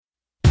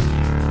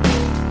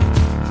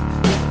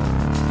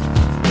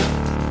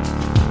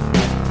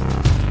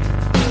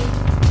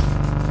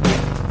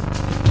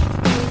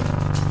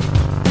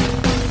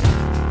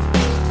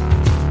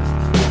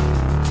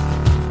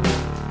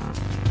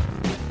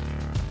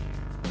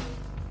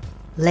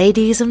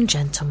Ladies and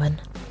gentlemen,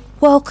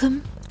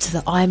 welcome to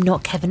the I'm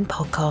Not Kevin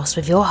podcast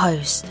with your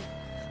host,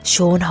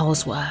 Sean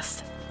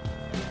Holsworth.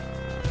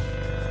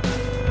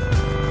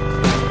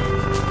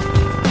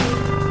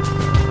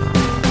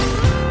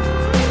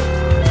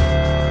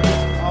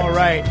 All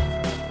right.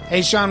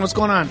 Hey, Sean, what's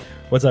going on?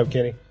 What's up,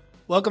 Kenny?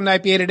 Welcome to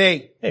IPA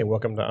Today. Hey,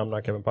 welcome to I'm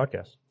Not Kevin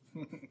podcast.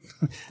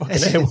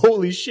 Fucking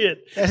holy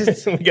shit.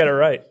 We got it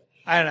right.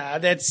 I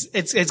don't know.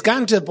 It's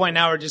gotten to the point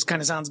now where it just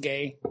kind of sounds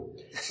gay.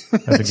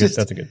 That's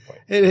a good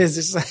point. It is.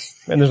 It's like,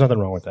 And there's nothing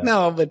wrong with that.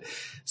 no, but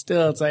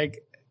still, it's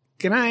like,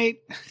 good night.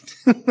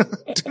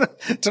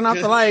 Turn off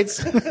the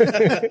lights.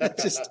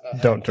 Just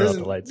Don't turn off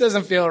the lights.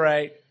 doesn't feel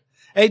right.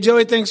 Hey,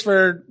 Joey, thanks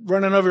for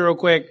running over real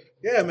quick.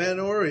 Yeah, man,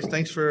 no worries.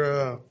 Thanks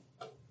for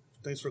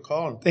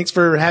calling. Thanks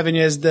for having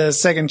you as the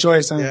second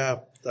choice. Huh?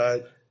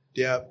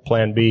 Yeah.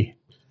 Plan B.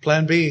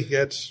 Plan B.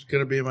 That's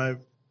gonna be my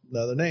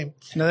another name.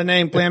 Another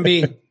name, Plan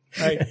B.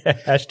 Right.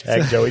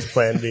 Hashtag Joey's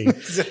Plan B.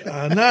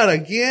 Not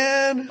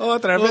again.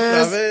 Otra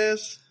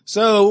vez.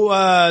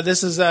 So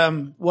this is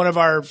one of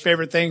our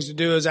favorite things to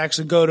do is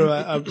actually go to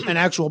an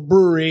actual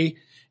brewery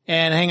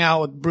and hang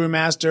out with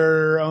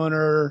brewmaster,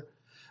 owner,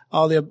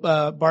 all the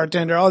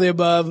bartender, all the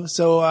above.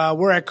 So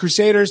we're at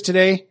Crusaders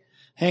today,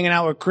 hanging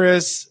out with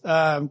Chris.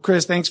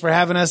 Chris, thanks for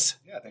having us.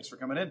 Yeah, thanks for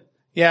coming in.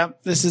 Yeah,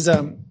 this is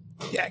gotta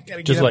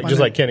get Just up on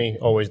like Kenny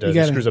always does. He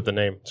gotta- screws up the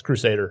name. It's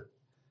Crusader.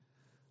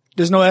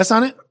 There's no S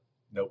on it.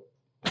 Nope.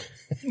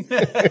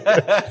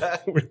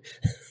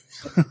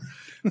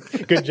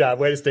 Good job.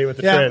 Way to stay with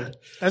the Yeah, trend.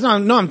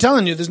 I'm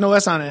telling you, there's no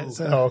S on it.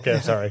 So, Oh, okay.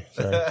 Sorry.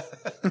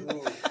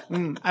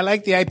 I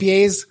like the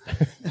IPAs.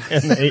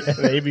 And the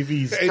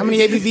ABVs. How many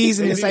ABVs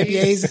in this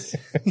IPAs?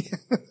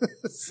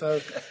 So,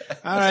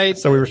 all right.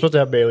 So we were supposed to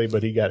have Bailey,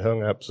 but he got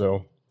hung up.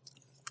 So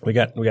we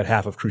got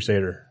half of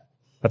Crusader.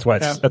 That's why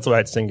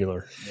it's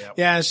singular.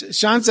 Yeah,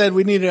 Sean said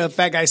we needed a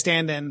fat guy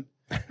stand-in.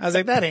 I was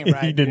like, that ain't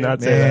right. He did dude.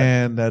 not say that.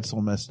 Man, that's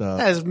so messed up.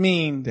 That is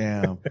mean.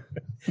 Damn.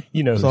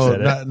 You know who So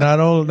said it.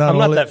 not I'm only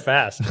not that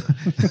fast.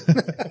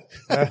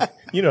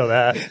 You know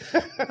that.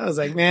 I was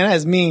like, man,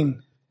 that's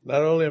mean.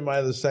 not only am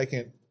I the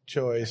second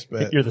choice,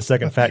 but You're the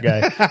second fat guy.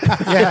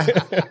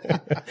 Yeah.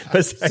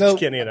 Besides So-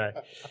 Kenny and I.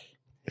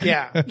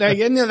 Yeah.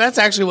 That's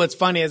actually what's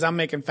funny is I'm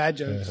making fat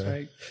jokes,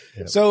 right?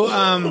 So,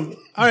 all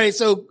right.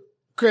 So,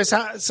 Chris,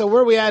 so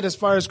where are we at as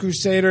far as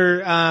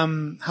Crusader? How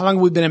long have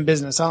we been in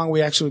business? How long have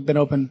we actually been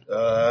open?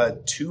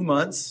 2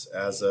 months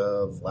as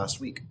of last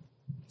week.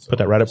 So Put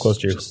that right up close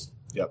to yours.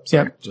 Yep.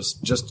 Sorry. Yep.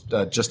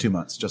 Just 2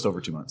 months. Just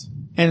over 2 months.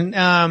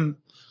 And,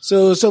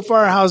 so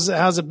far, how's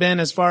it been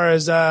as far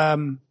as,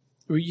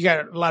 you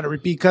got a lot of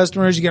repeat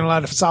customers, you get a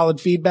lot of solid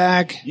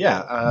feedback.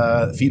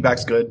 Yeah.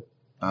 Feedback's good.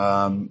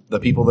 The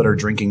people that are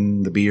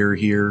drinking the beer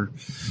here,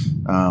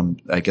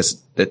 I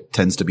guess it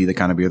tends to be the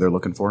kind of beer they're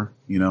looking for,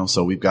 you know?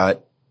 So we've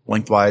got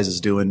Lengthwise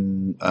is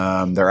doing,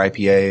 their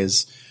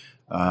IPAs.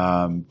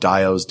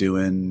 Dio's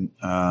doing,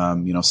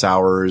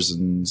 sours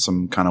and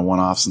some kind of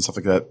one-offs and stuff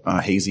like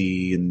that,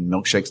 hazy and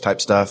milkshakes type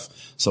stuff.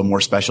 So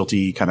more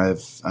specialty kind of,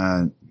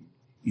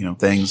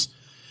 things.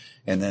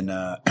 And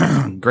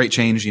then, Great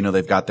Change,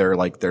 they've got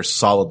they're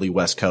solidly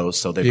West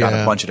Coast. So they've got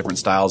a bunch of different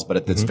styles, but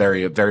it's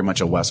very, very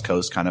much a West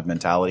Coast kind of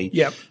mentality.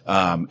 Yep.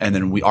 And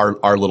then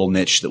our little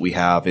niche that we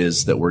have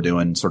is that we're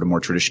doing sort of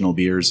more traditional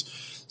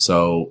beers.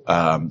 So,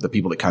 the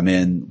people that come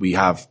in, we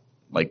have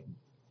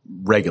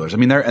regulars. I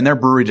mean, they're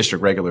brewery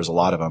district regulars, a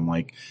lot of them.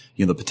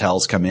 The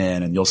Patels come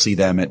in and you'll see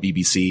them at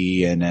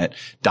BBC and at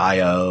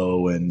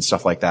Dio and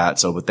stuff like that.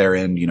 So, but they're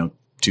in,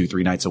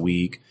 2-3 nights a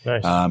week.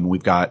 Nice.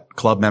 We've got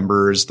club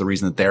members. The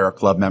reason that they're a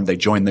club member, they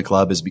join the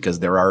club is because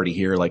they're already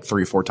here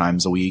 3 or 4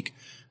 times a week,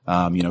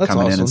 coming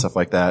in and stuff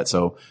like that.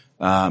 So,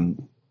 that's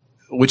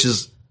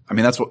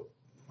what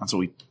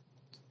we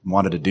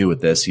wanted to do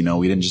with this. We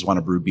didn't just want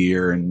to brew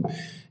beer and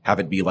have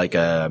it be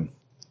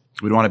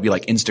we don't want to be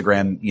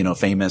Instagram,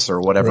 famous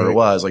or whatever it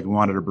was. We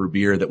wanted to brew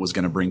beer that was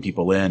going to bring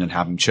people in and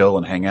have them chill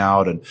and hang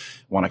out and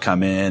want to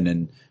come in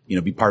and,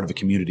 be part of a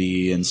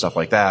community and stuff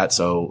like that.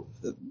 So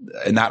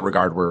in that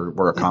regard,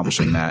 we're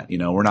accomplishing that.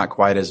 We're not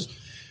quite as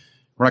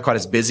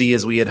busy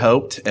as we had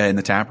hoped in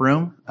the tap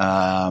room.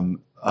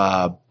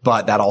 But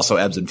that also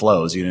ebbs and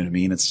flows. You know what I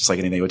mean? It's just like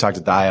anything. We talked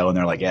to Dio and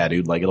they're like, yeah,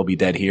 dude, it'll be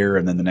dead here.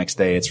 And then the next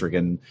day it's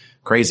freaking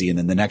crazy. And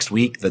then the next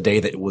week, the day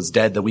that it was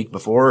dead the week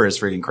before is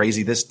freaking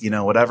crazy. This,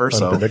 whatever.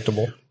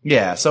 Unpredictable. So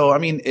yeah. So,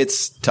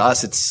 to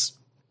us,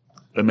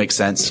 it makes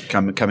sense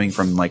coming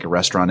from a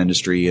restaurant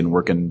industry and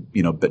working,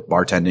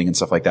 bartending and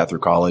stuff like that through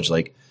college.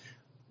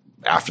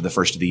 After the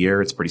first of the year,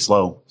 it's pretty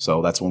slow.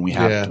 So that's when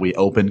we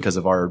open because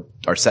of our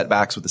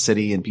setbacks with the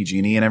city and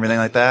PG&E and everything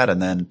like that.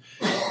 And then,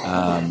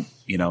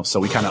 so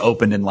we kind of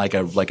opened in like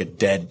a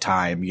dead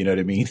time. You know what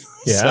I mean?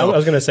 Yeah, So, I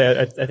was going to say,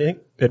 I think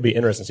it'd be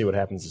interesting to see what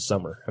happens this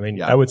summer. I mean,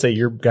 Yeah. I would say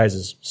your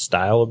guys'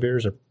 style of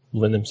beers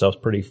lend themselves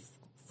pretty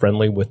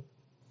friendly with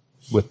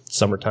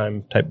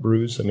summertime type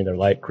brews. I mean, they're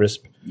light,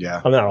 crisp.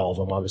 yeah. Not all of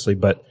them, obviously,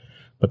 but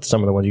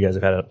some of the ones you guys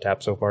have had on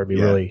tap so far would be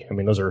really,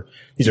 these are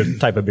the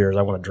type of beers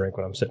I want to drink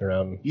when I'm sitting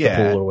around the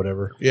pool or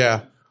whatever.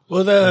 yeah.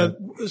 Well,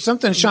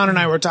 something Sean and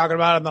I were talking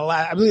about in the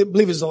last, I believe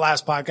it was the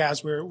last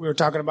podcast. We were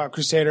talking about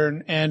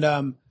Crusader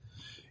and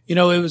you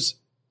know, it was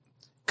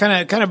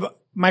kind of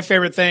my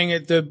favorite thing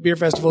at the beer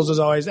festivals is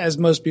always, as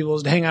most people,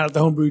 is to hang out at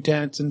the homebrew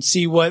tents and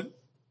see what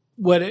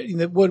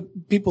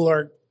people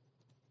are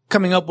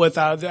coming up with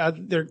out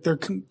of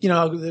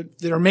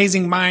their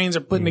amazing minds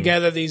are putting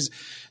together these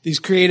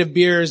creative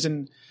beers.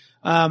 And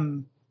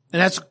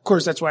that's, of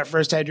course, that's why I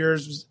first had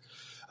yours.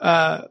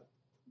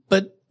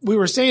 But we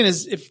were saying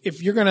is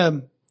if you're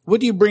what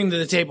do you bring to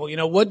the table? You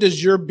know, what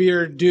does your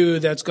beer do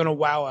that's going to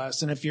wow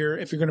us? And if you're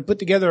going to put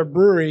together a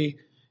brewery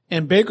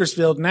in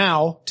Bakersfield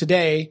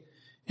today,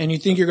 and you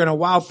think you're going to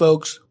wow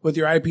folks with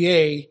your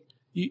IPA,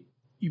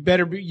 you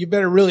better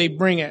really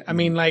bring it. I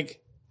mean, like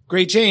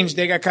Great Change,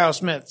 they got Kyle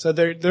Smith, so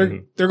they're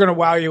going to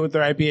wow you with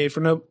their IPA for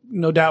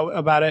no doubt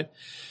about it.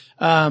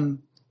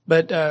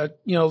 But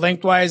you know,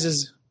 Lengthwise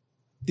is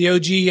the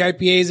OG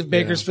IPAs of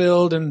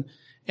Bakersfield, and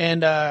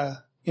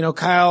you know,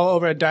 Kyle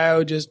over at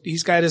Dio,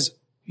 he's got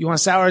you want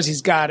sours,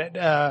 he's got it.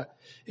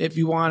 If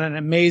you want an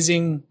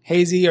amazing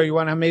hazy or you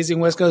want an amazing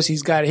West Coast,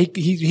 he's got it.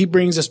 He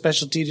brings a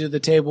specialty to the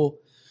table.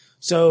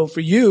 So for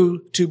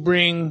you to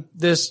bring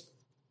this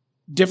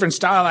different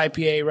style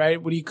IPA,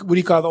 right? What do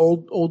you call the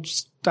old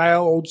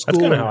style, old school?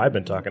 That's kind of how I've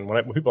been talking.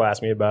 When people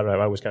ask me about it, I've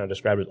always kind of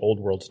described it as old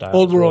world style.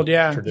 Old world,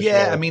 yeah.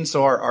 Yeah, I mean,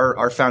 so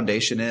our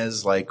foundation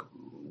is like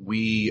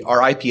our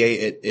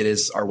IPA, it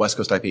is, our West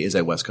Coast IPA is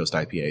a West Coast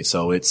IPA.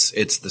 So it's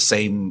the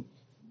same,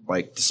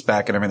 like the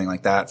spec and everything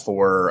like that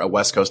for a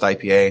West Coast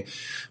IPA.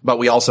 But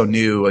we also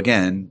knew,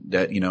 again,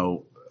 that, you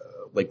know,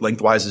 like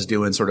Lengthwise is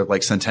doing sort of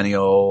like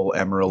Centennial,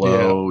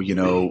 Amarillo, you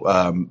know,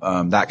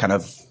 that kind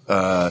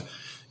of,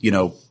 you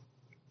know,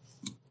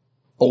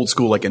 old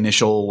school, like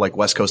initial, like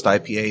West Coast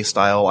IPA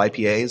style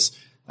IPAs,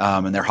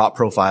 and their hop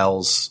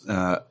profiles,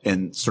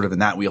 and sort of in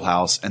that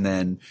wheelhouse. And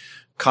then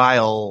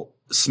Kyle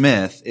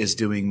Smith is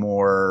doing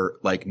more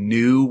like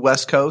new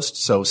West Coast.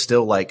 So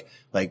still like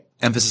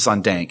emphasis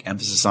on dank,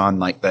 emphasis on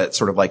like that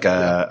sort of like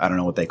I don't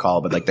know what they call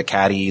it, but like the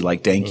caddy,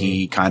 like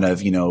danky kind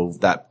of, you know,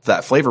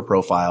 that flavor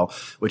profile,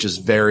 which is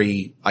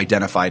very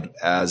identified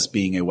as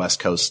being a West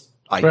Coast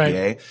IPA.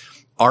 Right.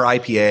 Our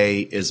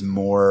IPA is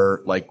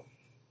more like,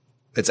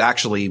 it's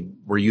actually,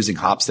 we're using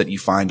hops that you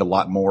find a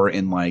lot more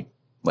in like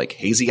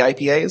hazy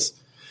IPAs.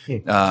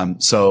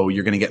 So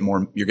you're going to get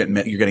more, you're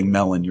getting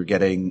melon, you're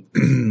getting,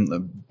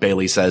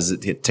 Bailey says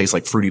it tastes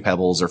like Fruity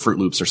Pebbles or Fruit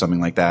Loops or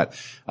something like that.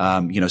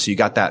 You know, so you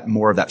got that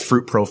more of that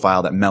fruit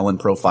profile, that melon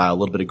profile, a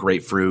little bit of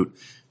grapefruit,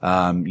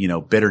 you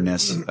know,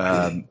 bitterness,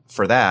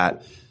 for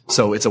that.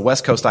 So it's a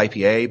West Coast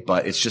IPA,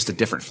 but it's just a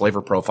different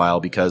flavor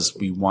profile because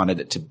we wanted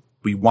it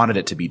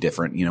to be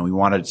different. You know, we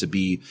wanted it to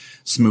be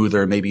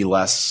smoother, maybe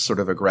less sort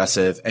of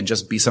aggressive, and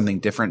just be something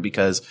different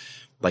because,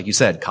 like you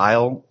said,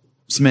 Kyle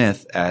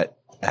Smith at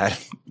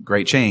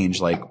Great Change,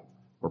 like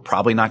we're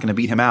probably not going to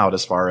beat him out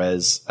as far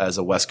as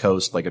a West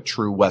Coast, like a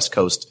true West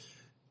Coast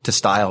to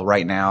style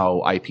right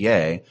now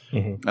IPA.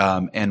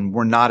 And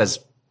we're not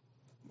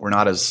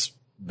as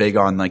big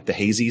on like the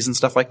hazies and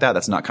stuff like that.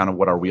 That's not kind of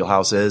what our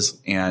wheelhouse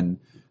is, and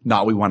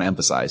not what we want to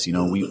emphasize. You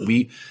know,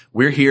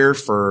 we're here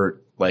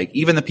for, like,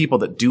 even the people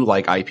that do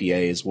like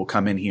IPAs will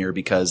come in here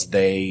because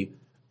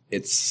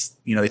it's,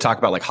 you know, they talk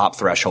about like hop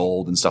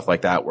threshold and stuff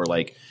like that, where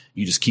like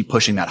you just keep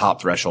pushing that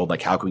hop threshold.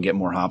 Like, how can we get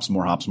more hops,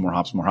 more hops, more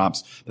hops, more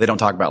hops? But they don't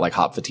talk about like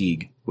hop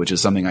fatigue, which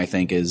is something I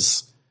think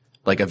is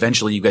like,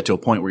 eventually you get to a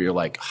point where you're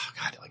like, oh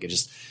God, like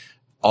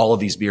all of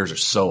these beers are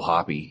so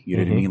hoppy. You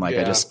know what I mean? Like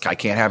I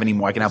can't have any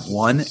more. I can have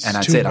one and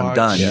that's it. I'm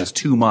done. Yeah. It's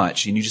too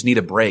much. And you just need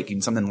a break. You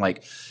need something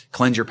like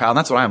cleanse your palate. And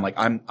that's what I'm like.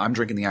 I'm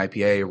drinking the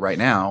IPA right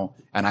now,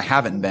 and I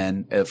haven't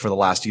been for the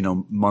last, you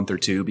know, month or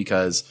two,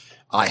 because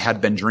I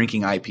had been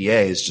drinking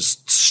IPAs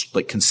just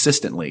like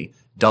consistently,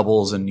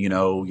 doubles and, you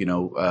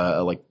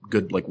know, like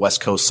good, like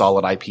West Coast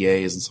solid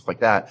IPAs and stuff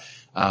like that.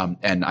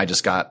 And I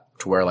just got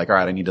to where like, all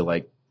right, I need to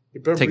like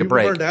take a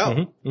break. Burned out.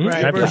 Right.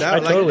 You're burned out. I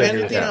Like totally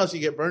anything else,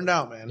 you get burned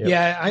out, man.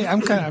 Yeah,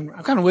 I'm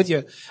kind of with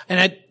you.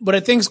 And what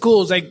I think is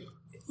cool is like,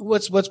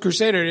 what's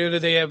Crusader? Do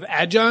they have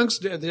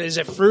adjuncts? Is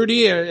it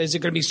fruity, or is it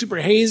going to be super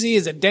hazy?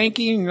 Is it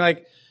danky? And you're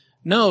like,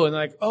 no. And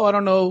like, oh, I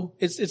don't know.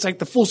 It's like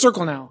the full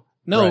circle now.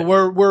 No,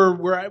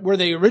 right. we're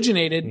they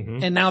originated,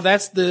 and now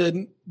that's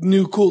the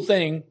new cool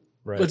thing.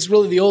 Right. But it's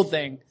really the old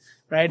thing,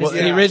 right? It's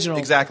the original.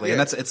 Exactly.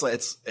 Yeah. And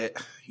it's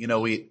you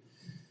know,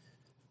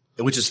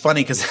 which is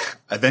funny because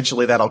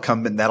eventually that'll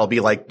come and that'll be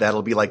like the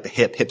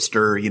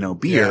hipster, you know,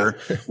 beer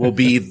will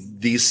be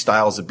these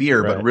styles of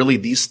beer. Right. But really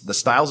the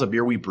styles of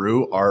beer we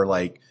brew are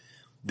like,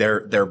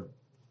 they're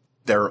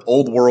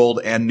old world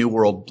and new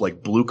world,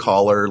 like blue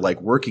collar, like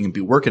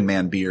working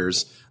man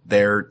beers.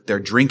 They're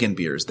drinking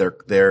beers.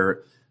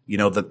 They're, you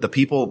know, the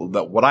people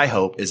that, what I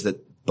hope is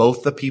that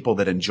both the people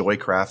that enjoy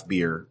craft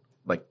beer,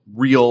 like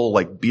real,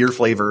 like beer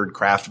flavored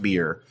craft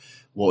beer,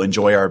 will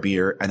enjoy our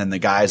beer. And then the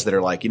guys that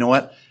are like, you know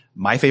what?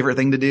 My favorite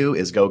thing to do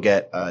is go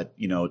get a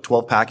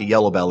 12 pack of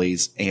Yellow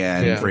Bellies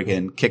and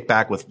friggin' kick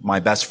back with my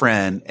best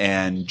friend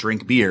and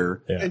drink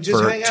beer And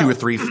just for hang 2 or out.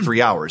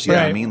 3 hours. You know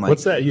what I mean? Like,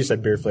 What's that? You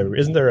said beer flavored.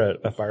 Isn't there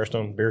a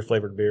Firestone beer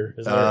flavored beer?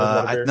 Isn't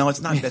that a beer? no, it's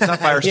not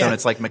Firestone.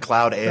 It's like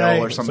McLeod Ale Right.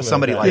 or Something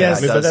somebody like like that.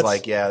 that. Yeah, I mean, does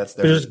but that's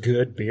their. There's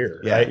good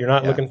beer, Yeah, right? You're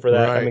not yeah. looking for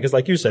that. I Right. mean, because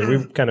like you said,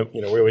 we kind of,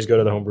 we always go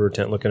to the homebrewer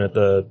tent looking at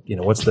the,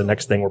 what's the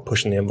next thing we're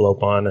pushing the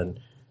envelope on, and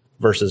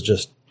versus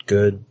just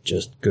good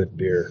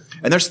beer.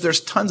 And there's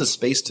tons of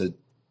space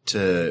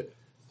to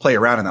play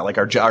around in that. Like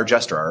our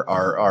Jester,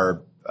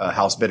 our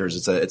house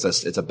bitters,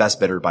 it's a best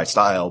bitter by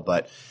style,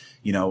 but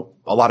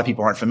a lot of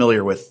people aren't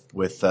familiar with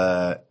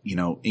the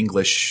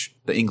English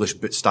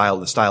style,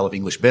 the style of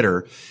English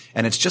bitter,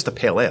 and it's just a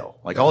pale ale.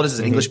 Like all it is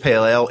an English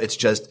pale ale. It's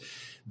just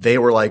they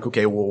were like,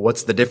 okay, well,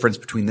 what's the difference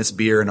between this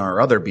beer and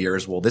our other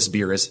beers? Well, this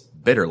beer is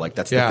bitter. Like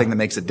that's the thing that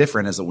makes it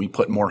different, is that we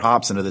put more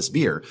hops into this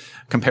beer.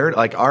 Compared,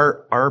 like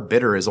our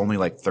bitter is only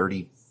like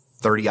 30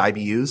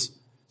 IBUs.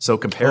 So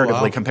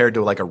comparatively, compared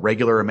to like a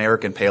regular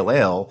American pale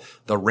ale,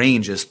 the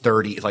range is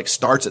 30, like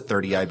starts at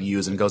 30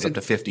 IBUs and goes up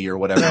to 50 or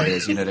whatever it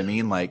is. You know what I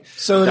mean? Like,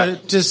 So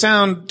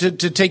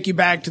to take you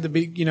back to the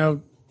big,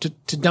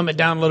 to dumb it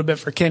down a little bit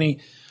for Kenny,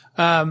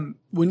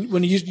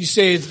 when you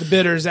say it's the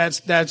bitters, that's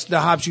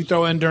the hops you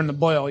throw in during the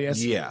boil,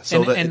 yes? Yeah.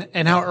 So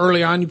and how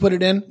early on you put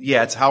it in?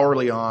 yeah, it's how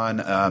early on,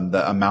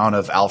 the amount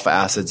of alpha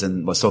acids,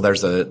 and so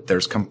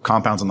there's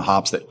compounds in the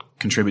hops that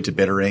contribute to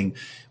bittering.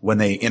 When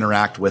they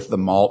interact with the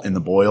malt in the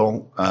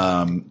boil,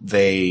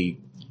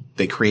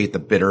 they create the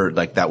bitter,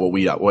 like that, what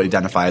we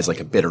identify as like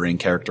a bittering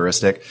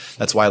characteristic.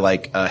 That's why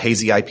like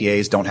hazy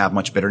IPAs don't have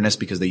much bitterness,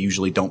 because they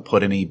usually don't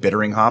put any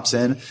bittering hops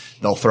in.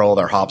 They'll throw all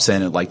their hops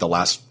in at like the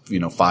last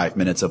 5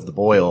 minutes of the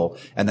boil,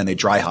 and then they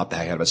dry hop the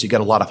heck out of it. So you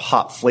get a lot of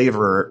hop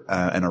flavor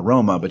and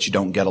aroma, but you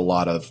don't get a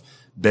lot of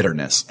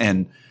bitterness.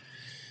 And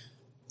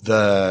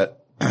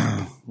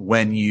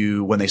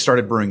when they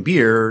started brewing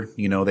beer,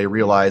 they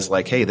realized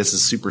like, hey, this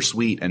is super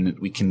sweet and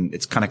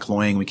it's kind of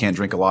cloying. We can't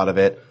drink a lot of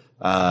it.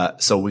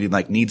 So we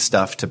like need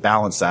stuff to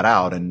balance that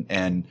out.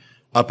 And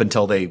up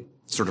until they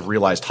sort of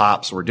realized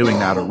hops were doing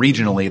that, or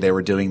regionally they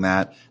were doing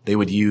that, they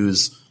would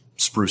use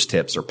spruce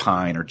tips or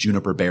pine or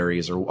juniper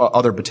berries or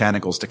other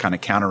botanicals to kind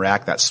of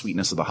counteract that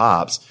sweetness of the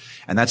hops.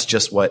 And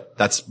that's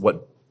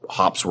what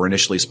hops were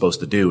initially supposed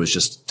to do, is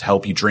just to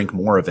help you drink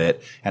more of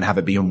it and have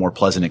it be a more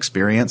pleasant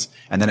experience.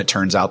 And then it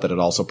turns out that it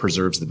also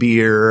preserves the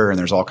beer, and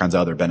there's all kinds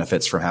of other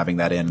benefits from having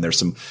that in. There's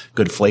some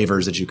good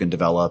flavors that you can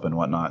develop and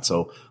whatnot.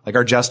 So like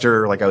our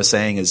Jester, like I was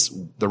saying, is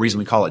the reason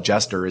we call it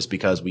Jester is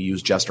because we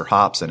use Jester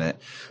hops in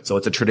it. So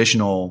it's a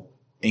traditional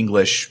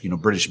English,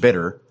 British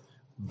bitter,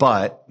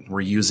 but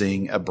we're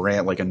using a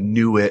brand, like a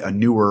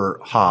newer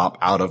hop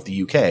out of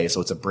the UK.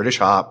 So it's a British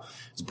hop.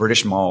 It's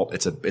British malt.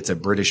 It's a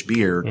British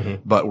beer,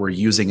 but we're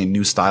using a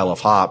new style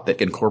of hop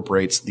that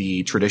incorporates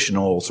the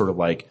traditional sort of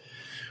like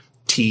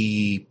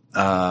tea,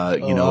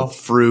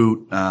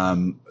 fruit,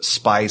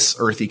 spice,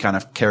 earthy kind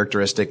of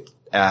characteristic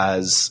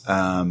as,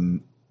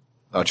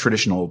 a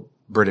traditional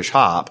British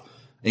hop,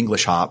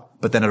 English hop.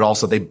 But then it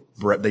also, they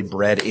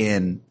bred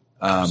in,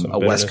 a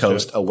West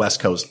Coast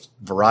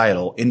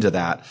varietal into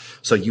that.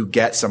 So you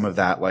get some of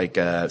that like,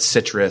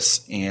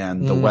 citrus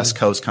and the West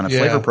Coast kind of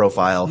flavor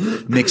profile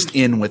mixed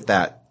in with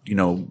that,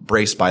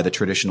 braced by the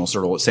traditional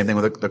sort of same thing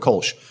with the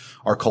Kolsch.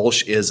 Our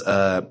Kolsch is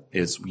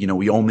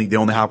the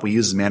only hop we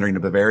use is Mandarin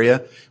of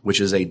Bavaria,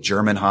 which is a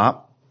German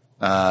hop.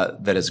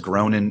 That is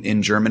grown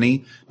in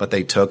Germany, but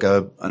they took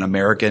an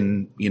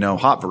American,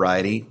 hop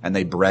variety and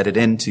they bred it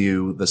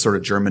into the sort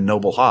of German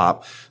noble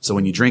hop. So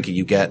when you drink it,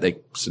 you get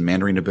some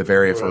Mandarin of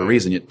Bavaria for a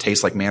reason. It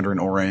tastes like Mandarin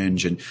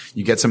orange, and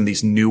you get some of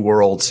these new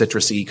world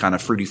citrusy kind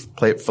of fruity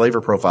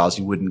flavor profiles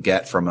you wouldn't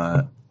get from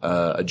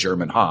a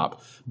German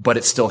hop, but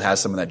it still has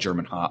some of that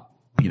German hop,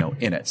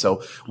 in it.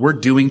 So we're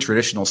doing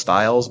traditional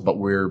styles, but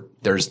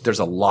there's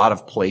a lot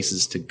of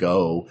places to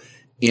go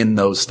in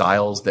those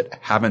styles that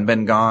haven't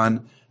been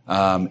gone.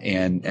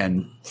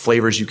 And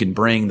flavors you can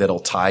bring that'll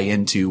tie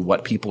into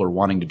what people are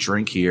wanting to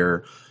drink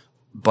here,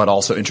 but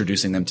also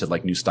introducing them to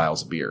like new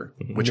styles of beer,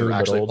 which New are but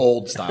actually old.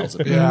 old styles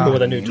of beer. But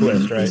with a new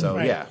twist, right? So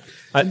yeah.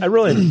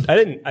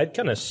 I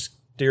kind of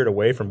steered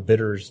away from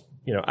bitters.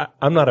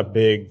 I'm not a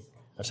big,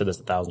 I've said this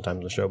 1,000 times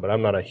on the show, but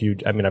I'm not a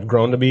huge, I've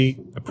grown to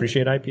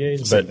appreciate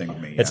IPAs, Same but thing with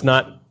me, it's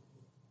not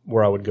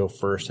where I would go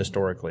first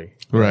historically.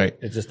 Right.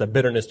 It's just the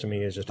bitterness to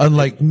me is just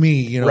Unlike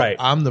me, Right.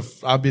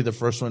 I'll be the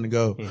first one to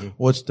go,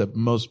 what's the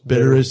most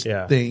bitterest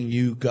Yeah. thing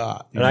you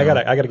got? And I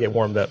gotta get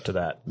warmed up to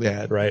that.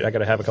 Yeah. Right. I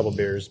gotta have a couple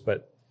beers,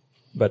 but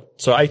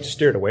so I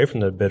steered away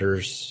from the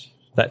bitters,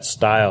 that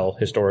style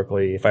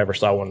historically. If I ever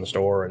saw one in the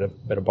store or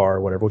at a bar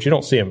or whatever, which you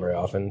don't see them very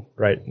often,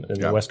 right? In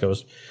the West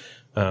Coast.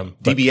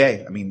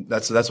 DBA. I mean,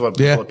 that's what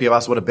people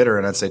ask what a bitter,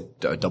 and I'd say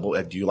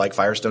do you like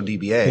Firestone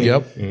DBA?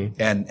 Yep.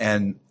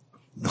 And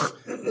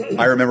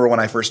I remember when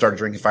I first started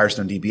drinking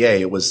Firestone DBA,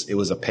 it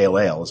was a pale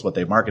ale is what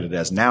they marketed it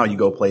as. Now you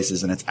go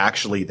places and it's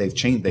actually, they've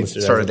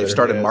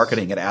started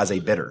marketing it as a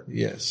bitter.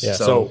 Yes. Yeah.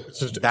 So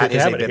So that to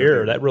is have a it bitter here,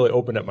 beer. that really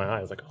opened up my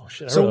eyes. Like, oh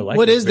shit, I So really like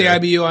what this is the beer.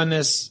 IBU on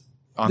this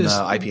On the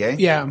IPA?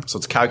 Yeah. So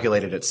it's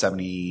calculated at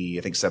 70,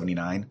 I think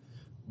 79.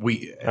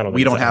 We don't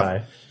it's that have,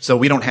 high. so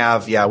we don't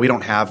have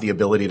the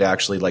ability to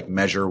actually like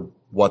measure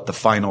what the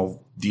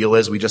final deal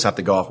is. We just have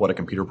to go off what a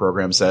computer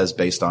program says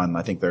based on,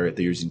 I think they're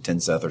using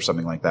Tinseth or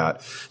something like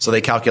that. So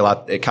they calculate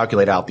out the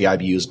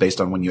IBUs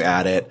based on when you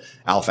add it,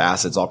 alpha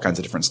acids, all kinds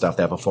of different stuff.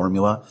 They have a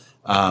formula.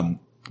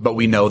 But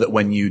we know that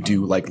when you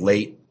do like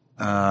late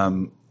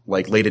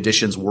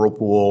additions,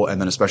 Whirlpool, and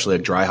then especially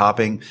like dry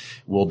hopping,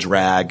 will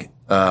drag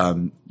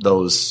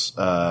those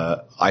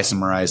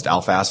isomerized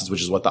alpha acids,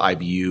 which is what the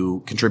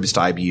IBU contributes to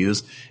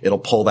IBUs. It'll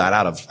pull that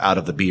out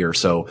of the beer.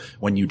 So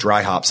when you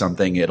dry hop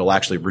something, it'll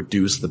actually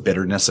reduce the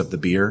bitterness of the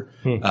beer.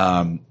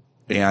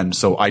 And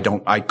so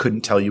I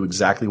couldn't tell you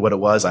exactly what it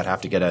was. I'd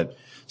have to get a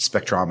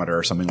spectrometer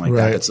or something like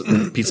that. It's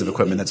a piece of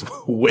equipment that's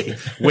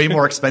way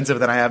more expensive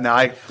than I have now.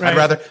 I'd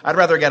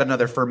rather get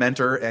another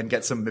fermenter and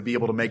get be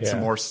able to make some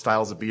more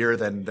styles of beer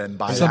than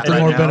buy something that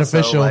right more now.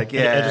 beneficial. So like,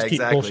 just keep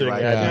exactly. bullshitting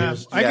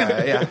Like,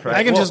 IBUs.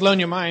 I can just loan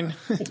you mine.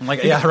 I'm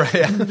like, yeah, right.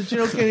 Yeah. But you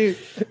know, Kenny,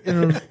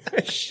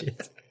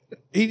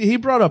 he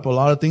brought up a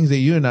lot of things that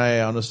you and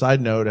I, on a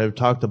side note, have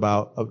talked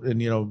about,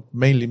 and you know,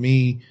 mainly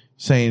me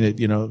saying that,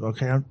 you know,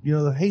 okay,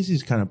 the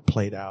hazy's kind of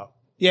played out.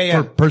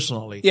 Yeah.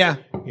 Personally. Yeah.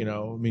 You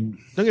know, I mean,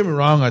 don't get me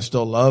wrong, I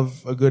still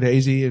love a good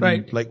hazy. And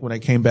Right. like when I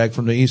came back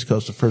from the East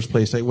Coast, the first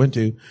place I went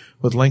to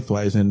was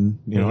Lengthwise, and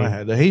you know, I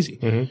had the hazy.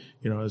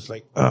 You know, it's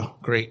like, oh,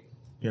 great.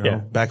 You know,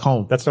 back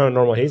home. That's not a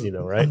normal hazy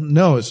though, right?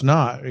 No, it's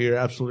not. You're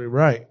absolutely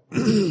right.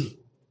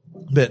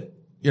 But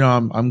you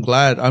know, I'm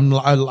glad. I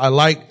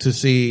like to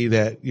see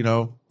that, you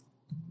know,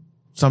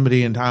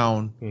 somebody in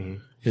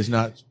town is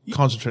not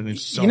concentrating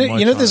so much.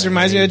 You know what this on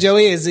reminds me of, haze.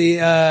 Joey, is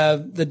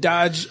the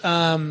Dodge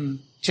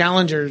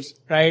Challengers,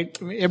 right?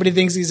 Everybody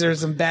thinks these are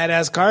some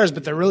badass cars,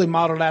 but they're really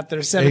modeled after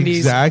 70s.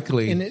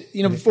 Exactly. And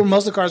you know, before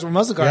muscle cars were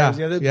muscle cars.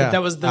 Yeah, But yeah.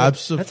 that was the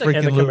Absolutely. That's like,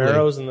 and the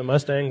Camaros and the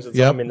Mustangs. It's,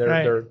 Yep. I mean, they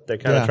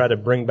kind Yeah. of try to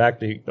bring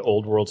back the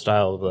old world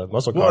style of the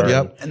muscle car.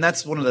 Yep. And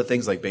that's one of the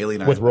things like Bailey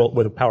and I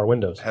With power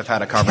windows. have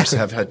had a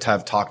conversation,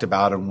 have talked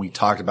about, and we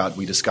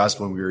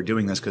discussed when we were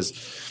doing this, because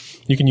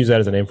You can use that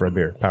as a name for a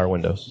beer. Power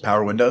windows.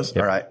 power windows.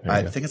 All right. There you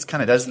I go. think it's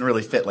kind of doesn't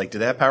really fit. Like, do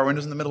they have power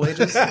windows in the Middle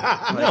Ages?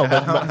 No,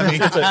 but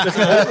it's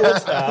an old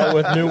world style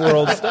with new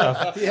world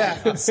stuff.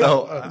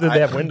 So Did they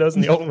have windows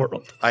in the old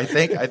world? I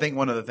think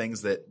one of the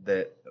things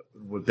that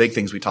were big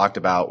things we talked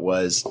about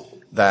was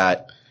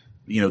that,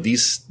 you know,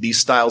 these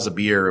styles of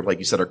beer, like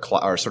you said,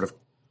 are sort of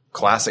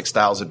classic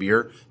styles of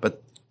beer,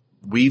 but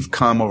we've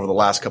come over the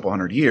last couple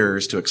hundred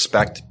years to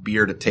expect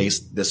beer to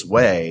taste this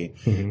way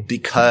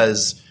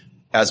because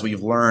as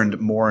we've learned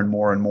more and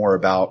more and more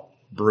about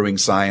brewing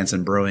science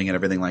and brewing and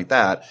everything like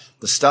that,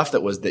 the stuff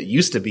that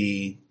used to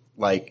be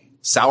like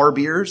sour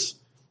beers,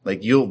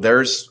 like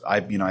I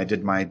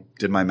did my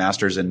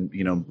master's in,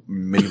 you know,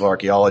 medieval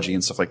archaeology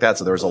and stuff like that.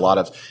 So there was a lot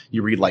of,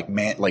 you read like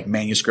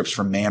manuscripts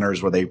from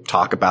Manners where they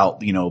talk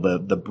about, you know,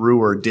 the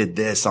brewer did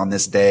this on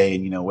this day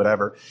and, you know,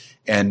 whatever.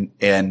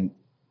 And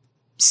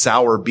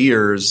sour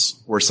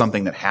beers were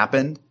something that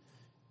happened,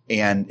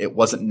 and it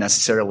wasn't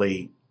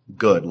necessarily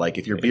good. Like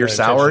if your beer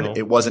soured, intentional.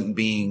 it wasn't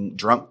being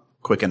drunk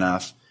quick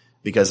enough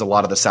because a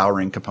lot of the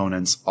souring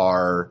components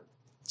are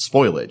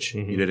spoilage.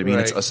 You know what I mean?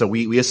 Right. So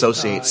we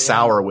associate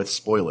sour with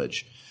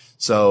spoilage.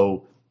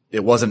 So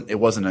it wasn't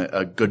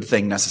a good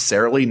thing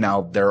necessarily.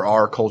 Now there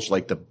are cultures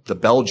like the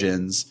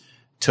Belgians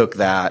took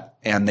that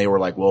and they were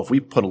like, well, if we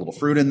put a little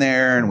fruit in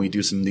there and we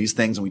do some of these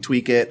things and we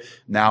tweak it,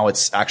 now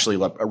it's actually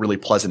like a really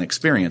pleasant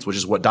experience, which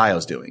is what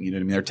Dio's doing. You know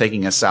what I mean? They're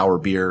taking a sour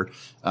beer,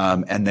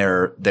 and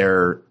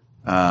they're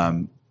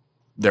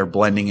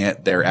blending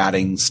it, they're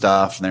adding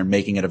stuff, and they're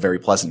making it a very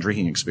pleasant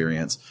drinking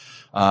experience.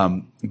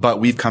 But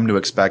we've come to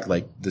expect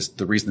like this,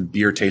 the reason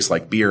beer tastes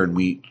like beer and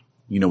we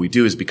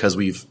do is because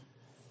we've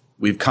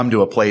come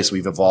to a place,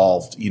 we've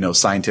evolved, you know,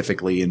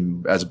 scientifically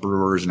and as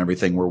brewers and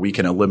everything where we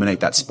can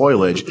eliminate that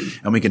spoilage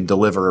and we can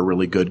deliver a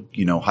really good,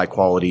 you know, high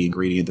quality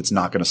ingredient that's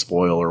not going to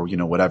spoil or, you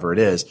know, whatever it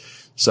is.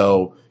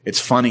 So it's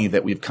funny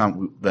that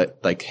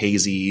that like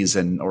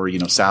hazies or, you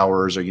know,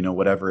 sours or, you know,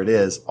 whatever it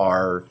is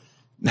are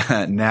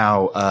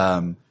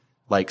now,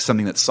 like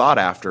something that's sought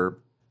after.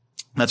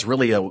 That's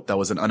really that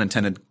was an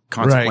unintended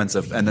consequence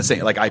of, and the same,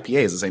 like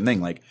IPA is the same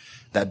thing. Like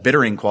that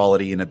bittering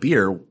quality in a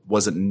beer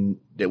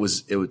it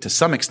was to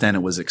some extent it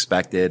was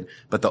expected,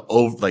 but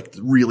the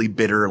really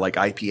bitter like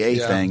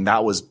IPA thing,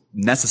 that was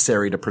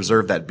necessary to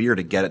preserve that beer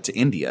to get it to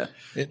India,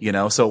 you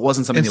know? So it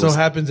wasn't something And so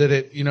happens that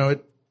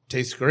it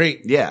tastes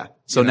great. Yeah.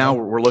 So now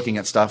we're looking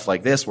at stuff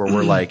like this where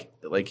we're like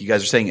you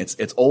guys are saying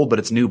it's old, but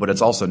it's new, but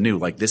it's also new.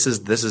 Like this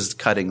is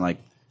cutting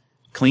like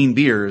clean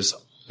beers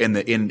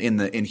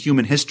in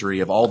human history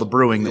of all the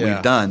brewing that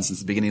we've done since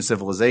the beginning of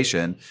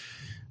civilization.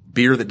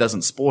 Beer that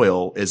doesn't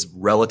spoil is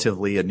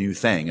relatively a new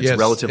thing. It's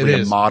relatively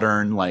a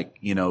modern, like,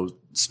 you know,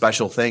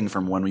 special thing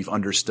from when we've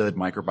understood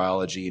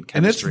microbiology and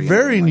chemistry. And it's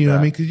very new. Like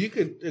I mean, cause you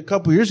could, a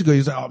couple years ago,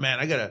 you said, oh man,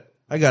 I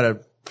got a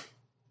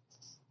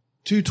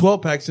 2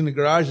 12-packs in the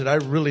garage that I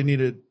really need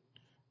to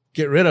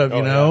get rid of,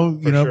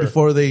 sure.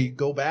 before they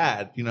go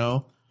bad, you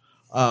know?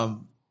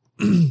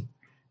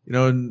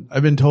 and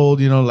I've been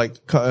told, like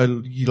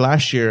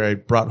last year I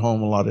brought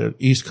home a lot of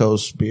East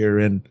Coast beer,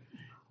 and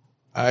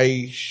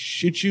I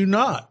shit you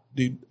not,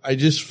 dude. I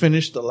just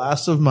finished the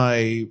last of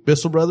my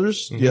Bissell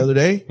Brothers the other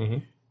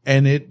day,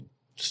 and it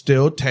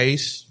still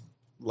tastes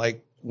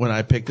like when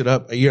I picked it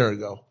up a year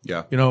ago.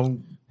 Yeah.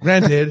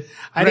 Granted,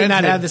 I did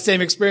not have the same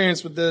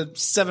experience with the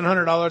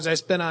 $700 I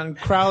spent on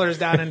crowlers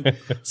down in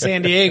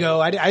San Diego.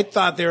 I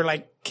thought they were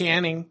like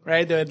canning,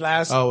 right? They would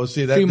last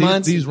few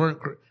months. These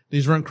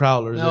weren't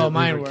crowlers. No, These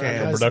mine were.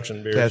 cans.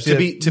 Production beer. That's To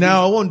it. be-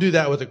 Now I won't do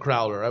that with a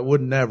crowler. I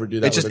would never do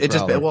that.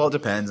 It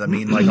depends. I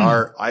mean, like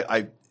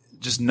I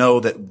just know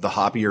that the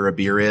hoppier a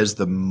beer is,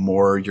 the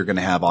more you're going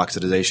to have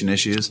oxidization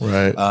issues.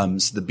 Right.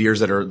 So the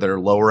beers that are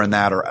lower in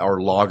that or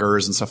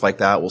lagers and stuff like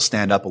that will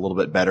stand up a little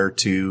bit better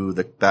to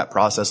that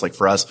process. Like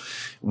for us,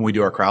 when we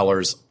do our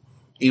crowlers,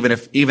 even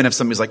if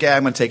somebody's like, yeah,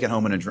 I'm going to take it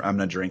home and I'm going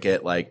to drink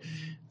it, like,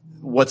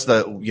 what's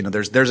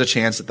there's a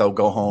chance that they'll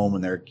go home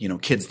and their,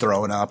 kids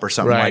throwing up or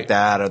something like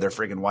that, or their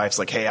friggin' wife's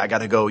like, hey, I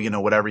gotta go,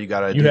 whatever, you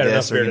gotta do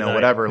this, or,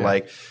 whatever,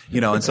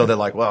 and so they're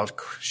like, well,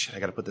 shit, I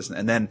gotta put this in.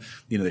 And then,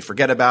 they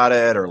forget about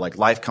it, or like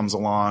life comes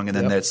along, and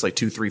then it's like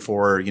 2, 3,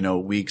 4,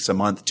 weeks, a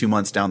month, 2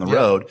 months down the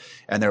road,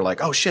 and they're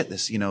like, oh shit,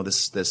 this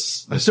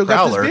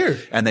crowler, beer.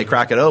 and they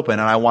crack it open,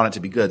 and I want it to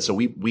be good. So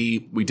we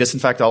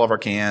disinfect all of our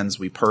cans,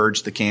 we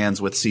purge the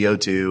cans with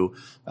CO2,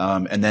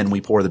 and then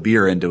we pour the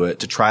beer into it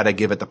to try to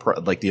give it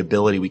the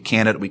ability. We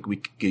can it, we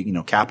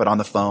cap it on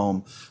the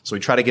foam. So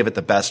we try to give it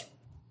the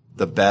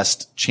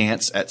best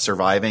chance at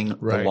surviving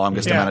the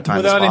longest amount of time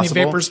without as possible.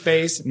 any vapor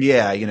space.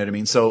 Yeah. You know what I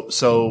mean?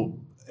 So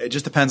it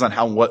just depends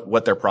on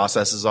what their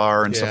processes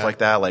are and stuff like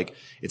that. Like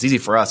it's easy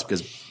for us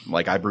because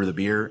like I brew the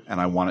beer and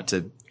I want it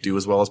to do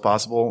as well as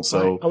possible.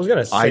 So I was going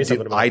to say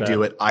something about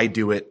that. I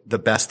do it the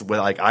best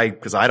way,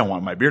 because I don't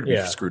want my beer to be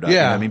screwed up. Yeah.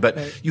 You know what I mean?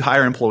 But you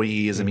hire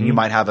employees. I mean, you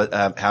might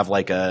have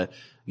like a,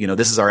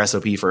 this is our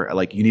SOP for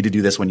like, you need to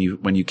do this when you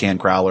can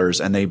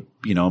crowlers, and they,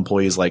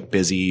 employees like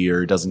busy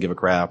or doesn't give a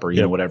crap or,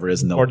 whatever it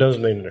is. And or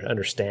doesn't even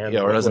understand.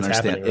 Yeah. Or doesn't what's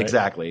understand. Right?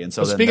 Exactly. And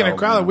so then Speaking of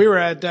crowler, we were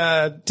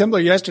at, Timber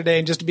yesterday,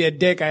 and just to be a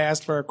dick, I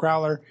asked for a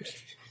crowler.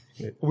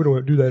 We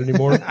don't do that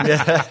anymore.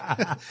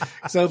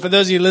 So for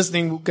those of you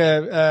listening,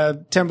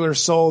 Temblor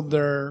sold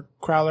their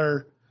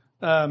crowler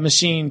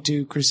machine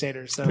to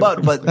Crusaders. So.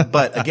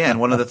 But again,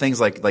 one of the things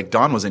like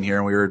Don was in here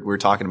and we were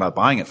talking about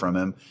buying it from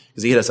him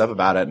because he hit us up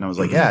about it, and I was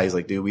like, yeah, he's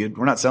like, dude,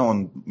 we're not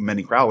selling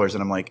many crowlers,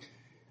 and I'm like,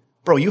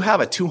 bro, you have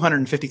a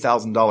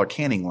 $250,000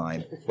 canning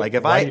line. Like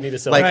if Why do you need to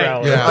sell a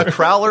crowler? A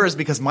crowler is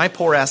because my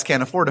poor ass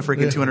can't afford a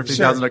freaking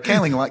 $250,000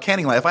 canning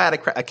line. If I had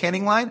a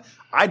canning line,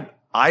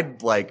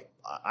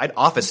 I'd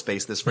office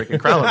space this freaking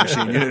crowler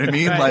machine. You know what I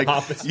mean? Like,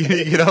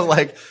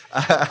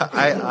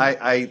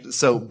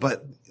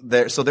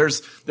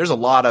 there's a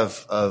lot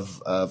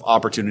of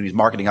opportunities,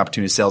 marketing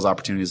opportunities, sales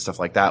opportunities, stuff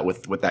like that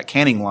with that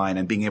canning line,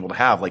 and being able to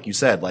have, like you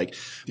said, like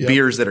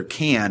beers that are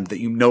canned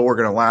that are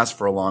going to last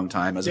for a long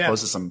time, as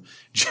opposed to some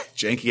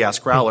janky ass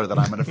crowler that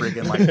I'm going to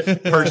freaking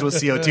like purge with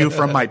CO2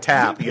 from my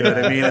tap. You know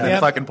what I mean? And then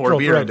fucking pour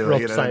beer into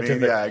it. You know what I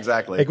mean? Yeah,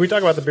 exactly. Hey, can we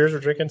talk about the beers we're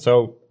drinking?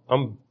 So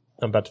I'm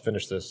about to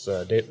finish this.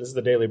 This is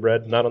the Daily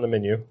Bread, not on the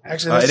menu.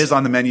 Actually, it is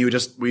on the menu.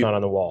 Not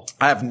on the wall.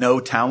 I have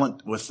no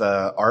talent with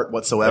art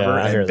whatsoever.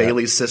 Yeah, and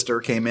Bailey's sister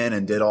came in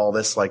and did all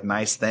this like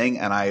nice thing,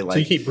 and I like. So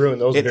you keep brewing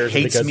those beers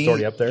because it's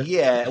already up there.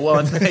 Yeah, well,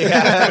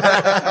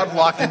 I'm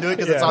locked into it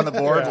because it's on the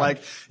board.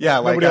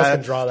 Nobody else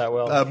can draw that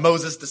well.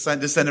 Moses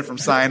descended from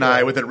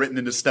Sinai with it written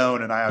into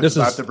stone, and I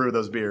have to brew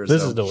those beers.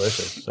 This is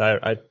delicious.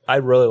 I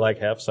really like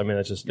Hefts. I mean,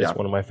 it's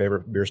one of my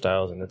favorite beer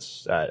styles, and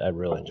I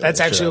really enjoy it. That's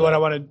actually what I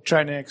want to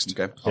try next.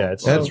 Okay. Yeah,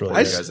 it's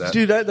really good.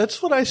 Dude,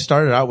 that's what I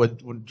started out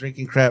with when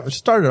drinking craft. I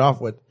started off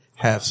with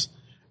Hefts,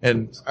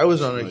 and I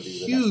was on a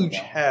huge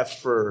Heft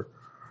for.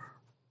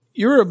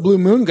 You were a Blue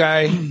Moon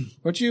guy,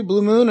 weren't you?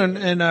 Blue Moon,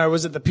 and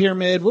was it the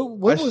Pyramid? What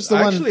was the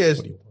one?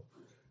 Actually,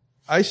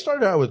 I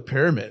started out with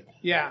Pyramid.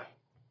 Yeah,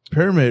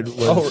 Pyramid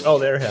was.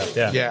 They're Heft.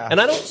 Yeah.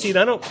 And I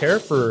don't care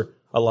for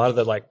a lot of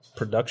the like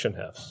production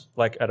Hefts,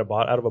 like out of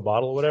a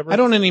bottle or whatever. I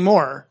don't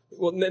anymore.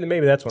 Well,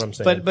 maybe that's what I'm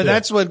saying. But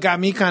that's what got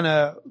me kind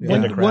of.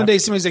 One day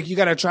somebody's like, "You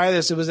got to try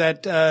this." It was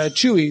at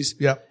Chewy's.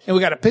 Yeah. And we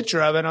got a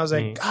picture of it, and I was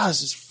like, "God,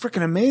 this is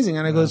freaking amazing!"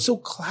 And I go, "It's so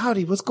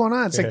cloudy. What's going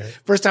on?" It's like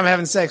first time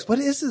having sex. What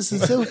is this?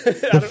 It's so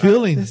the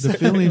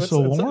feeling's so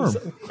warm.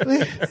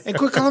 And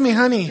quit calling me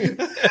honey.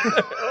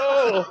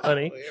 Oh,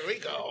 honey.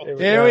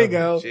 There we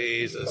go.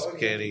 Jesus,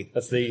 Kenny.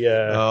 That's the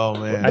oh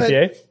man.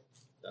 IPA.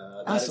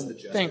 Awesome.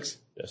 Thanks.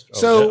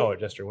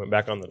 Jester went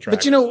back on the track.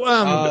 But you know,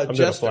 I'm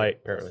doing a flight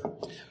apparently.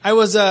 I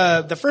was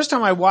the first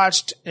time I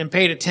watched and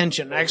paid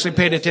attention. I actually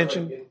paid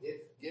attention.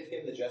 Give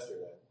him the Jester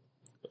then.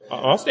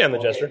 I'll stay on the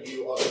Jester.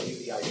 You do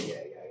the IPA.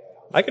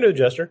 I can do the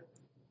Jester.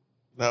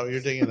 No,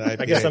 you're taking the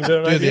IPA. I guess I'm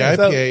doing Dude, the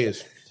IPA. IPA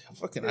is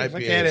fucking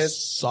IPA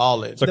is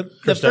solid. So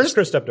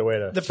Chris stepped away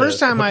to the first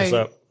time hook us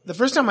up. the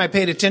first time I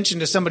paid attention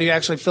to somebody who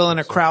actually fill in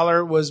a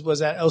crowler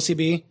was at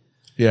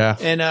Yeah.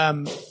 and I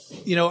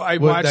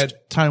What, watched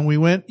that time we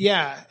went?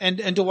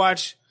 and to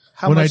watch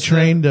how when I much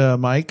trained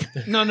Mike.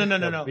 No.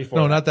 Before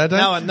No, not that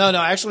time. No.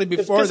 Actually,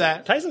 before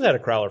that, Tyson's had a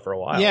crowler for a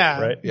while.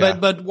 yeah, Right. Yeah.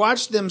 But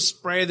watch them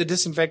spray the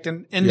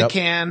disinfectant in the Yep.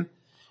 can,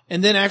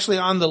 and then actually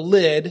on the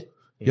lid,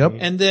 Yep.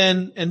 and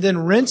then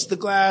rinse the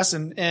glass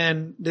and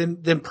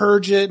then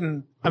purge it,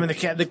 and I mean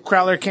the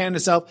crowler can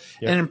itself,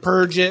 and then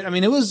purge it. I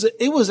mean, it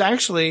was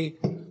actually.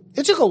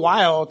 It took a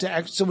while to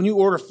act. So when you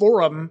order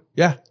 4 of them,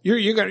 Yeah.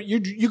 you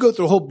go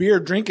through a whole beer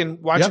drinking,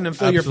 watching Yep, them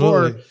fill your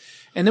absolutely. 4.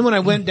 And then when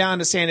I went down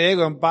to San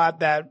Diego and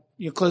bought that,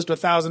 close to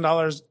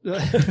 $1,000.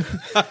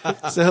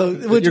 So,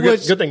 which,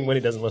 Good thing Winnie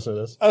doesn't listen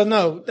to this. oh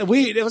no,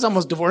 it was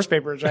almost divorce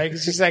papers, right?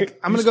 'Cause she's like,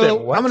 I'm You going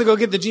spent what? to go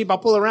get the Jeep. I'll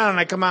pull around and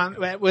I come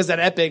out, was that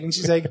Epic? And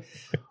she's like,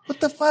 what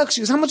the fuck?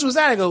 She goes, how much was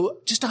that? I go,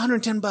 just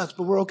 $110, but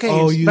we're okay.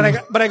 Oh,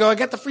 but I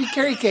got the free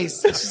carry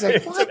case. And she's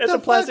like, what It's the a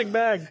plastic fuck?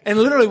 bag. And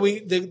literally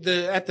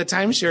at the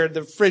timeshare,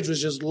 the fridge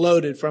was just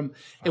loaded and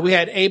we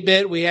had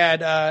 8-bit, we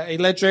had,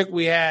 electric,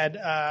 we had,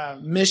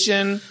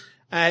 Mission.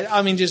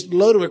 I mean, just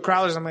loaded with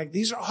crowlers. I'm like,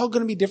 these are all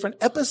going to be different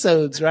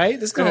episodes, right?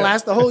 This is going to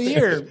last the whole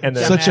year. And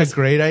then- Such a Dumbass.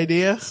 great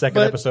idea.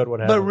 Second episode, what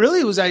happened? But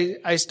really,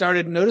 I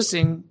started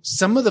noticing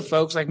some of the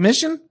folks like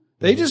Mission,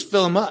 they just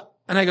fill them up,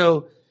 and I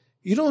go,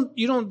 you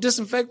don't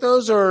disinfect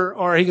those,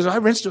 or he goes, I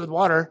rinsed it with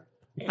water.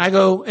 I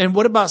go, and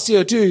what about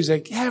CO2? He's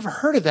like, yeah, I've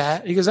heard of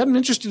that. He goes, I'm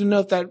interested to know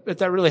if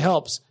that really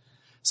helps.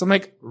 So I'm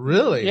like,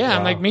 Really? yeah,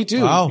 I'm like, me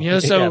too. Wow.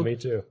 So, yeah, me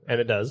too. And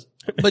it does.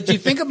 but you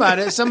think about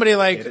it, somebody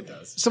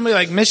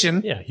like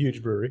Mission Yeah,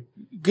 huge brewery.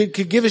 could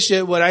give a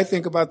shit what I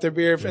think about their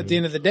beer at the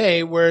end of the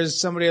day, whereas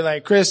somebody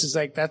like Chris is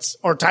like,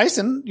 or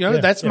Tyson,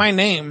 that's my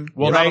name.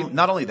 Well, right?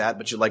 not only that,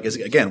 but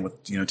again,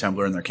 with,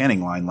 Tumbler and their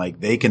canning line,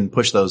 like they can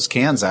push those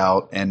cans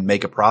out and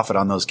make a profit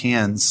on those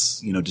cans,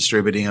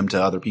 distributing them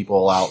to other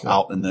people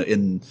out in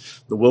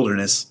the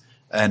wilderness.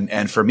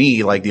 And for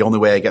me, like the only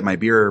way I get my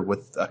beer,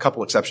 with a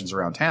couple exceptions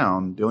around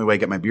town, the only way I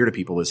get my beer to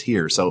people is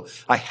here. So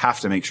I have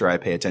to make sure I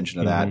pay attention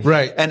to that.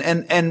 Right.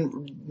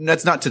 And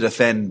that's not to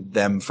defend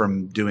them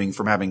from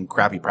having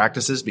crappy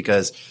practices,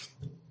 because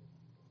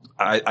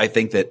I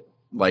think that,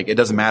 like, it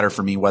doesn't matter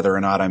for me whether or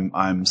not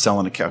I'm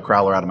selling a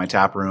crowler out of my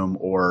tap room,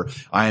 or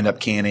I end up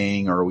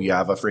canning, or we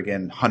have a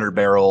friggin'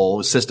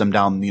 100-barrel system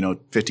down,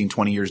 15,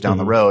 20 years down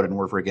the road, and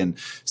we're friggin'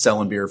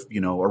 selling beer,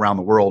 around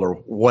the world, or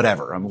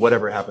whatever. I mean,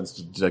 whatever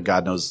happens to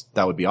God knows,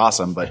 that would be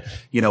awesome. But,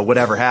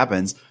 whatever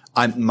happens,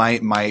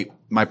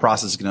 my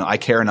process is I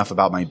care enough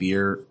about my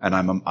beer, and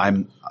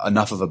I'm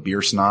enough of a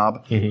beer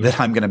snob that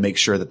I'm going to make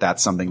sure that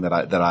that's something that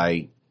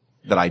I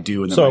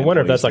do. And that So I my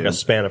wonder if that's like employees a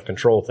span of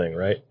control thing,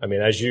 right? I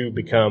mean, as you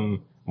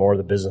become more of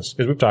the business,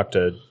 because we've talked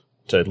to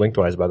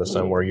Lengthwise about this,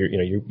 where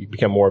you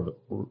become more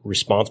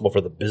responsible for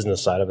the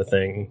business side of a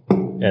thing,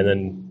 and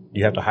then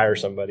you have to hire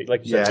somebody.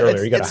 Like you said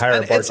earlier, you got to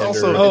hire a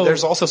bartender.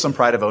 There's also some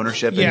pride of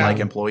ownership in Yeah. like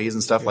employees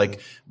and stuff.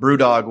 Like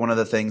BrewDog, one of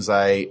the things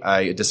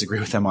I disagree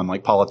with them on,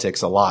 like,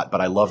 politics a lot,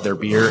 but I love their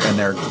beer, and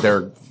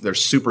they're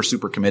super,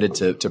 super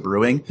committed to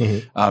brewing.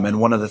 And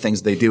one of the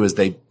things they do is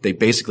they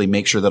basically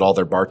make sure that all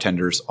their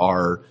bartenders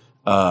are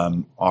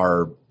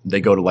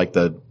they go to like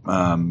the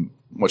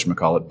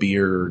whatchamacallit,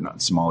 beer,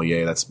 not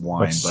sommelier, that's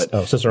wine,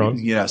 but Cicerone.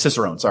 Yeah,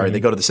 Cicerone. Sorry, they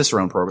go to the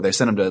Cicerone program. They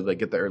send them to like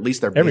get at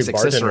least their Every basic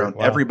bartender, Cicerone.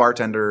 wow. Every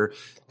bartender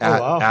at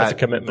That's a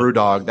commitment.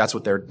 BrewDog, that's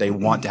what they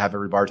want to have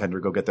every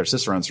bartender go get their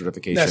Cicerone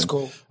certification. That's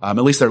cool. At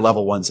least their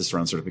level 1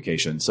 Cicerone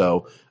certification.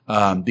 So,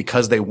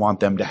 because they want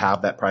them to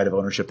have that pride of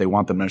ownership, they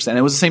want them to understand. And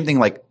it was the same thing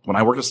like when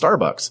I worked at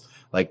Starbucks.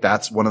 Like,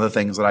 that's one of the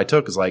things that I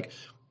took is like,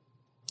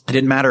 it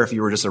didn't matter if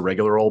you were just a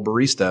regular old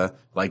barista.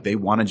 Like, they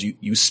wanted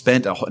you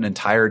spent an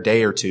entire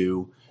day or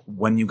two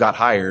when you got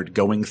hired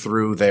going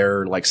through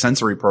their like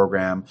sensory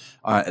program.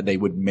 They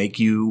would make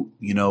you,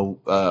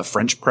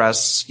 French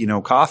press,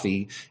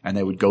 coffee, and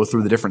they would go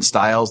through the different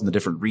styles and the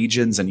different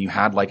regions. And you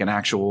had like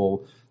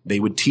they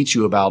would teach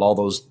you about all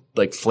those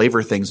like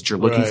flavor things that you're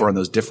looking for in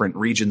those different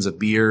regions of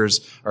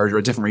beers or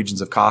different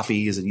regions of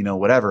coffees and,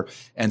 whatever.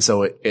 And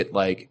so it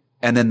like,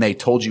 and then they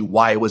told you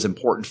why it was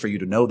important for you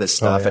to know this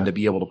stuff and to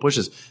be able to push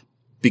this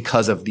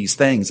because of these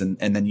things. And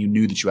then you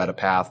knew that you had a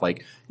path,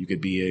 like you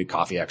could be a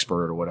coffee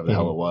expert or whatever the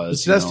hell it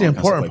was. So that's the and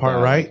stuff important like part,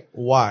 that. right?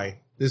 Why?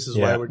 This is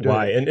why Yeah, we're doing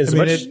why? it. And as I mean,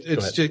 much- it go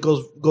ahead. just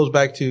goes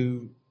back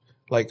to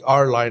like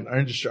our line, our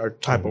industry, our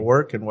type of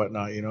work and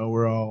whatnot.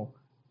 We're all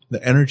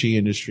the energy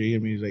industry. I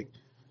mean, like,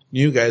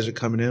 new guys are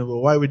coming in. Well,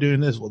 why are we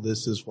doing this? Well,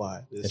 this is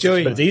why.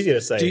 Joey, But it's easy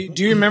to say.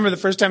 do you remember the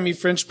first time you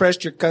French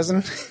pressed your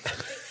cousin?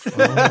 Oh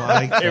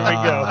my God.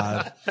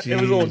 Here we go.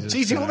 It was old.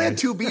 Jeez, you only had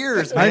 2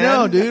 beers, I man.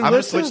 know, dude. I'm going to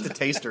What's switch the- to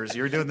tasters.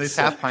 You're doing these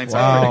half pints.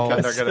 Wow.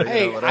 They're gonna,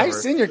 Hey, whatever. I've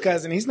seen your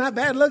cousin. He's not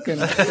bad looking.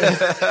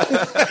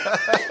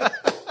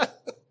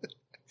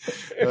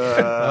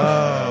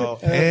 Oh,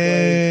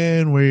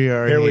 and we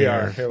are Here we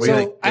are. Here What we do you are. So,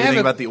 think? What do I you have think a-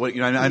 about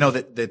the? I know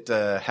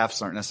that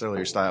halves aren't necessarily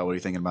your style. What are you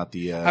thinking about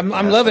the? I'm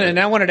half loving it, style? and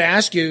I wanted to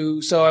ask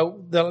you.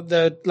 So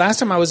the last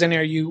time I was in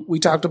here, we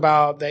talked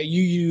about that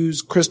you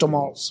use crystal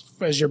malts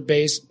as your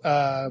base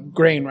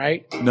grain,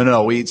 right?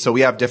 No. We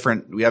have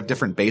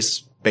different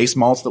base base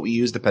malts that we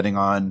use depending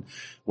on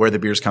where the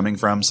beer's coming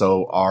from.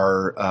 So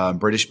our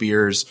British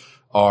beers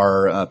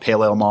are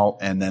pale ale malt,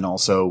 and then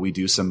also we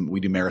do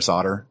Maris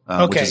Otter,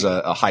 which is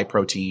a high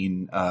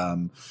protein,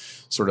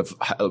 sort of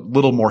a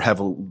little more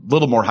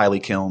highly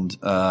kilned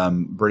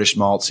British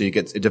malt. So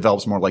it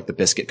develops more like the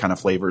biscuit kind of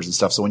flavors and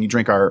stuff. So when you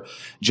drink our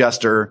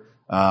Jester,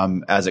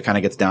 as it kind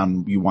of gets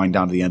down, you wind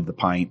down to the end of the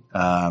pint,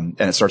 and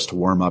it starts to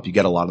warm up. You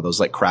get a lot of those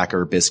like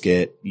cracker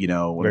biscuit,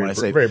 when I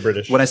say very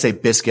British. When I say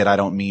biscuit, I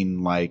don't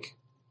mean like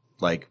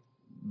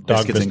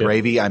biscuits and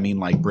gravy. I mean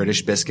like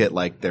British biscuit,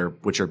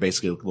 which are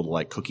basically little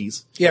like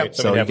cookies. Yeah. Right,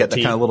 So you get the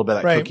kind of little bit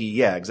of Right. cookie.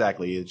 Yeah,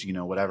 exactly. It's,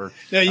 whatever.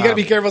 No, you got to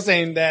be careful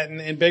saying that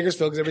in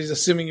Bakersfield because everybody's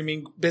assuming you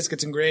mean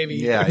biscuits and gravy.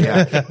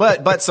 Yeah.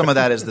 But some of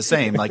that is the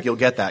same. Like you'll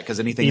get that because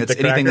anything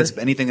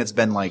that's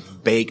been like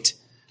baked,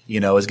 is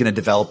going to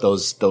develop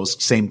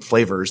those same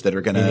flavors that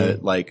are going to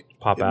like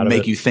pop out of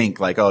make it. you think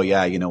like, oh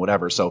yeah,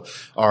 whatever. So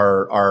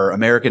our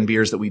American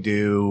beers that we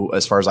do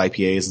as far as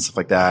IPAs and stuff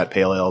like that,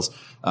 pale ales,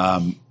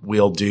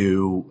 we'll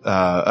do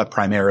a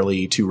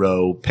primarily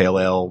 2-row pale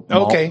ale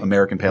malt,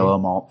 American pale ale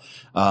malt.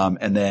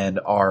 And then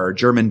our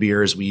German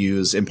beers, we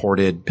use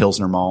imported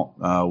Pilsner malt.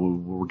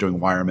 We're doing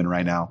Weyermann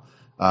right now.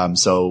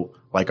 So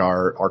like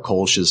our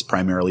Kolsch is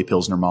primarily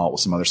Pilsner malt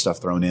with some other stuff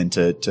thrown in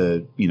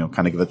to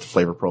kind of give it the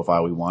flavor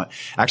profile we want.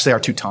 Actually, our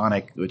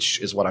Teutonic, which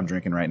is what I'm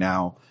drinking right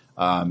now,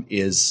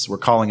 we're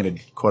calling it a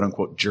quote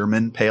unquote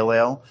German pale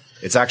ale.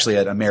 It's actually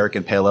an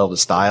American pale ale to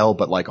style,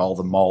 but like all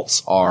the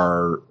malts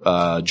are,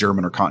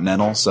 German or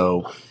continental.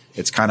 So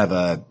it's kind of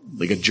a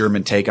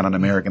German take on an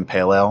American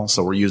pale ale.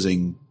 So we're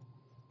using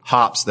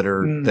hops that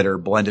are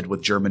blended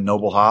with German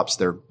noble hops.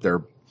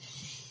 They're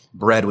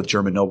bred with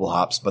German noble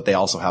hops, but they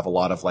also have a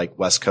lot of like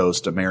West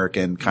Coast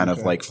American kind of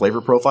like flavor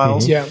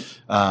profiles. Yeah.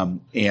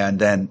 And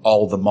then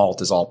all the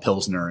malt is all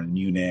Pilsner and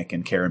Munich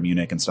and Cara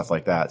Munich and stuff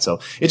like that. So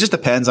it just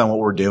depends on what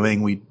we're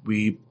doing. We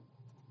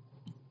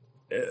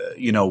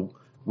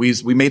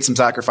made some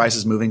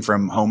sacrifices moving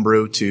from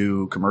homebrew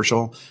to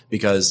commercial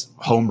because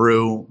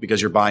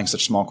you're buying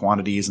such small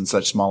quantities and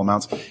such small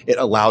amounts, it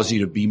allows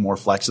you to be more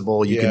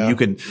flexible. You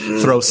can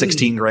throw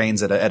 16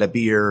 grains at a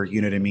beer,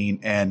 you know what I mean?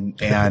 And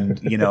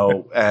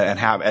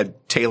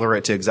tailor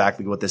it to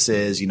exactly what this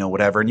is,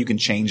 whatever. And you can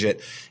change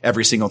it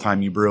every single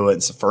time you brew it.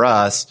 And so for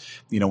us,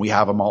 we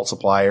have a malt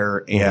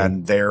supplier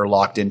and they're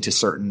locked into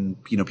certain,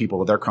 people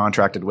that they're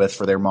contracted with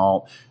for their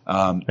malt.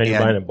 And you're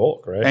buying in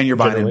bulk, right? And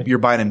you're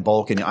buying in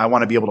bulk, and I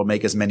want to be able to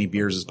make as many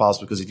beers as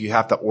possible because if you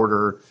have to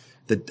order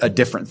a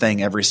different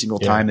thing every single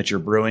time that you're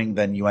brewing,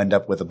 then you end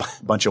up with a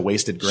bunch of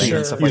wasted grain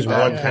and stuff like Use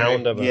that. 1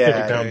 pound of a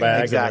 50-pound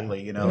bag.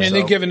 Exactly. And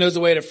then giving those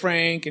away to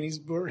Frank, and he's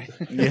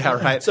yeah,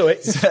 right. So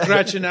it's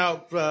Scratching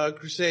out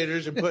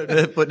Crusaders and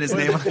putting his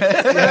name on so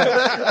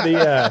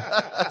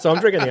I'm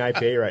drinking the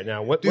IPA right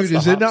now. What's dude, the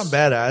is it not hops?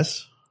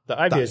 badass? The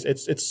IPA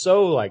is it's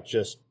so like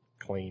just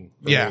clean.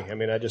 For me. I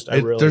mean, I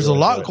really there's a really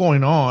lot enjoy it.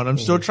 going on. I'm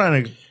still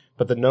trying to.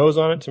 But the nose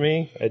on it to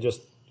me, I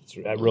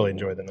really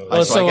enjoy the nose.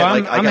 Oh, so I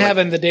I'm get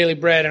having the daily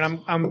bread,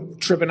 and I'm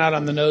tripping out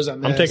on the nose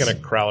on this. I'm taking a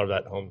crowler of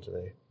that home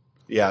today.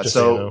 Yeah, Just so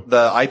so you know.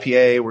 the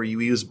IPA where you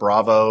use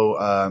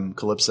Bravo,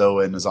 Calypso,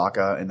 and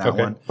Azaka in that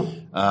one.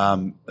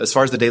 As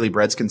far as the daily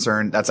bread's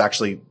concerned, that's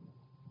actually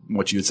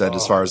what you had said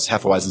as far as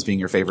Hefeweizen's being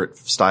your favorite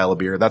style of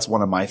beer. That's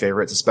one of my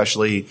favorites,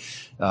 especially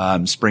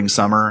spring,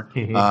 summer.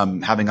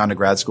 Having gone to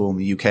grad school in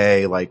the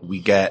UK, like we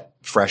get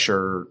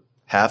fresher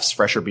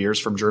beers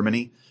from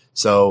Germany.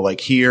 So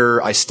like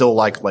here, I still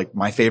like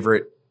my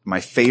favorite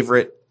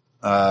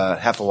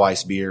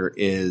Hefeweiss beer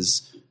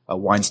is a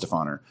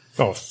Weinstefaner.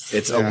 Oh,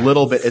 It's a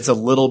little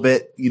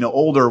bit,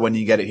 older when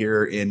you get it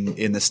here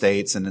in the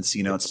States, and it's,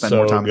 it's spent So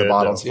more time in the good,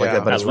 bottle though. and stuff like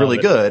that, but I it's love really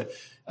it. good.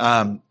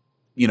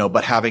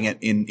 But having it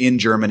in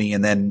Germany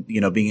and then,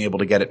 being able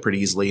to get it pretty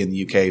easily in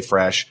the UK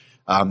fresh,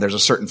 there's a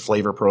certain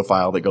flavor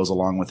profile that goes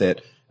along with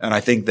it. And I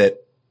think that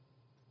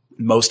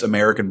most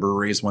American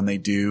breweries, when they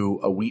do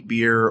a wheat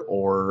beer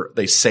or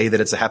they say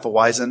that it's a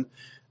Hefeweizen,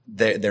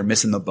 they're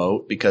missing the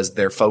boat because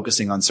they're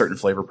focusing on certain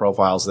flavor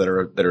profiles that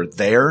are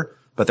there,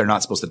 but they're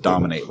not supposed to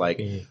dominate.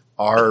 Like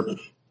our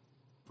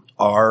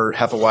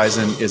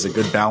Hefeweizen is a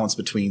good balance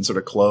between sort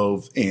of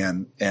clove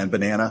and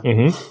banana.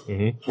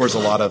 Whereas a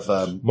lot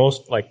of,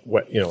 most like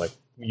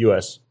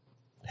U.S.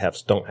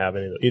 hefts don't have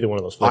either one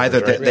of those flavors.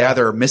 either right? they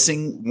either are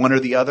missing one or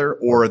the other,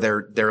 or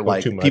they're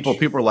like too much.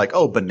 people are like,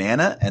 oh,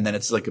 banana, and then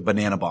it's like a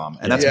banana bomb,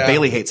 and that's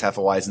Bailey hates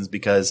Hefeweizens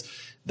because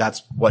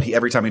that's what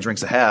every time he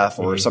drinks a Hef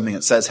or something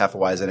that says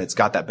Hefeweizen, it's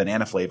got that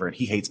banana flavor, and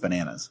he hates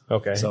bananas.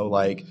 Okay. So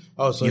like,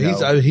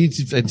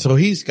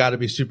 he's got to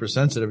be super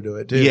sensitive to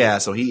it too. yeah,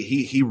 so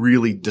he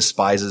really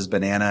despises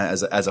banana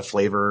as a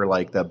flavor,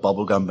 like the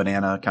bubblegum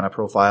banana kind of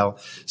profile.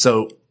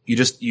 So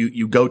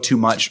you go too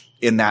much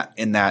in that,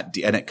 and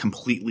it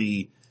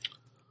completely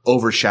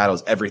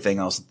overshadows everything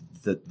else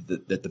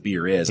that the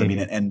beer is. I mean,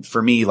 and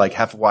for me, like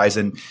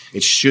Hefeweizen,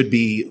 it should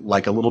be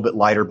like a little bit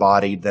lighter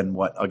bodied than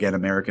what, again,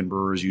 American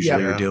brewers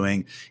usually are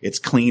doing. It's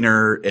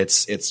cleaner.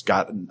 It's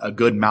got a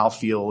good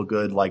mouthfeel, a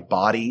good like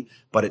body,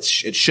 but it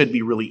should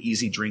be really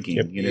easy drinking.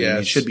 You know, what I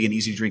mean? It should be an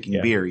easy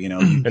drinking beer, you know.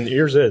 And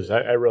yours is.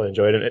 I really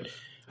enjoyed it.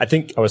 I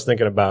think I was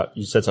thinking about,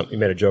 you said something, you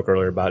made a joke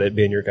earlier about it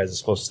being your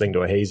guys' closest thing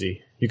to a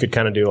hazy. You could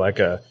kind of do like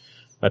a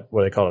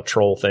what they call a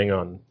troll thing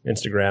on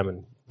Instagram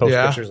and post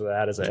pictures of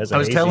that as a I was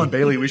hazy. telling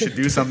Bailey we should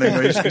do something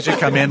where you should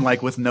come in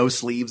like with no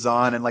sleeves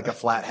on and like a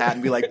flat hat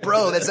and be like,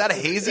 bro, is that a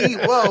hazy?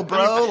 Whoa,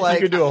 bro.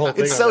 Like, could do a whole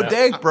thing it's on so that.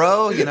 dank,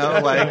 bro. You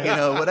know, like, you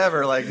know,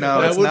 whatever. Like,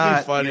 no, That it's would be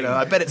not. funny. You know,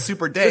 I bet it's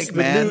super dank,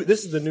 man.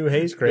 This is the new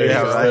haze craze.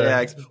 Yeah, It's right.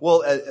 the Yeah.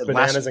 Well,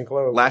 bananas and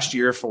cloves. last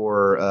year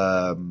for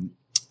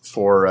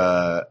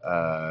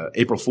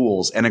April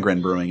Fool's,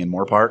 Enegren Brewing in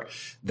Moore Park,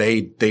 they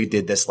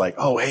did this like,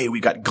 oh, hey, we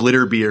got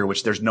glitter beer,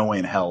 which there's no way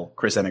in hell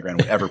Chris Enegren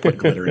would ever put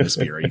glitter in his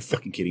beer. Are you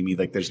fucking kidding me?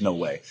 Like, there's no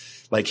way.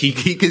 Like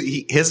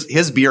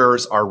his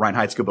beers are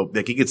Reinheitsgebot, but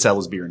like he could sell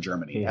his beer in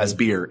Germany as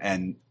beer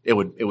and it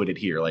would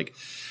adhere. Like,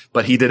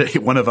 but he did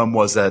it. One of them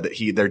was that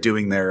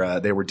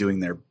they were doing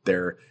their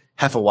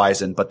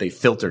Hefeweizen, but they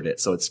filtered it.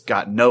 So it's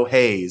got no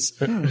haze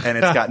and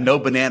it's got no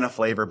banana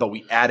flavor, but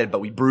we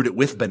brewed it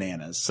with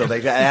bananas. So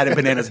they added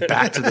bananas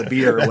back to the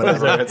beer or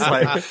whatever. It's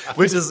like,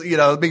 which is, you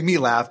know, it made me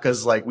laugh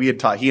because like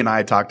he and I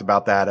had talked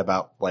about that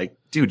about like,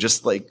 dude,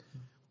 just like,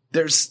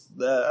 there's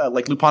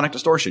like luponic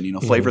distortion, you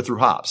know, flavor through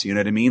hops. You know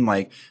what I mean?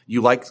 Like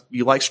you like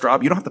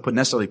strawberry. You don't have to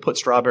necessarily put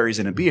strawberries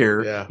in a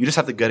beer. Yeah. You just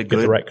have to get a good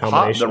the right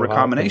combination of hop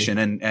combination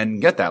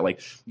and get that.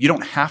 Like you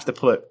don't have to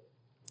put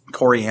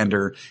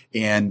coriander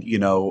and, you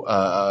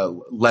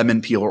know,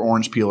 lemon peel or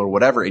orange peel or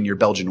whatever in your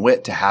Belgian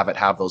wit to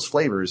have those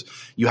flavors.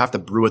 You have to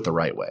brew it the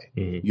right way.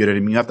 You know what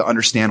I mean? You have to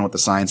understand what the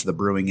science of the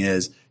brewing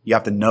is. You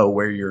have to know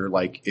where you're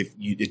like, if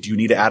you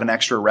need to add an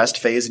extra rest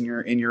phase in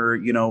your,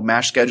 you know,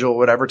 mash schedule or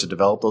whatever to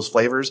develop those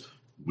flavors.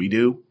 We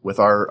do with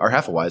our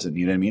Hefeweizen.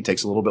 You know what I mean? It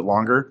takes a little bit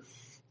longer,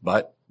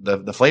 but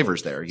the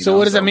flavor's there. You So know?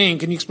 what does that mean?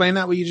 Can you explain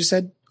that, what you just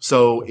said?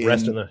 So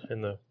rest in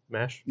the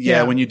mash.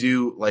 yeah, when you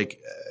do like,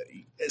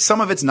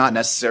 some of it's not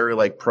necessary,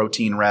 like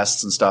protein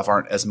rests and stuff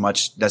aren't as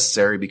much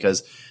necessary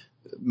because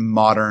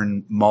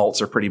modern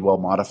malts are pretty well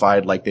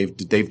modified. Like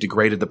they've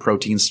degraded the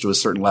proteins to a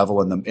certain level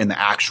in the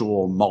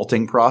actual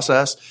malting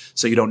process.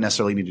 So you don't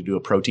necessarily need to do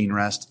a protein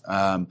rest.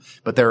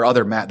 But there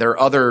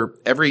are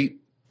every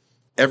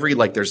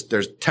like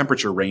there's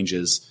temperature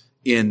ranges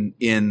in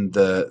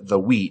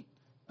the wheat,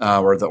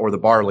 or the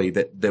barley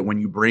that when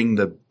you bring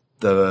the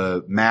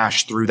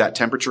mash through that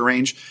temperature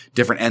range,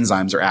 different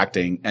enzymes are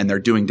acting and they're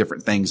doing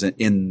different things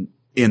in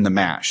the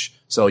mash.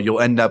 So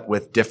you'll end up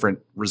with different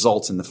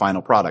results in the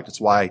final product.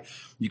 It's why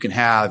you can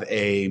have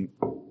a,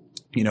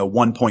 you know,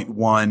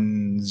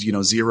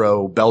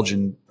 1.10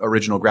 Belgian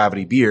original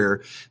gravity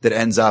beer that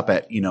ends up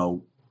at,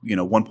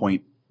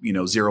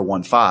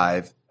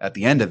 1.015 at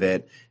the end of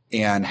it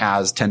and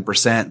has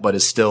 10%, but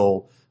is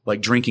still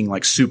like drinking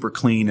like super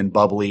clean and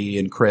bubbly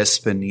and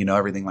crisp and, you know,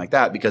 everything like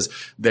that because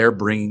they're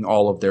bringing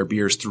all of their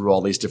beers through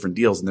all these different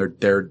deals and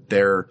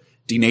they're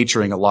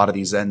denaturing a lot of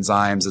these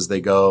enzymes as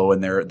they go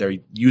and they're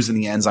using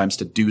the enzymes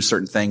to do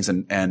certain things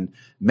and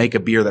make a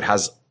beer that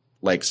has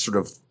like sort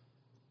of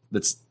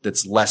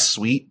that's less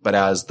sweet, but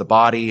as the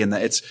body and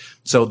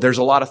so there's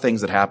a lot of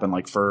things that happen.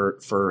 Like for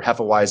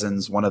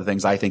Hefeweizens, one of the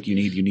things I think you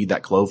need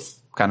that clove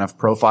kind of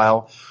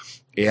profile.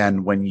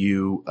 And when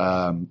you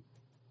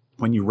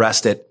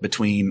rest it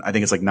between, I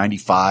think it's like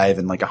 95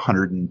 and like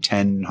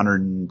 110,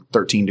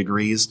 113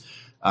 degrees.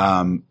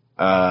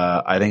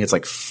 I think it's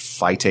like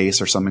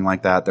phytase or something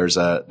like that. There's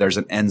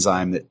an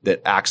enzyme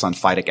that acts on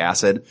phytic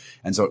acid.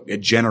 And so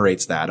it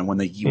generates that. And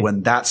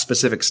when that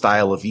specific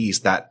style of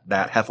yeast, that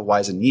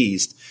Hefeweizen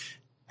yeast,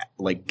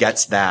 like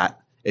gets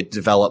that, it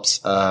develops,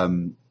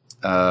 there's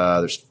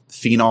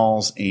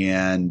phenols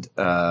and,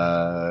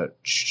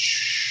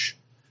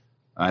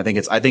 I think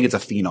it's a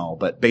phenol,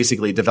 but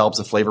basically it develops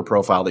a flavor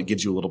profile that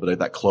gives you a little bit of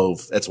that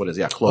clove. That's what it is.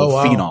 Yeah.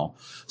 Clove phenol.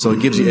 So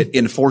it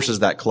enforces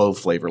that clove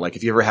flavor. Like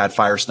if you ever had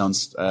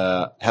Firestone's,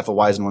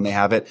 Hefeweizen when they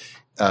have it,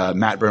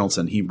 Matt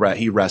Brynildson,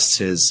 he rests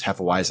his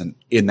Hefeweizen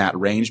in that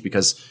range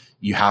because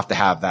you have to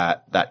have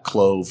that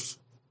clove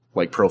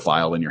like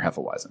profile in your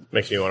Hefeweizen.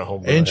 Makes me want to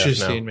home brew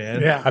Interesting, now.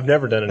 man. Yeah. I've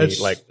never done any That's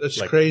like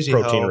crazy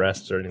protein how-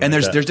 rests or anything. And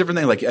like there's that. different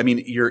things. Like, I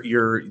mean,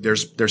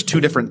 there's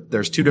two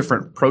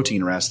different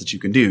protein rests that you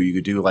can do. You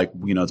could do like,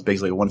 you know, it's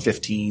basically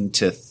 115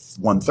 to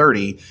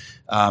 130.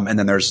 And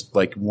then there's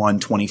like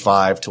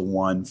 125 to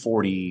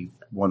 140,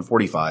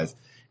 145.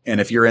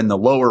 And if you're in the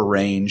lower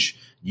range,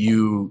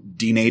 you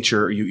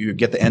denature, you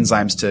get the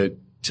enzymes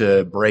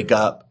to break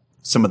up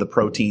some of the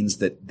proteins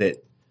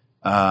that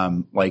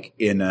like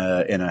in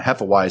a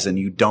Hefeweizen,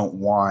 you don't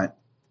want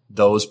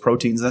those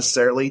proteins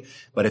necessarily.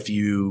 But if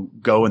you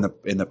go in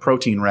the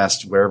protein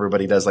rest where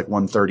everybody does like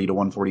 130 to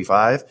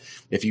 145,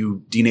 if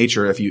you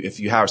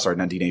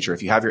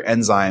have your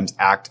enzymes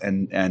act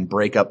and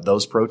break up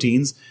those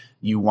proteins,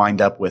 you wind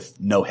up with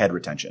no head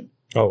retention.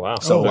 Oh, wow.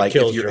 So that like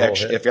kills if you're your whole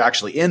hit. if you're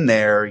actually in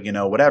there,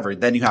 whatever,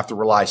 then you have to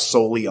rely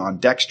solely on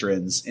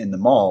dextrins in the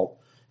malt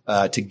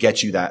to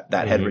get you that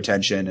head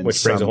retention, and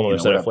Which brings a whole other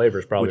set of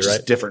flavors, probably, which right?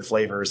 is different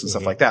flavors and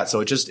stuff like that.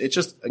 So it just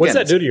again, What's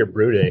that do to your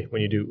brew day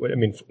when you do? I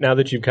mean, now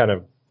that you've kind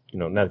of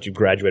now that you've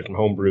graduated from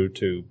homebrew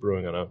to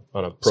brewing on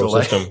a pro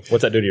system,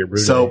 what's that do to your brew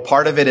So day?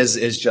 part of it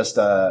is just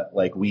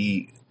like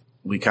we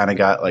kind of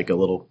got like a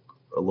little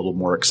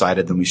more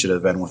excited than we should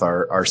have been with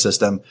our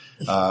system.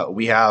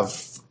 We have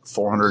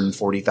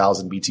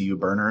 440,000 BTU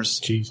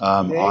burners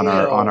on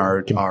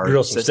our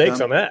Grill some system.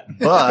 steaks on that.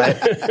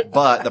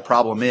 But the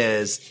problem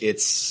is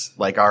it's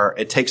like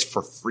it takes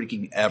for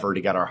freaking ever to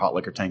get our hot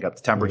liquor tank up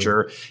to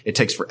temperature. It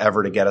takes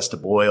forever to get us to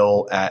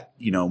boil at,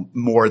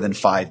 more than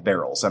 5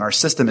 barrels. And our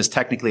system is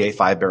technically a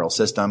 5-barrel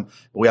system,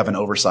 but we have an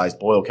oversized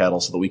boil kettle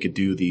so that we could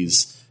do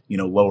these,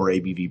 lower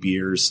ABV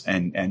beers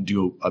and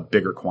do a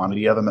bigger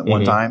quantity of them at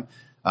one time.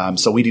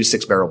 So we do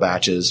 6-barrel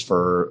batches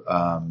for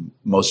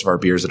most of our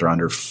beers that are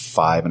under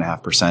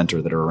 5.5%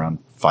 or that are around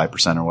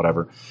 5% or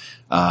whatever.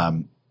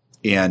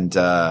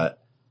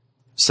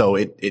 So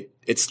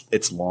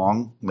it's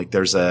long. Like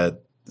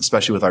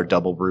especially with our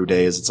double brew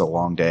days, it's a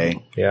long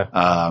day.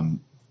 Yeah.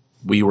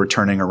 We were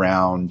turning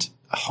around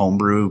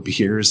homebrew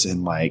beers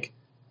in like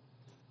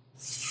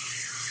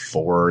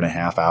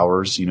 4.5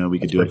 hours. We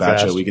could do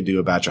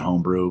a batch of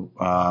homebrew,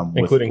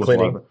 including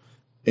cleaning.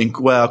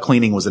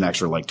 Cleaning was an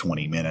extra like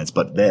 20 minutes,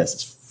 but this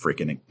is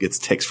freaking, it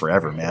takes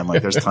forever, man.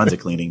 Like there's tons of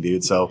cleaning,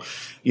 dude. So,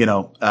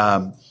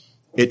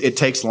 it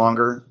takes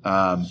longer.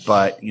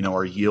 But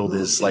our yield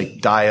is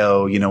like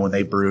Dio, when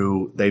they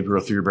brew a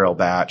 3-barrel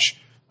batch.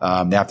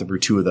 They have to brew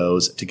 2 of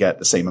those to get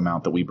the same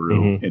amount that we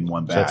brew in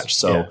one batch.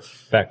 So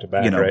back to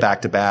back, right?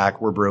 Back to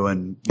back, we're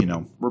brewing,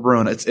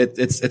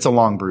 it's a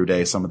long brew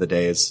day some of the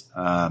days.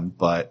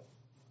 But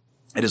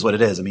it is what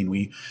it is. I mean,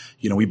 we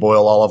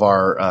boil all of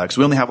our, cause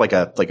we only have like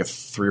a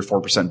 3 or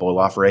 4% boil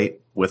off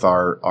rate with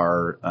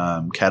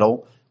our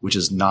kettle, which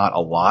is not a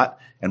lot.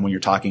 And when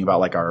you're talking about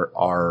like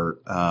our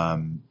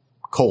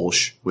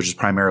Kolsch, which is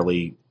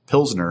primarily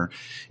Pilsner,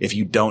 if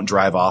you don't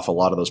drive off a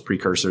lot of those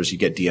precursors, you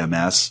get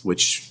DMS,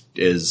 which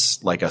is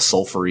like a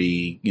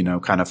sulfury,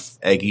 kind of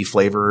eggy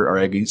flavor or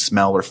eggy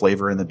smell or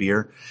flavor in the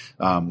beer.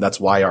 That's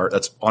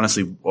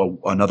honestly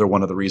another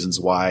one of the reasons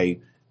why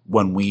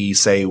when we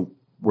say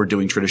we're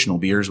doing traditional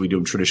beers, we do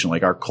them traditional.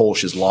 Like our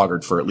Kolsch is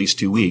lagered for at least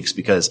 2 weeks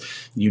because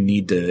you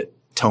need to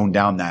tone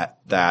down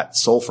that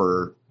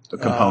sulfur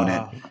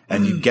component,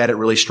 and you get it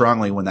really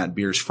strongly when that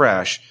beer's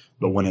fresh.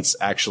 But when it's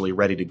actually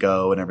ready to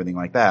go and everything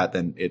like that,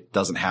 then it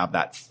doesn't have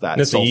that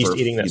That's sulfur. the yeast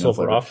eating that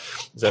sulfur flavor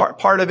off.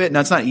 Part of it. No,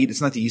 it's not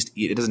the yeast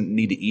eat. It doesn't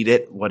need to eat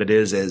it. What it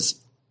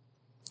is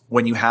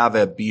when you have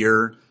a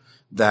beer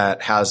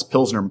that has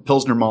Pilsner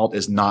malt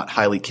is not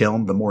highly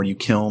kilned. The more you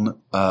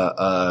kiln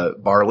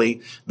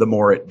barley, the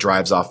more it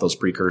drives off those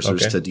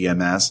precursors to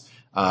DMS.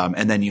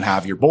 And then you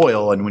have your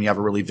boil, and when you have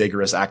a really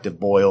vigorous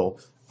active boil,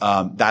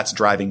 that's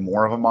driving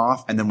more of them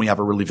off. And then when you have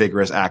a really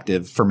vigorous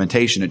active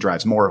fermentation, it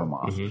drives more of them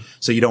off.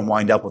 So you don't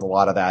wind up with a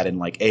lot of that in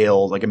like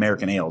ales, like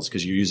American ales,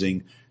 because you're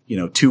using,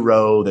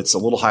 2-row that's a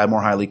little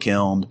more highly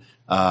kilned.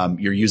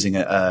 You're using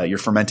you're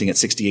fermenting at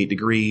 68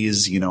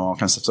 degrees, all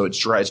kinds of stuff.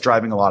 So it's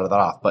driving a lot of that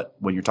off. But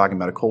when you're talking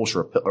about a Kolsch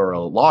or a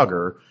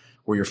lager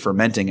where you're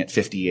fermenting at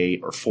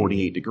 58 or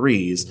 48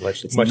 degrees,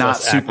 it's much not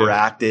less super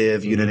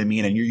active. You know what I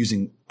mean? And you're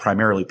using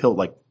primarily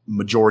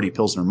majority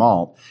Pilsner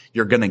malt.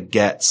 You're going to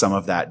get some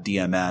of that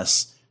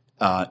DMS,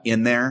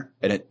 in there.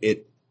 And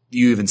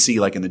you even see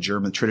like in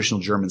the traditional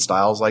German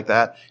styles like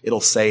that,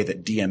 it'll say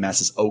that DMS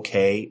is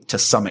okay to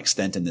some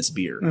extent in this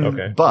beer.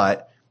 Okay.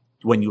 But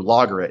when you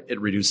lager it, it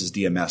reduces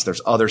DMS.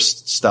 There's other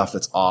stuff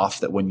that's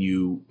off that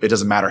it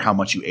doesn't matter how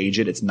much you age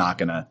it, it's not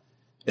gonna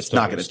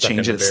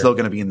change it. It's still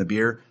gonna be in the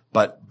beer.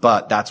 But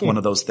that's one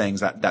of those things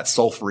that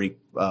sulfury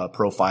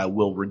profile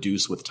will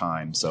reduce with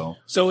time. So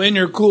in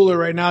your cooler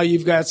right now,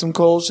 you've got some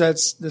Kolsch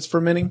that's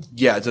fermenting?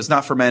 yeah, it's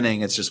not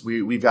fermenting. It's just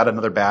we've got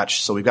another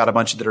batch. So we've got a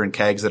bunch that are in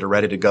kegs that are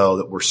ready to go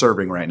that we're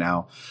serving right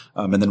now.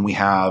 And then we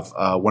have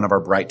one of our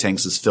bright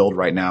tanks is filled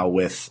right now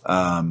with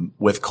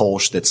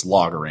Kolsch that's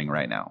lagering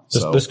right now.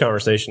 This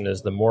conversation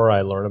is the more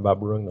I learn about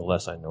brewing, the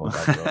less I know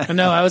about brewing. I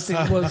know. I was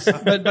thinking,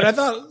 but I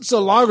thought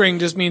so. Lagering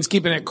just means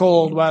keeping it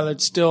cold while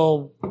it's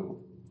still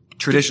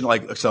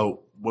traditional.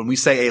 So when we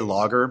say a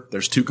lager,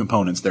 there's 2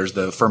 components. There's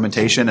the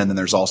fermentation, and then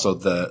there's also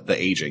the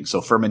aging.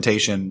 So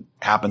fermentation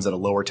happens at a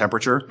lower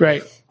temperature,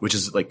 right? Which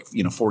is like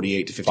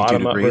 48 to 52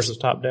 bottom degrees up versus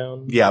top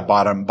down. Yeah,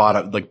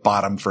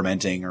 bottom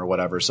fermenting or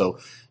whatever. So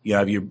you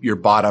have your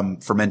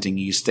bottom fermenting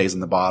yeast stays in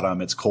the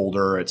bottom. It's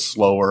colder, it's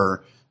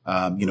slower,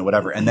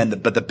 whatever. And then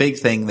but the big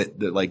thing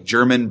that like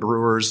German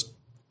brewers,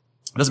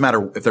 it doesn't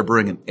matter if they're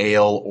brewing an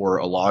ale or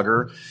a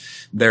lager,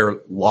 they're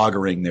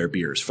lagering their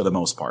beers for the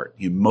most part.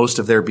 Most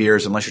of their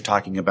beers, unless you're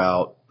talking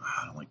about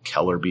like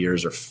Keller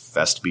beers or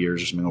Fest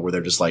beers or something where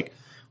they're just like,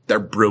 they're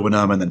brewing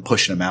them and then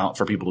pushing them out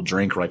for people to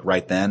drink like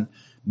right then.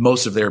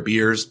 Most of their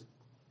beers,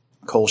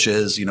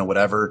 Kolsch's,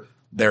 whatever,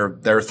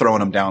 they're throwing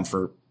them down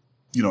for,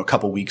 a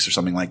couple weeks or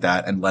something like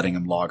that and letting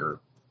them lager.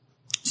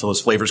 So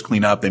those flavors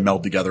clean up, they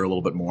meld together a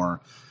little bit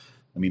more.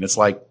 I mean, it's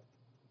like,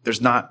 there's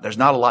not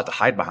a lot to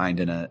hide behind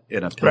in a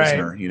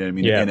Pilsner, Right. you know what I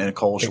mean? Yeah. In a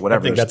Kolsch or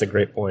whatever. I think that's a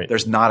great point.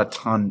 There's not a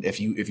ton, if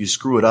you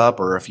screw it up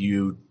or if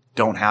you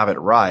don't have it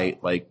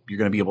right, like you're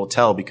going to be able to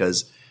tell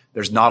because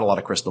there's not a lot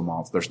of crystal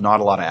malts. There's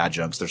not a lot of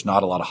adjuncts. There's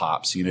not a lot of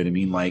hops. You know what I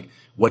mean? Like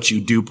what you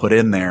do put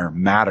in there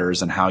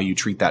matters and how you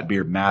treat that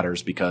beer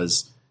matters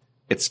because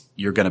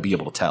you're going to be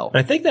able to tell. And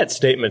I think that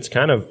statement's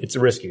it's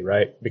risky,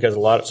 right? Because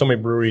so many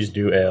breweries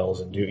do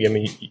ales and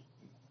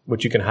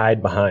which you can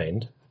hide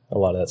behind a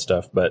lot of that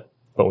stuff. But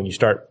when you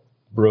start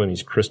brewing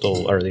these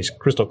crystal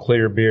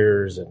clear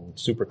beers and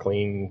super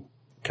clean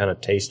kind of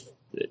taste,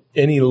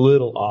 any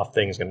little off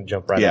thing is going to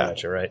jump right out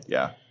at you, right?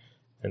 Yeah.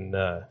 And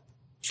I've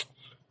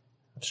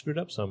screwed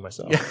up some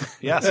myself.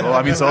 Yeah. So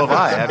I mean, so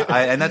have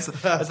I. And that's the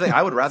thing.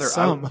 I would rather.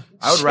 Some.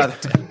 I would rather.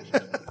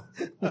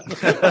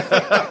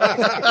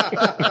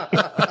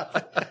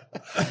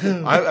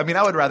 I mean,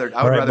 I would rather.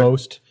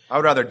 Most. I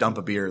would rather dump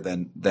a beer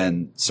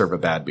than serve a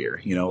bad beer.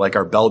 You know, like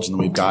our Belgian that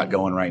we've got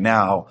going right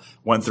now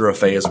went through a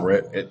phase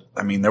where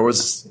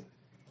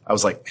I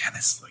was like, man,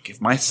 this like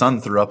if my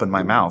son threw up in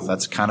my mouth,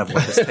 that's kind of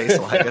what this tastes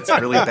like. It's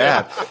really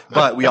bad.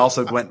 But we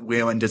also went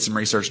and did some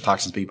research,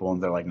 talked to some people,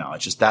 and they're like, no,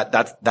 it's just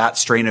that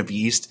strain of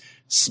yeast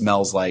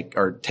smells like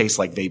or tastes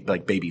like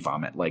baby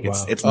vomit. Like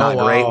it's not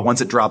great.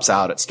 Once it drops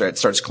out, it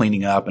starts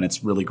cleaning up and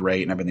it's really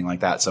great and everything like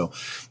that. So,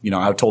 you know,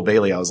 I told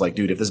Bailey, I was like,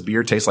 dude, if this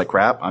beer tastes like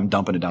crap, I'm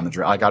dumping it down the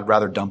drain. Like I'd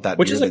rather dump that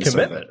Which beer is a than serve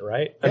commitment, it.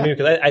 right? Yeah. I mean,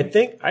 because I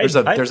think There's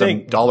a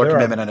dollar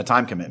commitment and a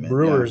time commitment.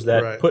 Brewers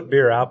Yeah. that put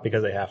beer out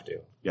because they have to.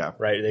 Yeah.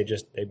 Right.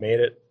 They made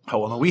it. Oh,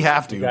 well, no, we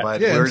have to,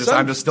 but Yeah,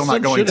 I'm just still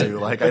not going to.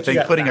 Like, I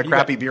think putting a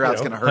crappy beer out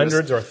is going to hurt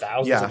hundreds us. or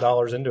thousands of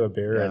dollars into a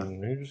beer,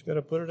 and you just got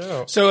to put it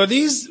out. So are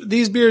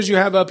these beers you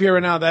have up here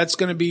right now, that's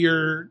going to be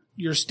your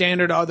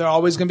standard. They're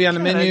always going to be on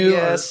the menu.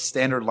 Yes,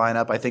 standard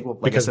lineup. I think we'll,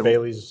 like Because I said,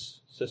 Bailey's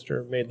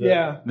sister made the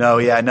Yeah. No.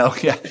 I mean,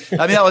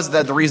 that was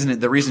the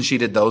reason she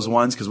did those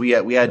ones because we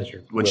had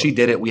when she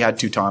did it, we had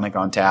Teutonic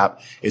on tap.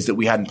 Is that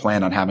we hadn't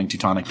planned on having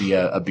Teutonic be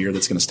a beer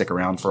that's going to stick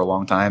around for a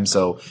long time,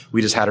 so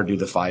we just had her do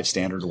the 5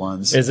 standard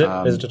ones. Is it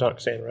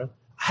Teutonic staying around?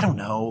 I don't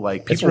know.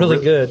 Like It's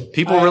really good.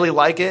 People really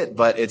like it,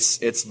 but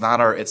it's not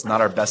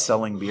our best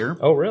selling beer.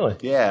 Oh, really?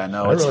 Yeah,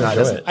 no, I it's really not.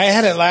 enjoy it. I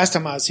had it last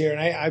time I was here,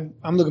 and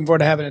I'm looking forward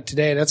to having it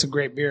today. That's a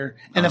great beer,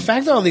 and the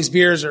fact that all these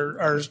beers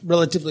are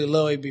relatively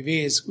low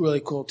ABV is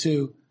really cool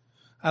too.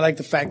 I like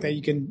the fact that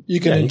you can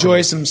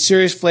enjoy some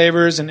serious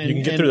flavors and You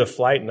can get through the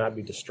flight and not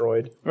be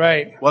destroyed.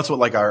 right. Well, that's what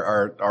like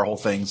our whole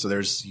thing. So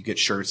you get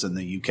shirts in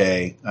the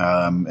UK,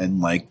 and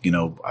like, you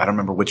know, I don't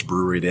remember which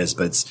brewery it is,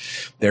 but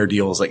their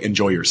deal is like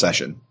enjoy your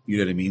session. You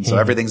know what I mean? So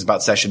everything's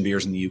about session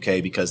beers in the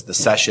UK because the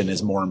session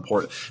is more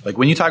important. Like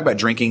when you talk about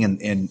drinking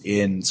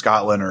in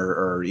Scotland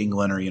or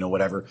England or, you know,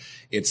 whatever,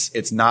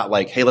 it's not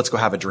like, hey, let's go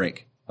have a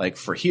drink. Like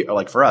for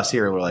us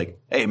here, we're like,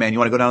 hey man, you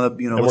want to go down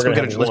the, you know, let's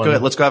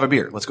go have a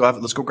beer. Let's go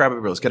grab a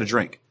beer. Let's get a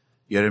drink.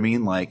 You know what I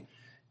mean? Like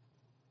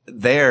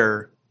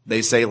there,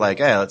 they say like,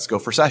 hey, let's go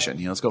for session.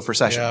 You know, let's go for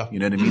session. Yeah. You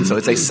know what I mean? So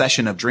it's a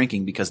session of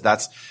drinking because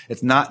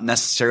it's not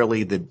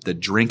necessarily the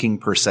drinking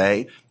per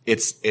se.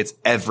 It's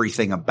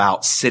everything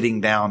about sitting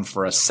down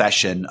for a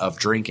session of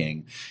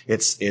drinking.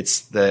 It's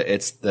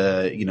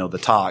the, you know, the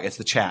talk, it's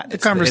the chat. The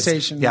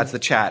conversation. It's the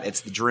chat.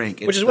 It's the drink.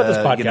 Which is what this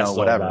podcast you know, is all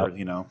whatever, about.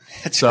 you know.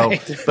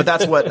 But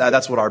that's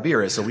what our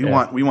beer is. So we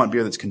want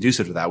beer that's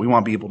conducive to that. We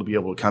want people to be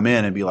able to come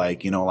in and be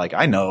like, you know, like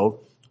I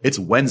know it's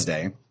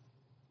Wednesday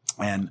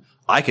and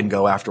I can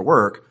go after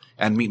work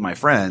and meet my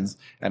friends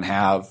and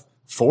have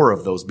 4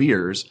 of those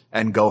beers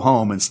and go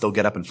home and still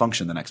get up and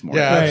function the next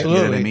morning. Yeah, You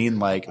absolutely. know what I mean?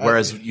 Like,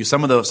 whereas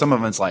some of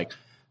them it's like,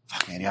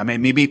 fuck man, yeah,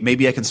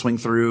 maybe I can swing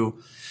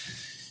through.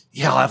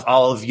 Yeah, I'll have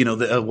all of, you know,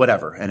 the,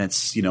 whatever. And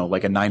it's, you know,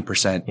 like a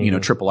 9%, you know,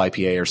 triple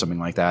IPA or something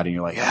like that. And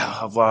you're like,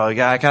 yeah, well,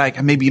 yeah, I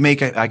can maybe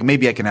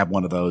I can have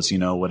one of those, you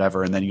know,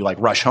 whatever. And then you like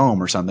rush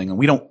home or something. And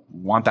we don't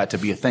want that to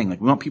be a thing.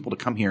 Like we want people to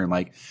come here and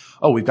like,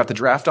 oh, we've got the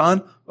draft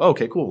on. Oh,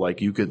 okay, cool.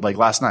 Like you could, like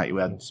last night, we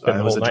had, Spend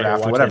the it was whole a night draft or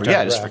watching whatever. the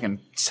Yeah, draft. just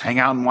freaking hang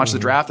out and watch the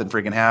draft and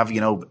freaking have,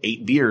 you know,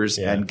 8 beers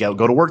and go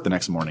to work the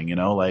next morning, you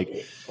know, like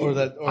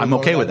I'm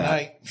okay with that.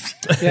 night.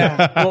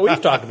 Yeah. Well, we've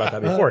talked about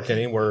that before,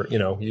 Kenny, where, you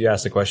know, you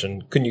asked the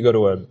question, couldn't you go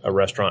to a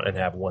restaurant and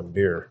have one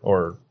beer?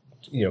 Or,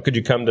 you know, could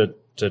you come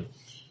to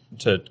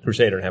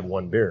Crusader and have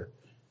one beer?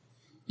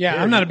 Yeah,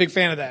 I'm not a big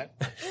fan of that.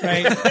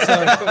 Right.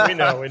 So we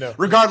know.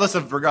 Regardless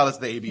of the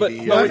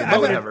ABV or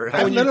whatever.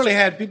 I've literally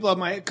had people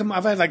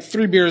I've had like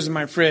 3 beers in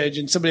my fridge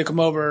and somebody will come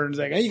over and is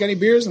like, hey, you got any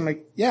beers? I'm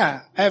like,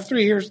 yeah, I have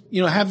 3 here.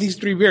 You know, have these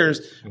 3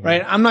 beers,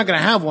 right? I'm not going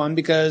to have one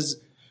because,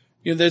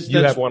 you know,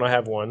 You have one, I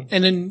have one.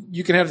 and then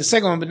you can have the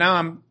second one, but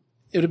now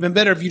it would have been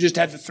better if you just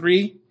had the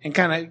 3 and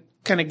kind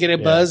of get a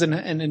buzz and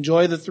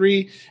enjoy the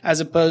 3 as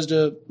opposed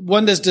to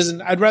one that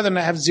doesn't, I'd rather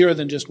not have 0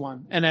 than just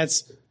one. And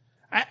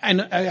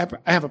I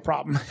have a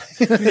problem.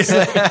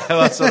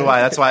 Well, so do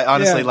I. That's why,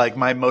 honestly, like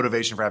my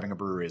motivation for having a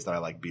brewery is that I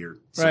like beer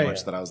so Right.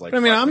 much that I was like, But I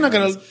mean, fuck, I'm not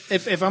man, gonna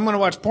if I'm gonna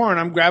watch porn,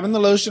 I'm grabbing the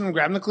lotion, I'm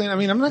grabbing the clean. I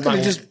mean, I'm not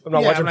gonna just. I'm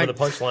not watching I'm for the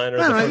punchline or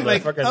No, the, no, the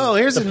like, fucking oh,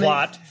 here's the the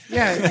plot.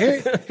 Yeah,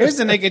 here's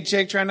the naked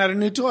chick trying out a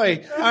new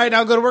toy. All right,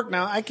 I'll go to work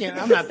now. I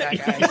can't. I'm not that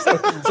guy. So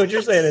what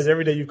you're saying is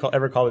every day you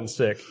ever call in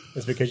sick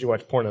is because you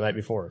watched porn the night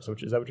before. So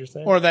is that what you're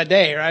saying? Or that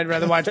day, or I'd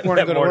rather watch porn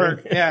and go That to morning.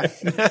 work. Yeah.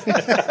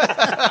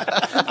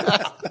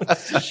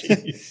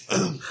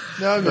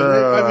 No,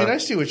 I mean, I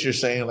see what you're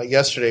saying. Like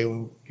yesterday,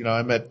 when,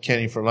 I met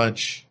Kenny for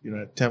lunch,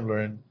 at Timber,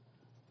 and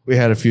we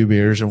had a few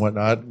beers and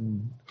whatnot.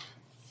 And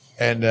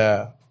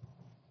by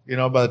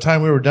the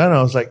time we were done,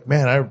 I was like,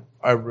 man,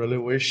 I really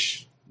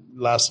wish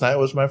last night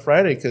was my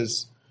Friday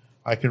because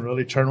I can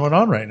really turn one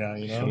on right now,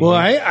 Well,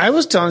 I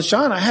was telling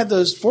Sean I had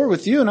those 4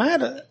 with you, and I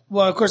had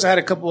of course I had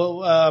a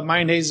couple of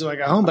Mind Hazes when I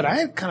got home, but I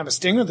had kind of a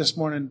stinger this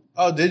morning.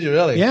 Oh, did you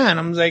really? Yeah, and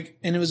I'm like,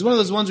 and it was one of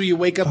those ones where you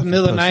wake up in the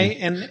middle of the pussy. night,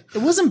 and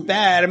it wasn't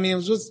bad. I mean,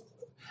 it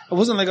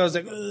wasn't like I was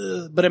like,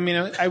 ugh, but I mean,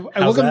 I How's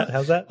woke up. that?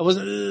 How's that? I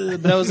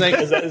wasn't, but I was like,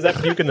 Is that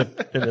puke in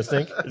the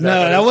sink? Is no,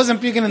 that I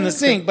wasn't puking in the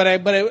sink, but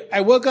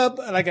I woke up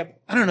like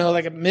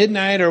at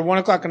midnight or 1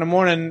 o'clock in the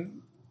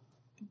morning,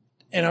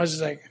 and I was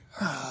just like,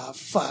 oh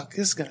fuck,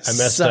 this is gonna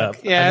messed suck.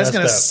 up. Yeah, I it's messed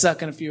gonna up.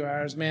 suck in a few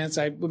hours, man.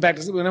 So I went back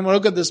to sleep. When I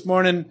woke up this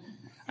morning,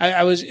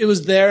 it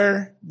was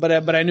there, but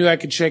I knew I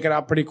could shake it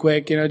out pretty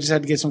quick. Just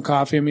had to get some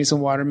coffee and me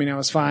some water. I mean, I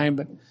was fine,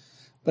 but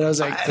I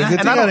was like, The good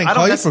thing I didn't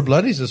call you for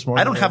bloodies this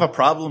morning. I don't have a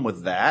problem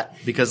with that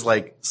because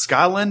like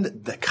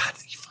Scotland,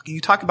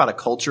 you talk about a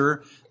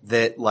culture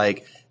that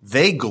like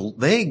they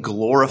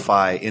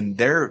glorify in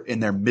their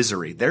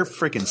misery. They're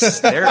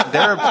freaking,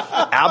 they're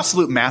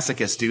absolute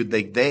masochists, dude.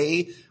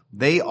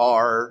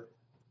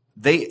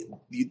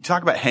 You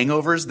talk about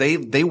hangovers.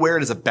 They wear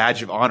it as a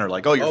badge of honor.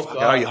 Like, oh,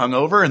 are you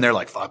hungover? And they're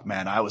like, fuck,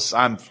 man, I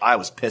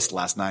was pissed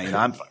last night.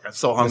 I'm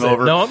so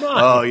hungover. No, I'm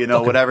not.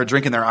 Oh, whatever,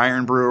 drinking their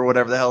iron brew or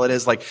whatever the hell it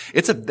is. Like,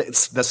 it's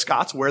the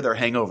Scots wear their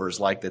hangovers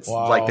like it's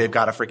like they've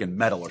got a freaking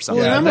medal or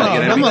something. Well,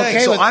 I'm okay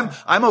so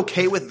with- I'm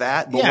okay with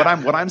that. But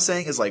Yeah. what I'm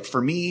saying is like,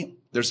 for me,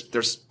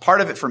 there's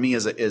part of it for me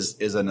is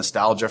a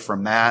nostalgia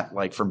from that,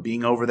 like from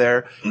being over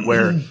there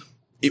where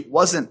it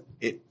wasn't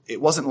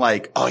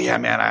like, oh yeah,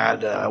 man,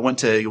 I went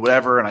to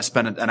whatever and I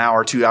spent an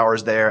hour, 2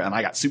 hours there and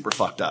I got super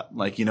fucked up.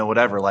 Like,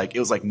 whatever. Like, it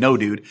was like, no,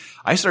 dude,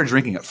 I started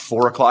drinking at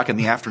 4 o'clock in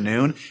the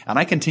afternoon and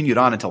I continued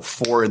on until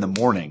 4 in the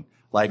morning.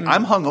 Like,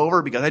 I'm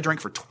hungover because I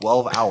drank for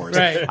 12 hours.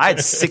 Right. I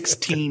had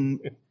 16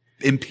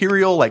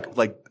 imperial, like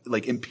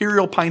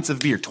imperial pints of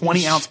beer,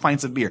 20-ounce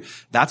pints of beer.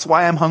 That's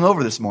why I'm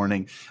hungover this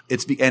morning.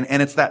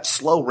 And it's that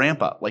slow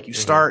ramp up. Like, you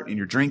start and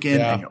you're drinking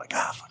and you're like,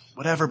 fuck.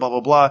 Whatever, blah, blah,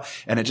 blah.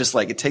 And it just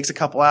like, it takes a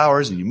couple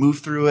hours and you move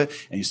through it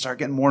and you start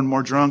getting more and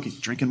more drunk and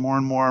you're drinking more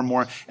and more and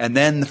more. And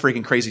then the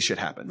freaking crazy shit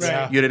happens.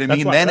 Right. You know what I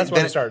mean? That's why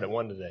then we started at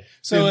 1 today.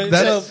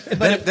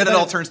 it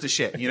all turns to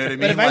shit. You know what I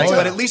mean? if I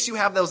But at least you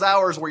have those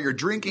hours where you're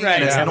drinking Right.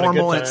 and it's Yeah. Having a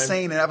normal good and it's time.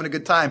 sane and having a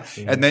good time.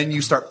 And then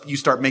you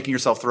start making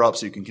yourself throw up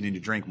so you can continue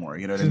to drink more.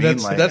 You know what I mean?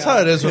 That's how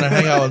it is when I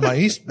hang out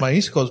with my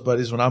East Coast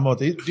buddies. When I'm with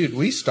dude,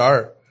 we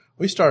start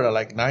at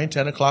like 9,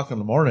 10 o'clock in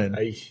the morning.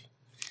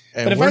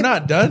 But And if we're I-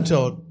 not done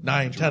till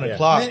 9, 10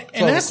 o'clock,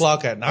 12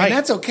 o'clock at night. And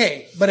that's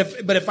okay. But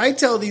if I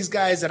tell these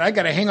guys that I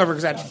got a hangover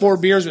because I had 4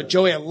 beers with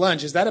Joey at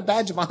lunch, is that a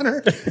badge of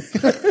honor?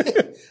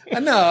 No.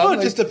 Well,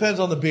 it just depends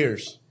on the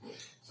beers.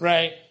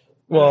 Right.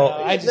 Well,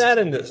 I just- that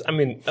and this, I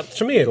mean,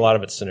 to me, a lot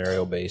of it's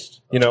scenario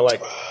based.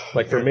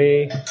 Like for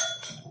me,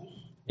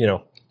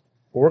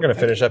 we're going to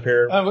finish up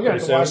here. Oh, we're going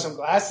pretty to wash soon. some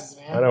glasses,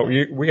 man. I know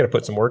we got to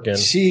put some work in.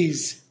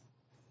 Jeez.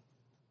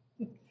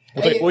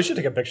 We should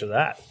take a picture of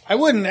that. I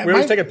wouldn't. We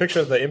always take a picture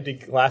of the empty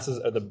glasses,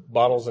 of the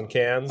bottles and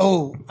cans.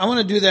 Oh, I want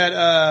to do that.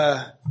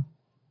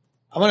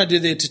 I want to do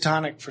the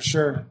Teutonic for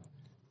sure.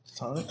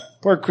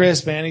 Poor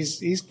Chris, man.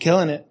 He's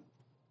killing it.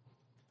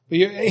 But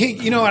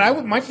you know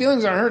what? My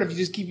feelings aren't hurt if you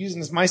just keep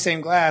using my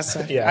same glass.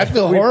 I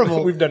feel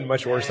horrible. We've done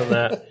much worse than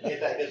that. Get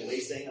that good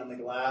lacing on the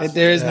glass.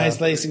 There is nice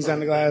lacings on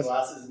the glass.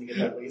 Glasses and you get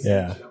that lacing.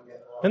 Yeah. You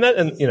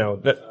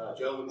don't get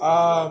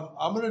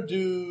I'm going to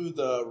do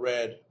the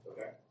red.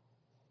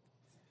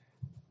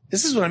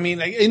 This is what I mean.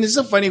 Like, and it's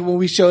so funny when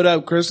we showed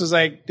up, Chris was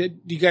like, do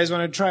you guys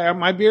want to try out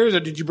my beers or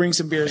did you bring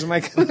some beers? I'm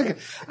like,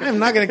 I'm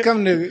not going to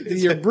come to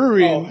your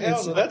brewery. Oh, and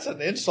hell no, that's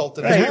an insult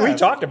to we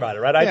talked about it,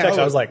 right? I texted.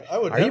 I was like, I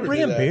would "Are you never do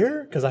bringing that."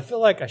 beer? Because I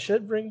feel like I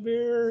should bring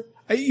beer."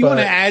 You want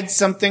to add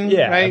something,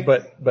 Yeah, right?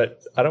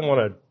 but I don't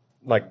want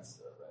to.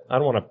 I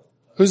don't want to.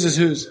 Who's is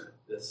whose?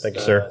 this, Thank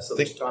you, sir. So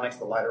the Teutonic's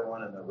the lighter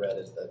one and the red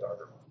is the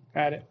darker one.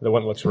 Got it. The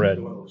one that looks red.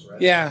 The one that looks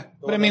red. Yeah,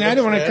 but I mean, I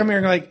don't want to come here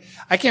and like,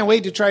 I can't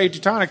wait to try your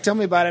Teutonic. Tell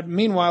me about it.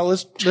 Meanwhile,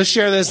 let's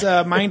share this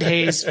Mind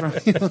Haze. From,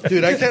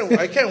 Dude,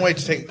 I can't wait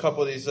to take a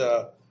couple of these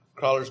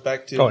crawlers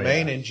back to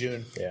Maine in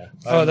June. Yeah,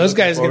 oh, those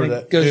guys are forward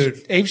gonna to go that.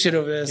 Dude. ape shit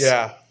over this.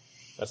 Yeah.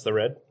 that's the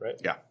red, right?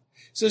 Yeah.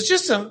 So it's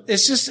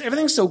just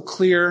everything's so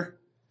clear.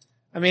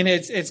 I mean,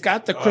 it's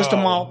got the crystal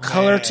malt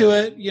color to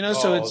it, you know.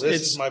 So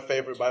this is my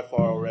favorite by far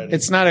already.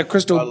 It's not a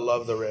crystal. I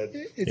love the red.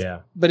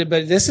 But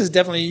this is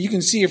definitely, you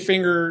can see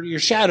your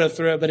shadow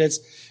through it, but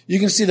you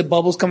can see the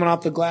bubbles coming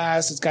off the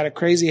glass. It's got a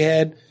crazy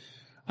head.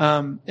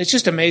 It's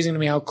just amazing to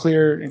me how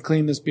clear and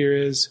clean this beer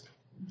is.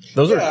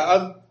 Those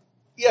are.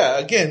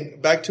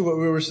 Again, back to what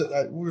we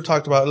were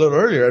talking about a little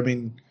earlier. I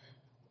mean,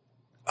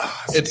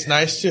 it's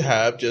nice to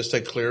have just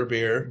a clear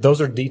beer.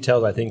 Those are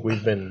details I think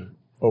we've been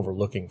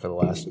overlooking for the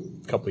last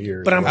couple of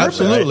years. But on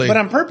purpose, Absolutely. But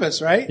on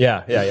purpose, right?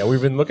 Yeah.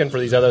 We've been looking for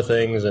these other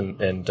things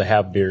and to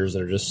have beers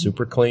that are just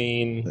super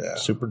clean,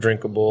 super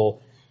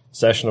drinkable,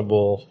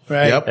 sessionable.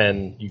 Right. Yep.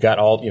 And you got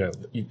all,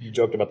 you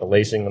joked about the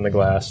lacing on the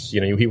glass. He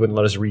wouldn't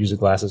let us reuse the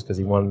glasses because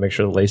he wanted to make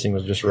sure the lacing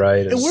was just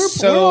right. And we're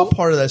all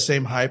part of that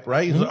same hype,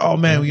 right? He's like, oh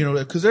man,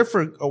 because there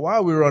for a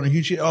while we were on a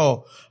huge,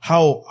 how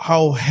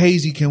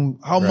hazy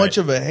how much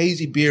of a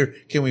hazy beer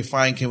can we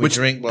find? Can we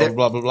drink? Blah,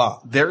 blah, blah, blah.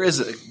 There is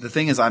the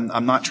thing is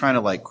I'm not trying to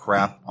like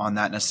crap on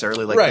that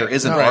necessarily. Like Right. there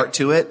is an Right. art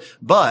to it,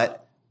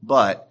 but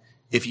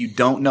if you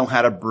don't know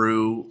how to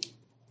brew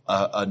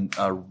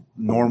a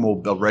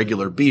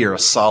regular beer, a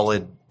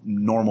solid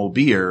normal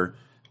beer,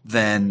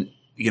 then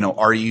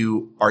are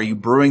you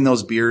brewing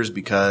those beers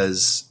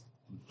because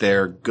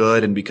they're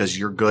good and because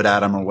you're good at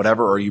them or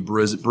whatever, or are you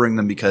brewing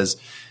them because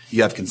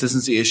you have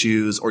consistency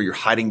issues, or you're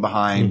hiding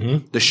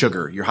behind the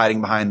sugar, you're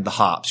hiding behind the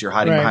hops, you're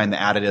hiding behind the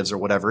additives or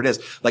whatever it is.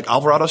 Like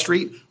Alvarado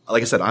Street,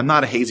 like I said, I'm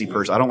not a hazy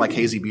person. I don't like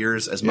hazy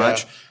beers as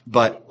much,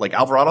 but like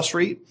Alvarado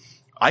Street,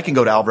 I can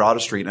go to Alvarado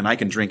Street and I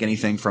can drink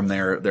anything from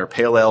their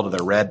pale ale to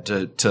their red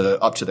to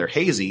up to their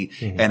hazy.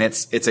 And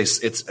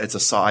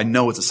I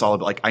know it's a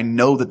solid, like I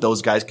know that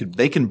those guys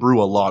they can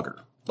brew a lager.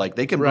 Like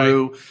they can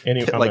brew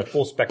like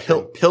full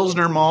spectrum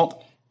Pilsner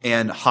malt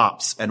and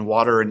hops and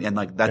water and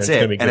like that's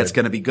it. And it's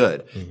going to be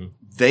good.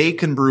 They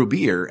can brew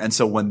beer. And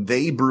so when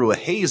they brew a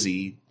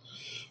hazy,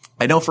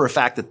 I know for a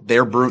fact that they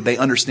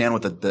understand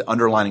what the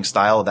underlying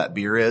style of that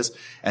beer is,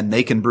 and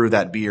they can brew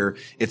that beer.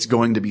 It's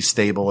going to be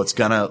stable. It's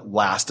going to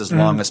last as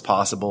long as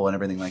possible and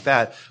everything like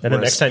that. And the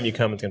next time you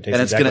come, it's going to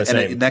taste exactly the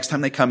same. And next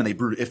time they come and they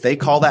brew, if they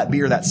call that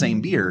beer that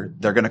same beer,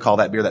 they're going to call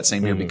that beer that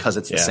same beer because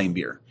it's the same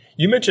beer.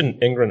 You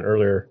mentioned Ingrid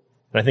earlier,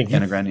 and I think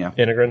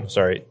Ingrid,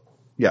 sorry.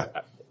 Yeah.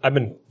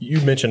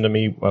 You mentioned to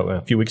me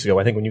a few weeks ago,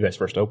 I think when you guys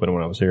first opened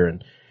when I was here,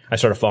 and I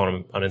started following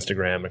them on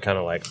Instagram and kind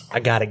of like, I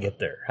got to get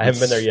there. I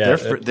haven't been there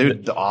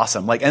yet. They're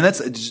awesome. Like, and that's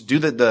just do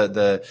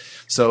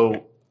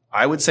so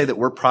I would say that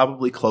we're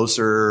probably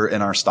closer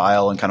in our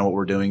style and kind of what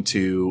we're doing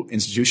to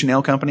Institution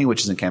Ale Company,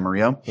 which is in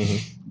Camarillo.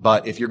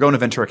 But if you're going to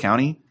Ventura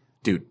County,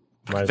 dude,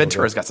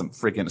 Ventura's got some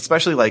freaking,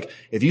 especially like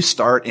if you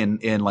start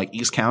in like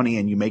East County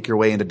and you make your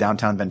way into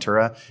downtown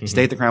Ventura,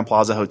 stay at the Crown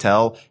Plaza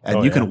Hotel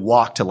and you can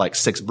walk to like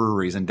 6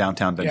 breweries in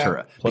downtown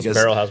Ventura. Plus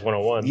Barrel House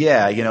 101.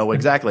 Yeah,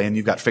 exactly. And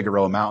you've got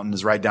Figueroa Mountain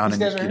is right down in,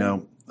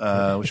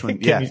 which one?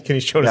 Yeah. Can he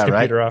show his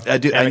computer off?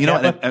 And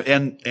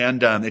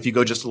if you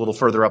go just a little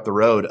further up the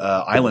road,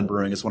 Island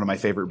Brewing is one of my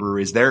favorite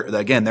breweries. They're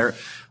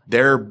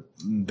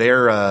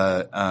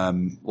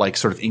like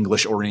sort of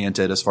English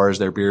oriented as far as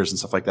their beers and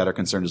stuff like that are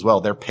concerned as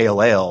well. Their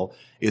pale ale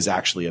is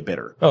actually a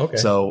bitter. Oh, okay.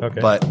 So,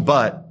 but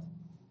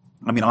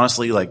I mean,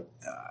 honestly, like,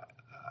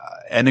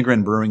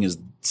 Enegren Brewing is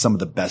some of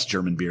the best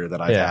German beer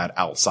that I've had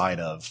outside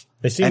of,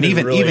 and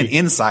even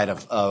inside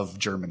of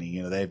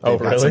Germany. They've got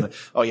really? some.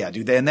 Oh yeah,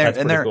 dude.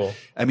 They're cool.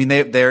 I mean,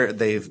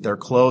 they're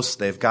close.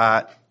 They've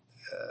got.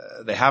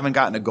 They haven't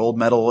gotten a gold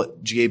medal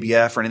at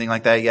GABF or anything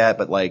like that yet,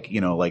 but like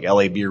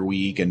LA Beer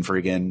Week and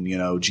friggin',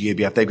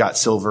 GABF, they've got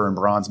silver and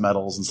bronze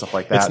medals and stuff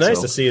like that. It's nice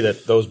to see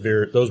that those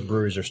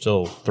breweries are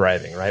still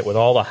thriving, right? With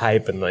all the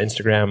hype and the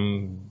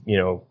Instagram,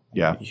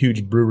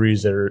 huge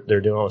breweries that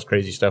they're doing all this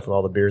crazy stuff with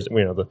all the beers,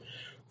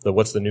 the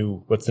what's the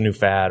new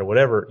fad or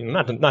whatever.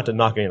 Not to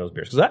knock any of those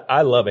beers, because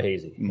I love a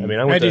hazy. I mean,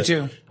 I do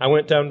too. I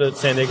went down to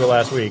San Diego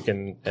last week,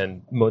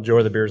 and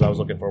majority of the beers I was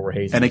looking for were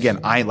hazy. And again,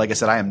 like I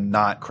said, I am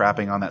not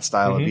crapping on that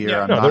style of beer.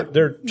 Yeah, I'm not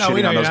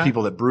shitting on those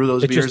people that brew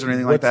those beers or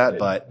anything like that.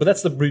 But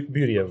that's the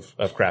beauty of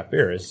craft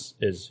beer is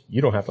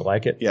you don't have to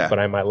like it, but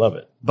I might love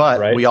it.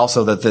 But we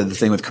also the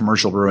thing with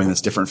commercial brewing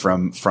that's different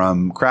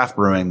from craft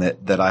brewing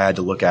that I had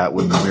to look at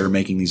when we were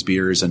making these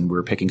beers and we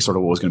were picking sort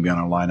of what was going to be on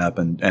our lineup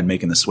and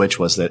making the switch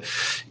was that,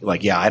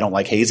 like, I don't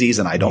like hazies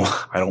and I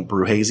don't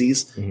brew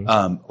hazies.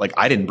 Like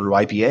I didn't brew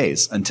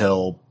IPAs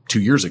until 2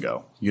 years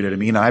ago. You know what I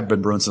mean? I've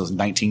been brewing since I was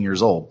 19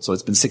 years old. So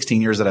it's been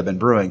 16 years that I've been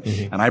brewing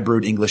and I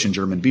brewed English and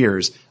German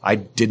beers. I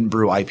didn't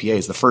brew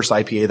IPAs. The first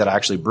IPA that I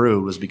actually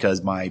brewed was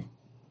because my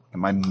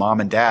mom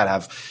and dad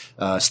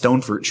have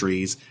stone fruit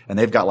trees and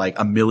they've got like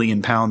 1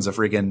 million pounds of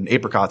freaking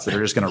apricots that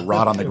are just going to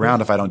rot on the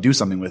ground if I don't do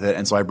something with it.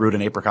 And so I brewed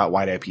an apricot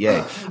white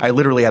IPA. I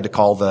literally had to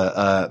call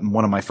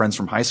one of my friends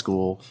from high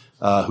school,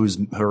 who's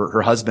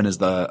her husband is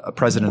the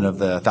president of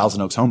the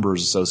Thousand Oaks Homebrewers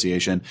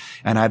Association.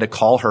 And I had to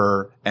call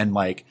her and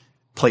like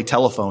play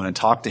telephone and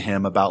talk to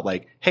him about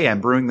like, hey,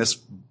 I'm brewing this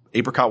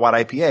apricot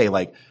white IPA.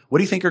 Like, what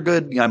do you think are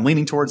good? You know, I'm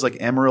leaning towards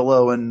like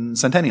Amarillo and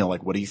Centennial.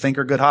 Like, what do you think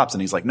are good hops?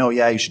 And he's like, no,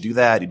 yeah, you should do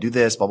that. You do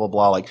this, blah, blah,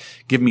 blah. Like,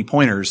 give me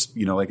pointers,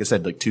 you know, like I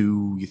said, like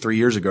 2-3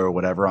 years ago or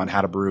whatever on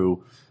how to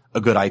brew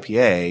a good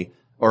IPA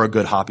or a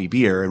good hoppy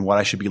beer and what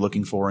I should be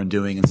looking for and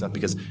doing and stuff,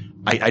 because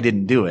I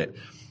didn't do it.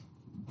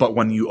 But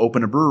when you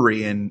open a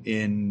brewery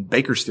in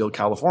Bakersfield,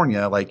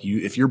 California, like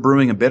if you're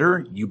brewing a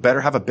bitter, you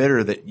better have a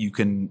bitter that you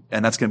can,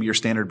 and that's going to be your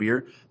standard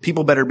beer.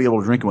 People better be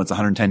able to drink it when it's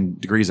 110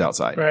 degrees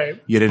outside.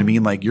 Right. You know what I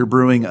mean? Like you're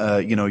brewing,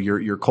 you know,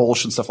 your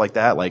Kolsch and stuff like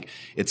that. Like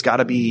it's got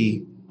to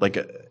be like,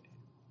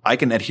 I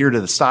can adhere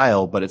to the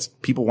style, but it's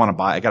people want to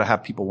buy. I got to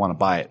have people want to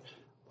buy it.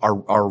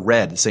 Our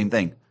red, the same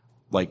thing.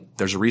 Like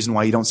there's a reason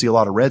why you don't see a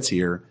lot of reds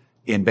here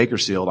in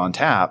Bakersfield on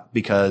tap,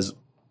 because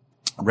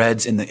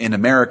reds in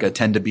America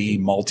tend to be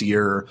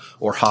maltier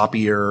or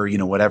hoppier, you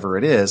know, whatever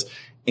it is.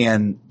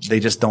 And they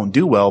just don't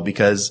do well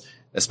because,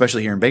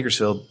 especially here in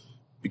Bakersfield,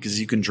 because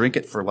you can drink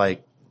it for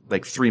like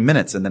 3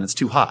 minutes and then it's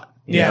too hot.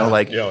 You know,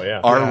 like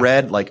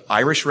red, like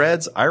Irish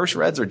reds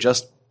are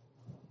just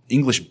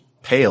English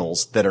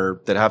pales that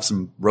have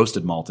some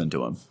roasted malt into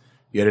them.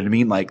 You know what I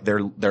mean? Like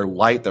they're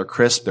light, they're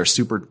crisp, they're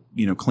super,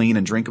 you know, clean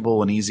and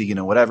drinkable and easy, you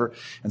know, whatever.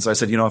 And so I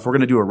said, you know, if we're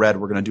going to do a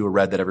red, we're going to do a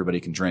red that everybody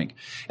can drink.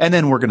 And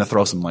then we're going to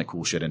throw some like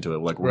cool shit into it.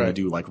 Like we're going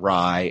to do like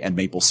rye and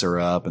maple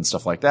syrup and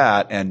stuff like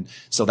that. And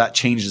so that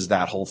changes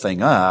that whole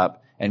thing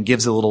up and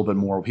gives a little bit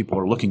more what people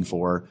are looking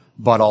for,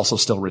 but also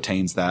still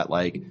retains that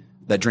like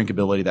that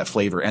drinkability, that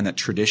flavor and that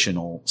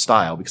traditional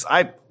style. Because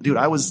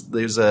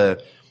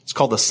it's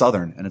called the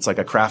Southern, and it's like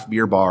a craft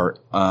beer bar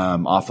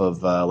off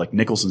of like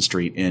Nicholson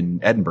Street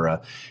in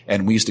Edinburgh,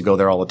 and we used to go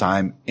there all the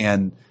time.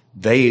 And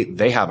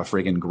they have a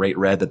friggin' great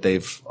red that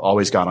they've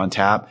always got on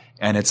tap,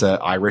 and it's a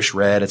Irish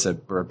red, it's a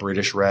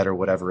British red or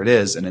whatever it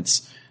is, and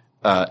it's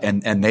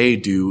and they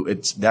do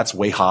that's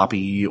way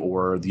hoppy,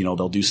 or you know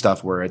they'll do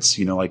stuff where it's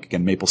you know like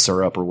again maple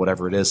syrup or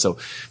whatever it is. So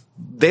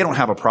they don't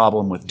have a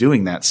problem with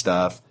doing that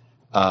stuff.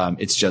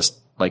 It's just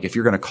like if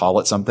you're going to call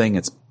it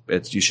something,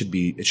 it should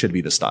be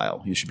the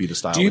style. You should be the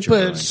style. Do you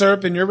put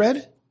syrup in your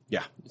red?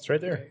 Yeah, it's right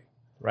there.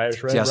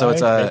 Irish red. Yeah, so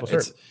it's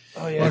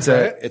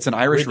an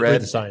Irish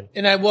red.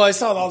 And I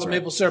saw all the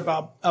maple syrup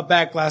out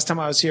back last time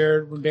I was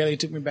here when Bailey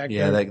took me back.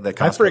 Yeah, there. the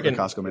Costco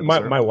maple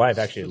syrup. My wife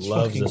actually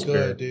loves this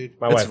beer. Dude.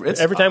 My wife.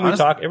 Every time I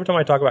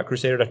talk about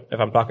Crusader, if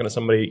I'm talking to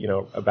somebody, you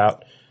know,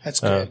 about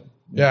that's good.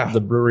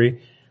 the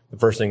brewery, the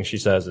first thing she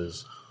says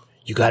is,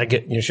 "You got to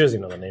get." You know, she doesn't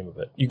even know the name of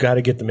it. You got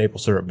to get the maple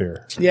syrup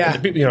beer.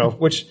 Yeah, you know,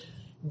 which.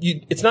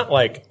 It's not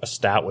like a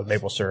stout with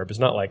maple syrup. It's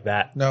not like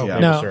that. No,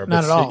 maple syrup.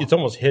 Not at all. It's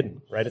almost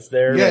hidden, right? It's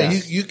there. Yeah,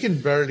 you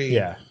can barely.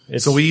 Yeah.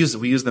 So we use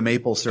the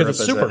maple syrup. Because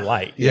it's super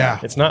light. Yeah.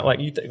 It's not like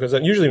because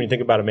usually when you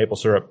think about a maple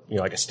syrup, you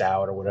know, like a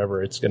stout or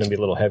whatever, it's going to be a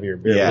little heavier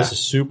beer. Yeah. This is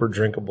super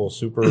drinkable,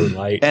 super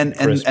light, and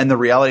crisp. the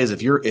reality is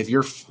if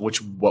you're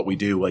which what we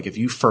do, like if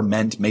you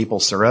ferment maple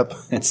syrup,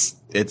 it's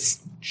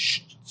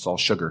all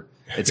sugar.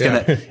 It's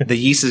the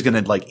yeast is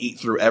gonna like eat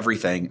through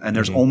everything, and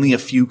there's only a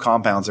few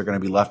compounds that are gonna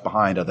be left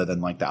behind other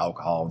than like the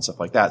alcohol and stuff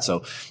like that.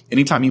 So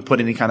anytime you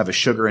put any kind of a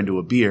sugar into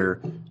a beer,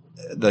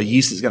 the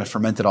yeast is gonna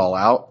ferment it all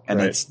out,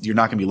 and you're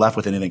not gonna be left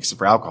with anything except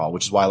for alcohol,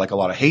 which is why like a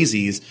lot of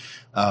hazies,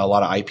 a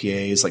lot of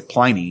IPAs, like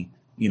Pliny,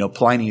 you know,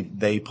 Pliny,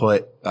 they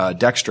put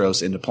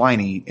dextrose into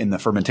Pliny in the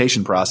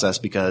fermentation process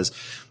because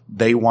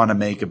they want to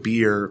make a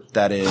beer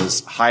that is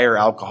higher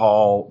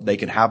alcohol. They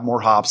can have more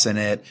hops in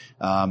it.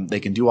 They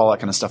can do all that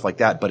kind of stuff like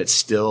that, but it's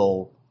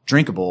still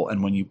drinkable.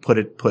 And when you put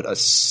a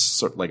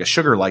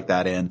sugar like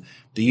that in,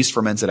 the yeast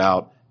ferments it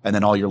out, and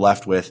then all you're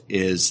left with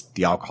is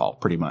the alcohol,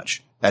 pretty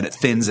much. And it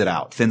thins it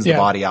out, thins the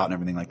body out, and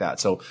everything like that.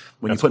 So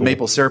when you put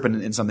maple syrup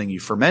in something, you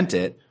ferment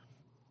it.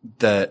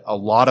 A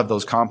lot of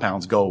those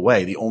compounds go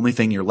away. The only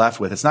thing you're left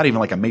with, it's not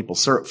even like a maple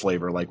syrup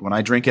flavor. Like when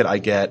I drink it, I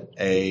get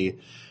a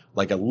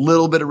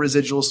little bit of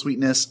residual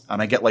sweetness,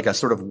 and I get like a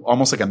sort of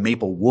almost like a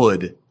maple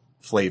wood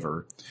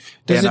flavor.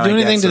 Does it do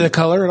anything to the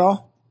color at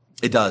all?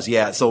 It does,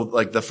 yeah. So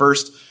like the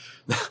first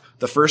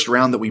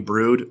round that we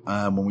brewed,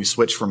 when we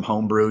switched from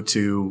home brew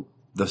to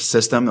the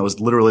system, it was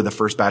literally the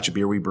first batch of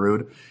beer we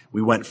brewed.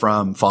 We went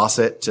from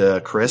Fawcett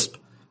to crisp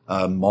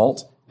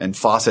malt, and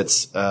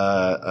Fawcett's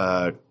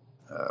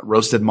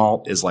roasted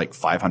malt is like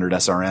 500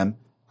 SRM.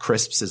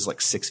 Crisps is like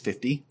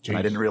 650, and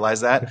I didn't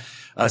realize that.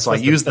 So I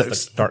used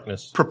the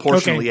darkness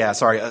proportionally. Okay. Yeah,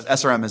 sorry.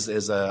 SRM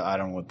is I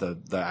don't know what the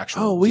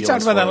actual. Oh, we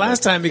talked about that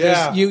last time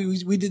because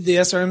we did the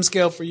SRM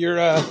scale for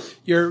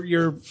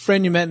your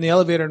friend you met in the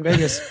elevator in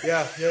Vegas.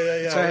 Yeah. Right.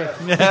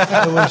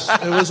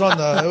 It was on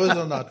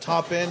the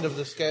top end of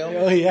the scale.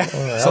 Oh yeah.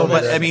 So,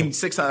 but I mean,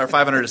 600 or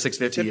 500 to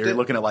 650, you're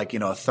looking at like, you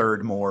know, a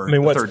third more. I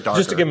mean, a third darker.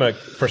 Just to give them a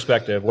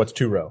perspective, what's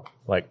 2-row?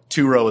 Like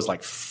 2-row is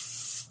like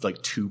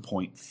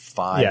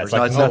 2.5. Yeah, it's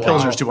like,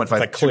 Pilsner's 2.5.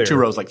 Like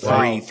 2-row is like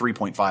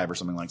 3.5 or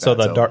something like that. So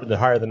the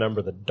higher the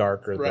number, the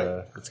darker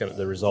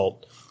the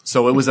result.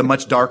 So it was a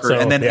much darker,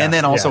 and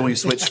then also we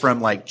switched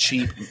from like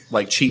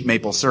cheap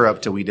maple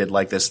syrup to we did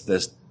like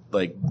this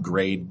like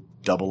grade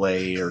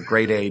AA or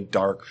grade A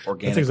dark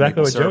organic. That's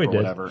exactly maple what syrup Joey or did.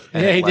 whatever. Yeah,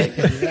 And he like,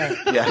 did. Yeah.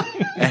 Yeah.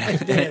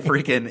 And it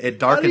freaking, it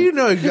How darkened. do you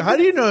know? How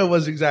do you know it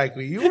was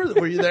exactly?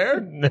 Were you there?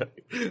 No,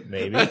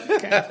 maybe.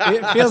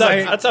 It feels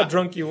like That's how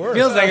drunk you were.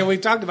 feels like it.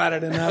 We've talked about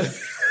it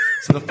enough.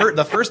 So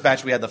the first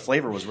batch we had, the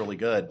flavor was really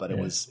good, but it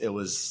was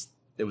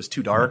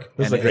too dark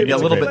This is and a great- maybe a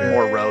little great bit beer.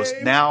 more roast.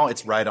 Now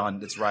it's right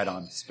on.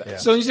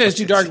 So you said it's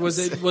too dark.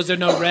 Was there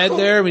no red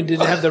there? I mean, did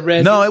it have the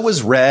red? No, it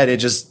was red.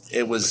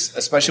 It was,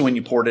 especially when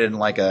you poured it in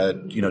like a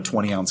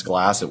 20-ounce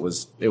glass. It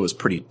was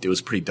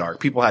pretty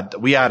dark.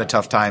 We had a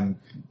tough time.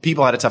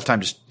 People had a tough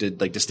time just to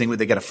like distinguish.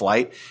 They get a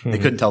flight. They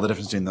couldn't tell the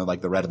difference between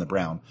the red and the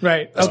brown.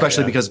 Right. Okay.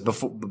 Especially because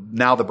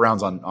now the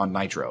brown's on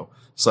nitro.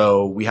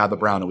 So we had the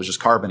brown. It was just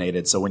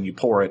carbonated. So when you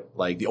pour it,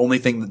 like the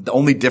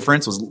only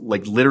difference was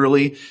like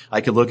literally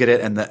I could look at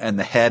it and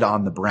the head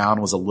on the brown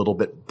was a little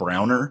bit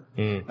browner,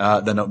 than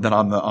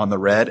on the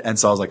red. And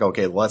so I was like,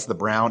 okay, well, that's the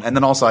brown. And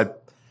then also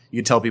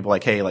you tell people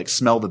like, hey, like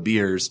smell the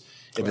beers.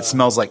 If it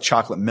smells like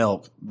chocolate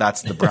milk,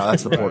 that's the brown.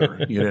 That's the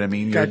porter. You know what I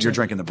mean? You're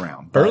drinking the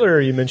brown. But- Earlier,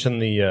 you mentioned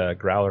the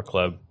Growler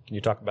Club. Can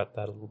you talk about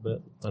that a little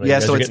bit? I know you Yeah,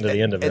 guys so are it's getting to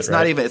the end of it's it, not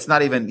right? even. It's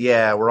not even.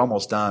 Yeah, we're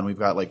almost done. We've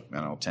got like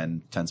I don't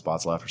know 10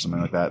 spots left or something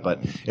like that. But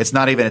it's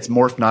not even. It's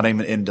morphed not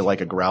even into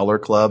like a growler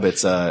club.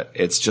 It's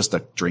just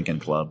a drinking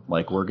club.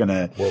 Like we're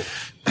gonna.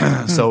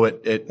 So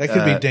it That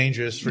could be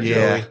dangerous for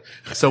yeah. Joey.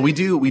 So we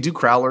do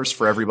crowlers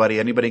for everybody.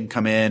 Anybody can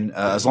come in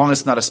as long as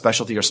it's not a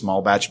specialty or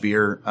small batch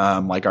beer.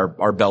 Like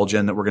our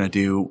Belgian that we're gonna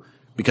do.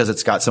 Because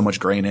it's got so much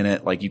grain in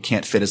it, like you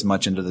can't fit as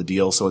much into the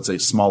deal, so it's a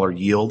smaller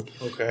yield.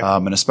 Okay.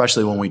 And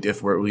especially when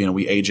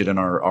we age it in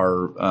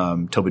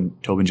our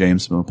Tobin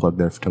James. I'm gonna plug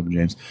there for Tobin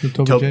James.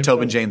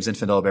 Tobin James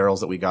Infidel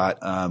barrels that we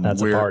got.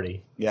 That's a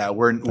party. Yeah,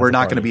 we're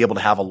not going to be able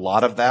to have a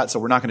lot of that, so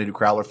we're not going to do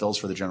crowler fills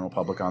for the general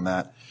public on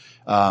that.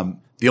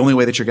 The only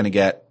way that you're going to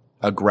get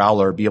a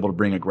growler, be able to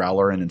bring a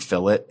growler in and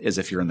fill it, is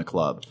if you're in the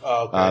club.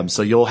 Oh, okay.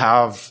 So you'll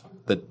have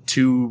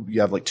you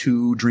have like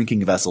two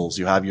drinking vessels.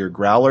 You have your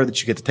growler that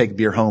you get to take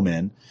beer home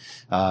in,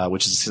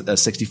 which is a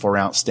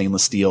 64-ounce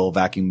stainless steel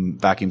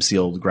vacuum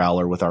sealed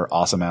growler with our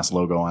awesome ass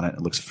logo on it.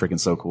 It looks freaking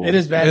so cool. It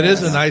is bad. It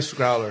is a nice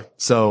growler.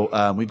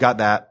 So we've got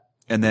that,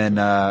 and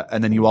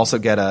then you also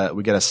get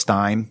a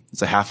Stein.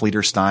 It's a 0.5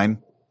 liter Stein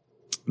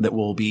that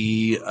will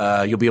be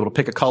you'll be able to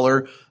pick a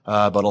color,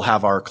 but it'll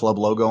have our club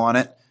logo on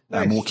it.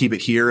 Nice. We'll keep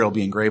it here. It'll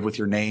be engraved with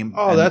your name.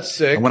 Oh, that's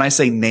sick. And when I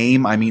say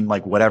name, I mean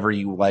like whatever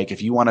you like.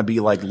 If you want to be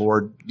like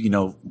Lord,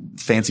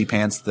 Fancy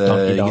Pants,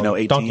 Donkey Donk.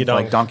 18th, Donkey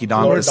Donk. like Donkey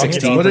Donk, Lord the Donkey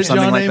 16th Donk. What or did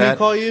something John like Amy that.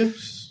 call you?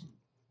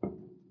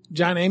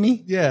 John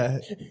Amy. Yeah.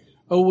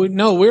 Oh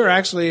no, we were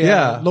actually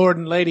Yeah. Lord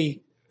and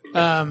Lady.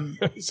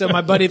 So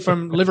my buddy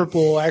from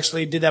Liverpool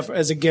actually did that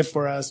as a gift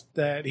for us.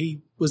 That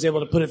he was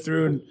able to put it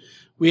through, and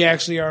we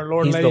actually are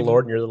Lord He's and Lady. the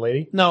Lord and you're the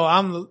lady? No,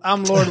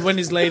 I'm Lord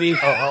Wendy's lady. I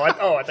thought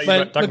you were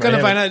But talking we're about gonna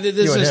him. find out. You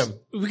This and is him.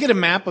 we get a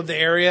map of the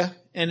area,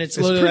 and it's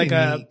literally like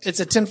pretty neat. it's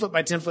a 10-foot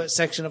by 10-foot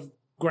section of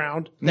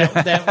ground.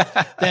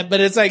 That,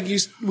 but it's like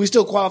we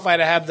still qualify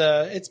to have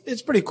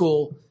it's pretty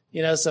cool,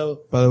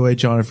 So By the way,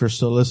 John, if you're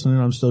still listening,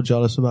 I'm still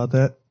jealous about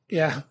that.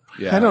 yeah,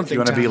 Yeah, I don't if think you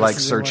want to John be like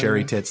listens Sir to Cherry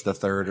one. Tits the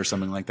Third or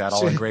something like that.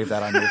 I'll engrave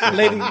that on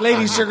your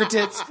Lady sugar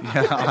tits.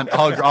 Yeah,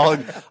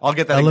 I'll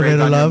get that Elevator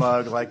engraved on love. your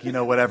mug, like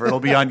whatever. It'll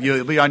be on you.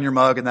 It'll be on your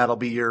mug, and that'll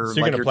be your So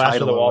you're like gonna your plaster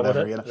title the wall or with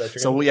whatever. it? Is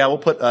that what you're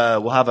So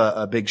we'll have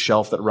a big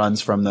shelf that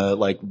runs from the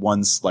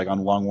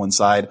along one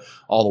side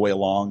all the way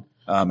along,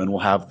 and we'll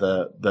have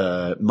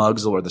the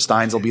mugs or the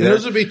Steins will be And there.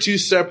 those would be two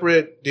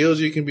separate deals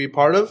you can be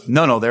part of.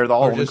 No, they're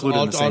all Or just included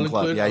in the all same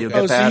club. included? Yeah, you'll Okay.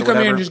 get Oh, so that. you come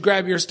whatever. in and just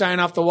grab your Stein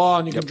off the wall,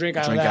 and you can drink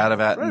out of that. out of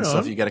it Right and on.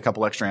 stuff. You get a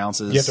couple extra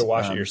ounces. You have to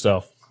wash it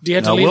yourself. Do you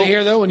have to No, leave it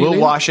here though? When you we'll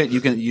leave? wash it.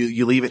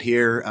 You leave it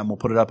here, and we'll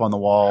put it up on the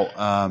wall.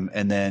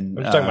 And then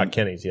I'm just talking about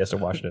Kenny's. He has to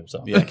wash it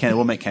himself. yeah,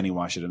 we'll make Kenny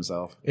wash it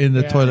himself In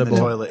the Yeah. toilet in the bowl.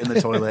 toilet. In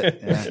the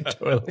toilet. Yeah.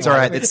 Toilet. It's all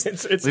right. It's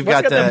we've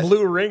got got that the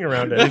blue ring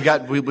around it. we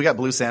got blue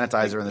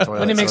sanitizer in the toilet.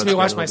 When he makes so me it's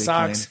wash good. my It'll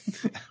be socks.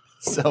 clean.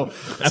 So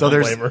don't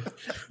there's blame her.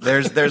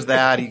 there's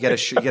that. You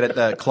get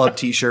a club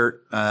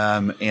T-shirt,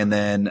 and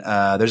then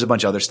there's a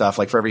bunch of other stuff.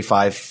 Like for every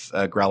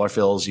 5 growler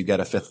fills, you get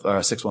a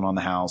 6th one on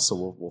the house.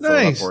 So we'll fill it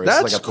up Nice. for you.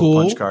 That's it's like a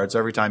cool. punch card. So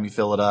every time you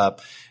fill it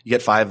up, you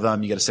get 5 of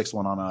them. You get a 6th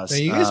one on us. Now,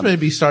 you guys may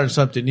be starting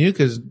something new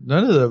because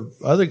none of the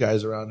other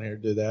guys around here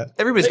do that.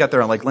 Everybody's got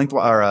their own, like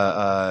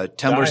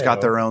Tembler's got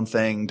Dio. their own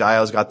thing.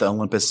 Dio's got the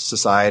Olympus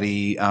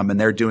Society, and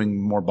they're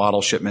doing more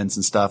bottle shipments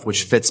and stuff,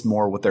 which fits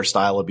more with their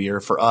style of beer.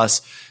 For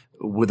us,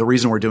 the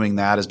reason we're doing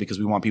that is because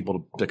we want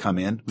people to come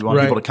in. We want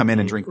Right. people to come in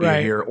and drink beer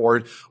Right. here,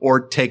 or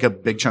take a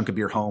big chunk of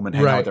beer home and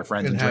hang out Right. with their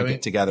friends And and drink have it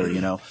it. together.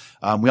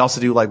 We also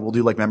do we'll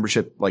do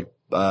membership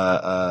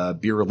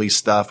beer release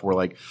stuff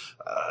where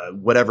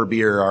whatever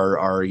beer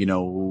our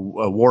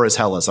War is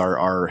Hellas,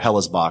 our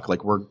Hellas Bock.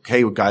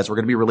 Hey guys, we're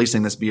going to be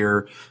releasing this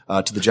beer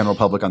to the general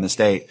public on this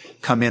date.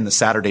 Come in the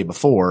Saturday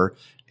before,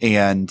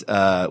 and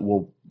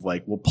we'll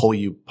we'll pull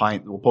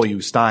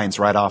you Steins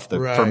right off the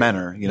Right.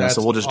 fermenter, That's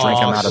so we'll just drink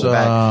them out of the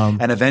bag. awesome.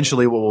 And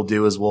eventually what we'll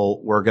do is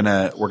we're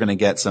gonna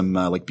get some,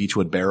 like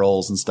Beechwood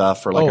barrels and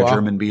stuff for like Oh, our wow.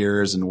 German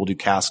beers, and we'll do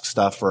cask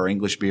stuff for our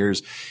English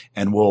beers.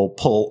 And we'll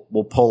pull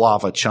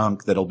off a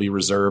chunk that'll be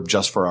reserved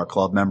just for our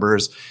club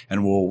members,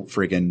 and we'll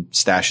freaking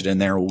stash it in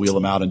there. We'll wheel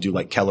them out and do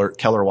like Keller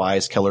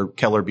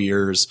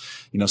beers,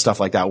 stuff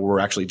like that.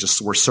 Where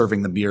we're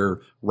serving the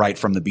beer right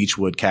from the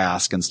Beechwood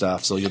cask and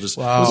stuff. So you'll just,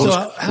 Wow.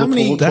 So how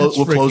many- That's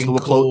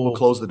freaking cool. we'll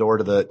close the door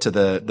to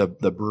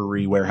the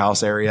brewery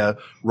warehouse area,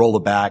 roll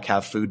it back,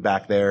 have food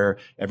back there.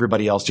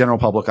 Everybody else, general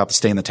public, have to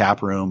stay in the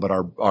tap room, but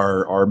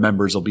our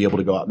members will be able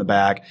to go out in the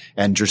back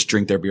and just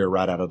drink their beer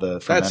right out of the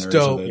fermenters. That's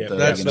dope.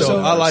 That's dope.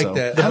 I like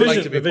that. I'd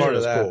like to be part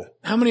of that. Cool.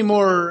 How many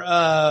more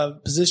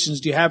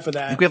positions do you have for I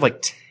that? think we have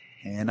like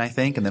 10, I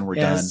think, and then we're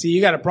Yeah, done. see,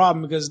 you got a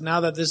problem because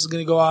now that this is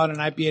going to go out on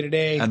IPA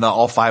today, And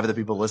all 5 of the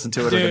people listen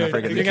to it are Dude, going to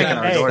freaking you're be kicking gonna-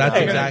 our hey, door that's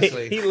down.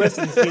 exactly- He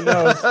listens. He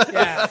knows.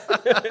 yeah.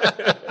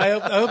 I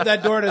hope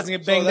that door doesn't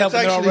get banged That's up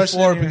and they're all actually rushing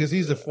 4 in here. because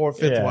he's the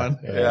fifth Yeah. one.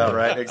 Yeah,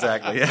 right.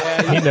 Exactly.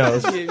 Yeah. He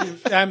knows.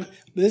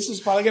 This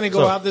is probably going to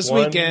go out this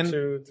weekend. 1,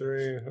 2,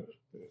 3.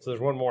 So there's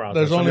one more out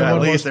There's there. only Yeah, one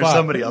at more least there's spot.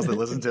 somebody else that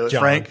listens to it.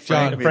 John. Frank,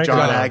 Frank John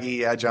John. Aggie,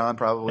 yeah, John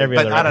probably. Every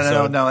But other I don't know.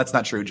 episode. No, that's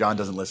not true. John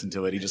doesn't listen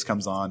to it. He just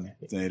comes on.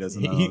 He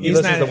doesn't know. He He's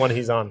listens to not- the one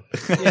he's on.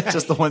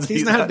 Just the ones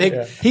He's not a big.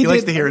 Yeah. He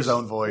likes did- to hear his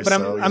own voice. But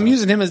so, I'm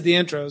using him as the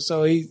intro,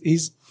 so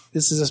this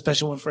is a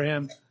special one for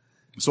him.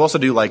 So we'll also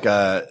do like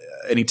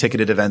any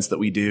ticketed events that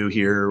we do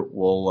here.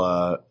 We'll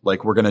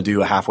we're gonna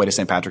do a halfway to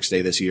St. Patrick's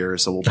Day this year,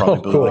 so we'll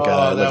probably do cool. like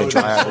a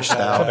dry Irish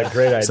stout. What a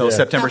great idea. So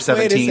September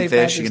Halfway to St. 17th ish,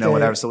 Patrick's Day.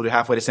 whatever. So we'll do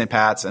halfway to St.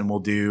 Pat's, and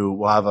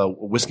we'll have a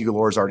Whiskey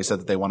Galore's already said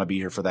that they want to be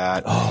here for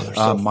that. Oh, they're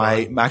so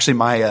my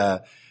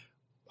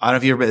I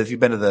don't know if you've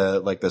been to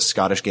the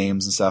Scottish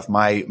games and stuff.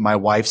 My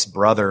wife's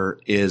brother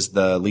is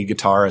the lead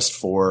guitarist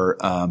for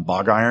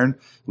Bog Iron,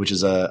 which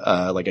is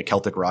a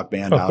Celtic rock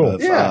band out cool.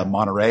 of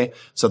Monterey.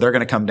 So they're going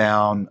to come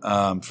down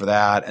for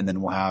that, and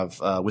then we'll have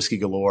Whiskey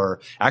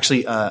Galore.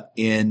 Actually,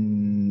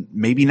 in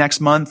maybe next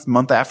month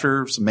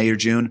after, so May or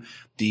June,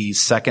 the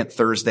second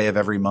Thursday of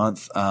every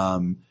month.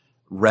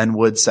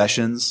 Renwood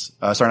Sessions,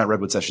 not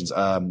Redwood Sessions,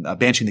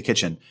 Banshee in the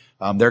Kitchen.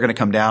 They're going to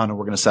come down and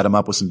we're going to set them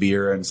up with some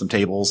beer and some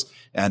tables,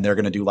 and they're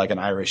going to do like an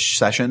Irish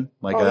session,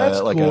 that's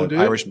cool, dude.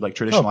 Irish, like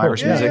traditional cool.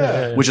 Irish Yeah, music,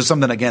 yeah. which is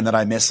something again that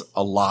I miss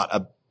a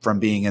lot from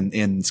being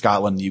in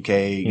Scotland, UK,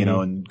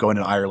 and going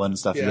to Ireland and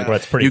stuff. Yeah. Like, Well,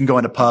 it's pretty- you can go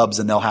into pubs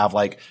and they'll have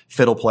like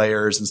fiddle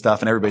players and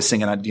stuff, and everybody's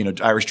singing,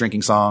 Irish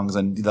drinking songs,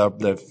 and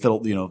the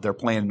fiddle, they're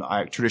playing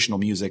traditional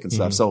music and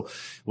stuff. So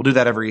we'll do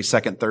that every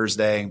second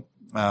Thursday,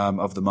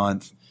 of the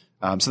month.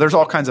 So there's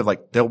all kinds of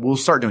we'll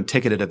start doing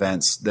ticketed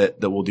events that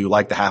we'll do,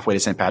 like the halfway to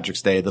St.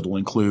 Patrick's Day, that'll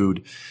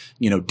include,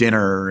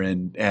 dinner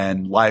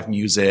and live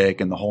music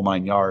and the whole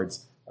 9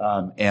 yards.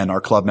 And our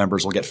club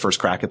members will get first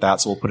crack at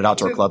that. So we'll put it out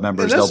to our club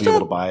members. And They'll that's be able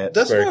not- to buy it.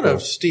 That's Very not cool. a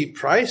steep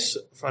price.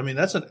 I mean,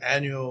 that's an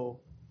annual.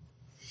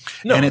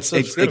 And it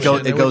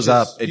subscription, goes which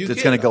up. is- you It's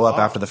get going to go a up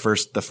lot. after the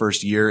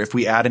first year. If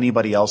we add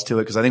anybody else to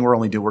it, because I think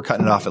we're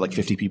cutting it off at like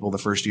 50 people the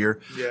first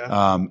year.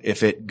 Yeah.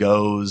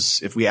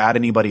 If we add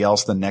anybody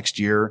else the next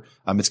year,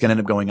 it's going to end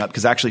up going up,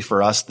 because actually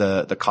for us,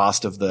 the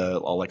cost of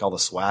all the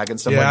swag and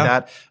stuff Yeah. like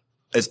that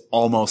is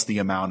almost the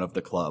amount of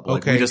the club.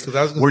 Like, Okay, because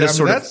I was going to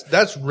say,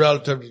 that's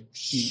relatively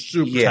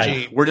super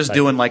cheap. we're just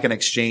doing like an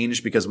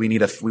exchange because we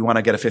want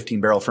to get a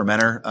 15 barrel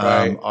fermenter.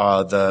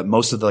 Right.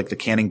 Most of the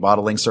canning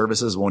bottling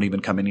services won't even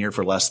come in here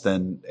for less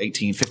than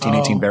 18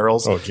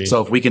 barrels. Oh, geez.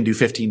 So if we can do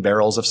 15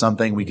 barrels of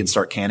something, we can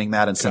start canning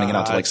that and sending it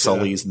out to like Gotcha.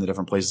 Sully's and the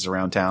different places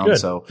around town. Good,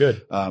 So,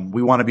 good.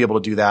 we want to be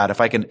able to do that.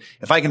 If I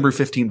can brew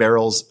 15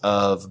 barrels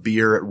of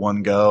beer at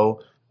one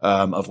go,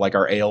 of like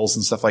our ales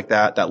and stuff like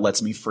that, that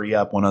lets me free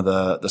up one of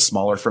the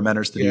smaller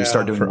fermenters to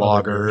start doing for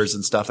other lagers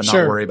and stuff, and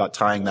Sure. not worry about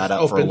tying that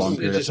up for a long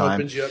period of time.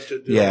 Opens you up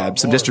to do a Yeah, lot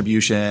some more.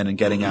 distribution and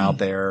getting out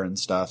there and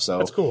stuff. So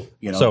That's cool.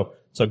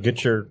 So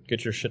get your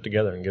shit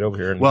together and get over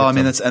here. And well, get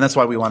I mean, some- that's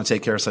why we want to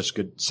take care of such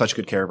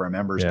good care of our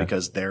members, Yeah.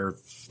 because they're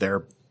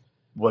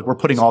like, we're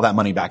putting all that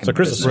money back So into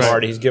Chris is business.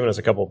 smart. He's giving us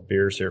a couple of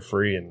beers here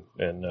free, and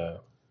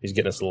he's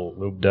getting us a little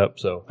lubed up.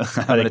 So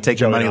I'm going to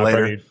take your money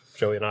later.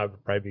 Joey and I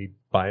would probably be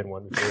buying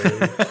one before we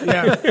leave.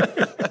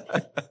 Yeah.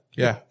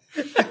 Yeah.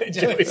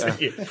 Joey said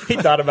he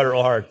thought about it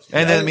real hard.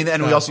 And then,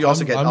 and we also I'm-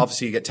 get, I'm-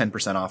 obviously you get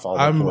 10% off all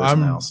the I'm pours in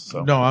the house.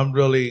 So I'm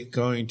really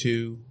going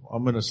to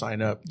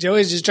sign up.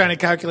 Joey's just trying to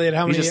calculate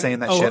how he's many. just saying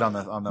that shit on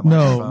the No,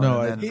 microphone.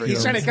 no, and then I- He's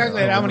freaking- trying to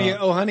calculate how many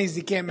honeys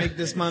he can't make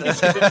this month.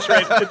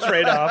 the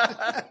trade off.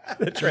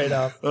 The trade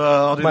off.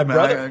 I'll do My the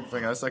math.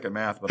 brother- I suck at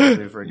math, but I'll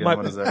do freaking,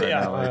 what is that right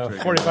now? Like,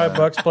 freaking,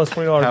 $45 plus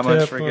 $20 how tip.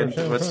 much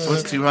freaking,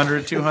 what's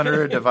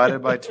 200 divided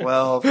by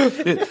 12?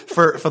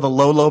 For the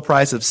low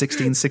price of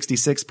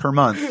 $16.66 per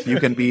month, you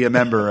can be a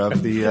member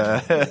of the,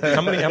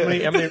 How many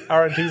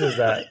RNTs is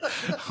that?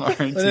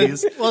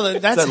 RNTs. Well,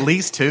 It's that's at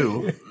least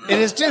 2. it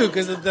is too,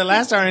 because the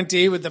last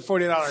RNT with the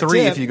 $40 3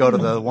 tip. if you go to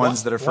the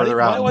ones that are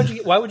further out.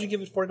 Why would you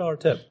give us $40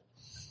 tip?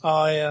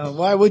 Oh yeah,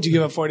 why would you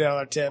give a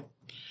 $40 tip?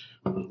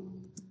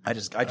 I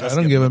just I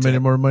don't give them any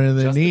more money than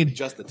they need.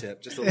 Just the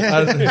tip. Just a I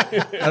little.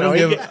 don't, I don't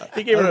give.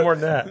 He gave her more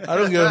than that. I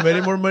don't give them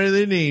any more money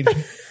than they need.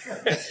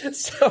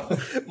 So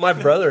my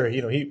brother,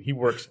 he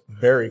works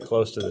very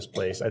close to this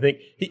place. I think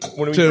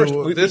when we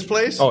To this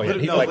place? Oh yeah,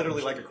 No,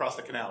 literally like across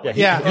the canal. Yeah,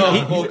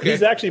 Yeah.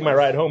 he's actually my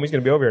ride home. He's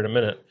going to be over here in a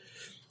minute.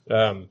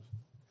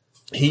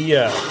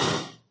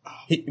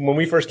 When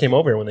we first came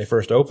over here, when they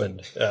first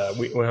opened,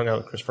 we hung out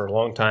with Chris for a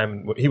long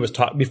time. He was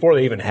before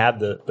they even had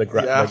the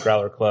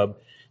Growler Club.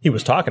 He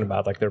was talking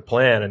about like their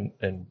plan,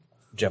 and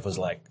Jeff was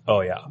like,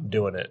 "Oh yeah, I'm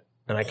doing it."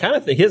 And I kind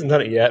of think he hasn't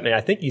done it yet, and I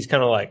think he's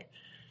kind of like,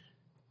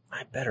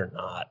 "I better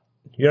not."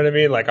 You know what I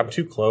mean? Like I'm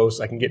too close.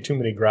 I can get too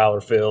many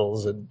growler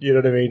fills, and you know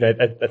what I mean.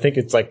 I think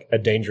it's like a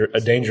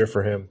danger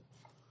for him.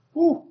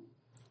 Woo.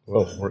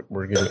 Well,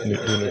 we're doing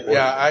it.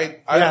 Yeah,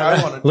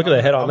 I want to Look at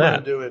the head on that.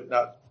 I'm going to do it.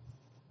 Not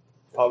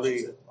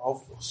probably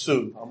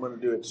soon. I'm going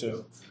to do it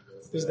soon.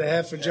 This is the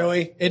head for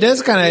Joey. It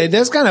does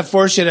kind of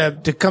force you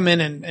to come in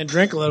and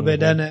drink a little bit,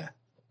 doesn't it?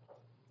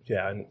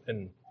 Yeah, and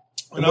And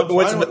I'm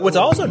fine with what's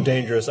the- also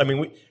dangerous. I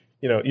mean,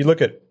 you look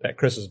at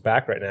Chris's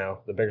back right now,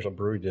 the Bakersfield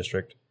Brewery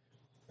District.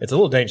 It's a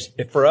little dangerous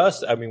for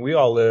us. I mean, we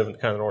all live in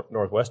kind of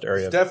northwest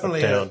area. It's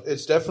definitely of town.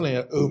 it's definitely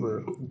an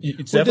Uber.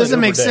 It's Well, it doesn't definitely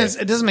make Uber day. sense.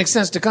 It doesn't make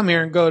sense to come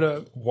here and go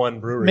to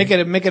One brewery. make it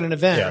an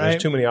event, Yeah, right?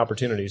 there's too many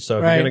opportunities. So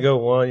if Right. you're going to go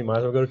one, you might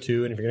as well go to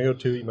two, and if you're going to go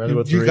two, you might as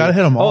well go You three. gotta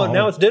hit 'em all. Oh, and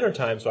now it's dinner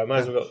time, so I might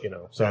as well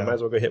go. So I Yeah. might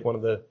as well go hit one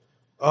of the.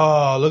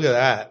 Oh, look at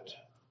that!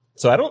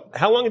 So I don't.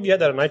 How long have you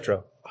had that on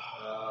Nitro?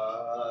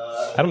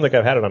 I don't think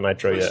I've had it on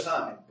Nitro Which yet.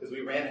 time? Because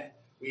we ran it.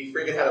 We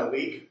freaking had a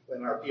leak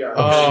in our PR.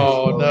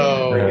 Oh,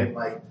 no.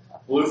 Freaking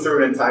blew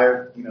through an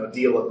entire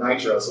deal of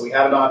nitro. So we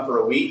had it on for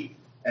a week,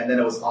 and then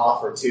it was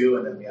off for 2,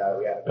 and then we had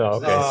it. Oh,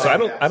 okay.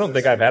 So I don't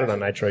think I've had it on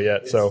Nitro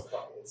yet. So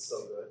It's so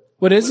good.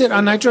 What is it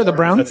on Nitro? The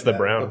brown? that's the The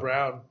brown.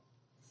 brown.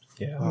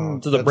 Yeah.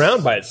 So the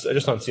brown bites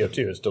just on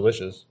CO2 is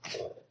delicious.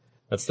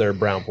 That's their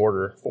brown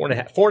porter.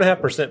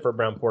 4.5% for a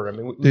brown porter. I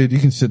mean, Dude, you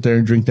can sit there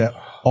and drink that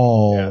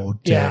all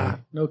day. Yeah,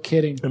 no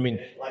kidding. I mean,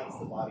 Lightens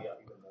the body up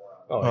even more.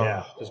 oh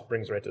yeah, just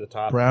brings right to the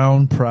top.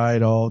 Brown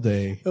pride all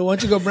day. But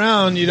once you go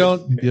brown, you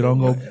don't. You don't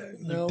go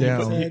No,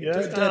 down.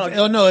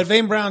 Oh no! If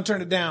Vane Brown,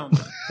 turn it down.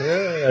 Yeah,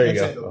 there you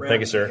go. Well, thank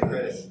you, sir.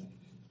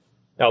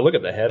 Now look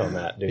at the head on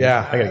that, dude.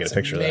 Yeah. I gotta get That's a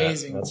picture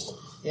amazing. of that.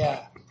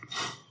 Yeah.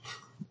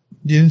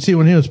 You didn't see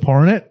when he was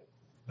pouring it?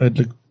 I'm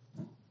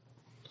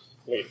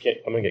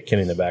gonna get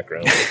Kenny in the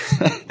background.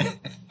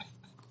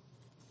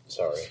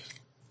 Sorry.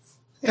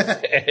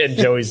 And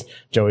Joey's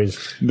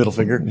Middle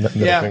finger. middle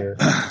Yeah. finger.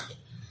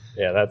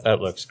 Yeah, that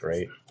looks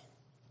great.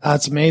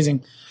 That's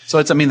amazing.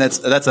 So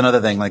that's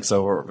another thing. Like,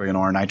 so,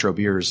 our nitro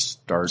beers,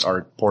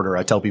 our porter,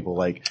 I tell people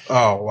like,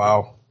 Oh,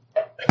 wow.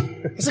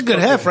 It's a good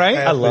hef, right?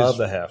 I love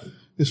the hef.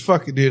 This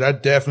fucking dude, I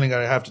definitely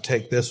gotta have to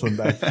take this one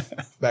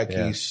back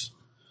Yeah. east.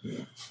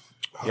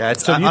 yeah,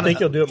 it's, So do you I'm- think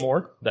you'll do it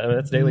more?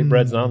 That's Daily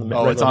Bread's not on the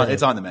menu. Oh,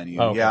 it's on the menu.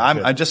 Oh, okay, yeah,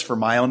 good. I'm just for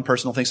my own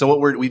personal thing. So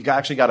we've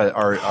actually got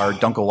our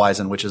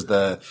Dunkelweizen, which is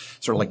the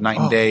sort of like night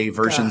and day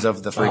versions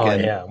of the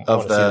freaking yeah. I of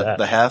wanna see that.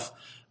 the hef.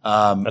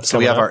 That's So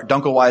we have coming our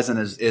Dunkelweizen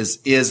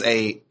is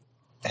a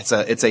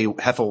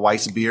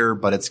Hefeweiss beer,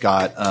 but it's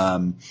got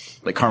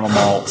like caramel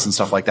malts and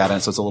stuff like that,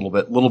 and so it's a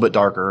little bit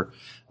darker,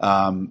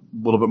 a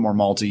little bit more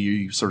malty.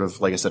 You sort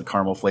of, like I said,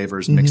 caramel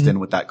flavors mixed in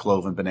with that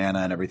clove and banana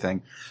and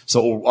everything.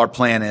 So our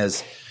plan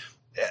is.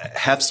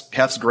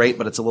 Hef's great,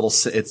 but it's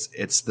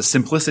the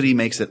simplicity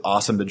makes it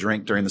awesome to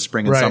drink during the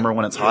spring and Right. summer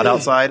when it's hot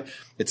outside.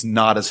 It's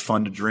not as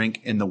fun to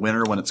drink in the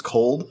winter when it's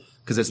cold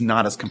because it's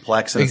not as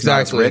complex and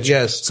Exactly, it's not as rich.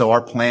 yes. So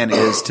our plan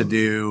is to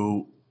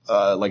do,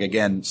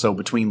 so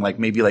between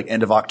maybe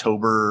end of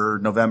October,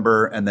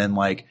 November, and then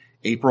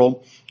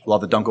April, we'll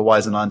have the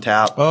Dunkelweizen on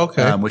tap. Oh,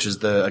 okay. Which is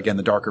the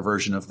darker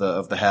version of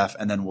the hef,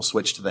 and then we'll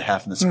switch to the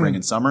hef in the spring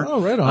and summer. Oh,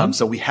 right on.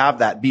 So we have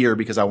that beer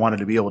because I wanted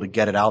to be able to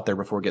get it out there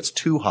before it gets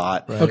too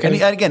hot. Okay.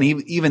 And again,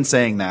 even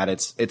saying that,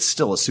 it's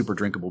still a super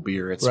drinkable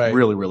beer. It's Right.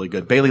 really, really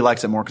good. Bailey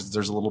likes it more because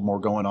there's a little more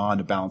going on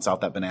to balance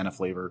out that banana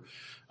flavor.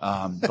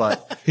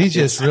 But He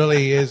just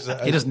really is.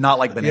 he does not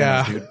like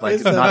bananas, Yeah.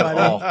 dude. Not at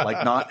all.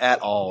 Not at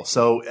all.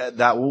 So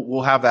that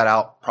we'll have that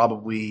out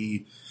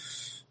probably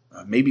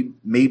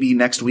maybe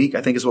next week.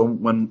 I think is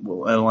when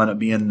it'll end up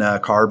being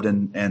carved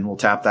and we'll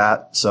tap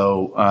that.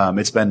 So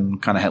it's been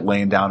kind of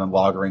laying down and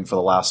lagering for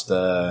the last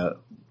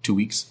 2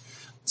 weeks.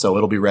 So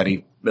it'll be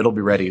ready. It'll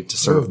be ready to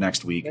serve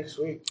next week.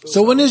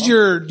 So when is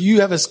do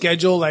you have a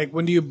schedule? Like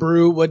when do you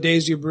brew? What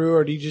days do you brew?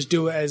 Or do you just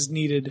do it as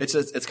needed?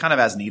 It's kind of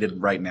as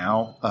needed right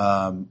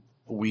now.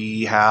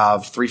 We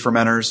have 3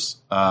 fermenters.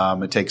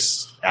 It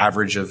takes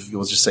average of,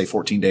 let's just say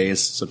 14 days.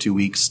 So 2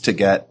 weeks to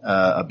get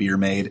a beer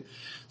made.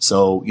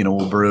 So,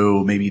 we'll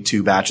brew maybe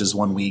 2 batches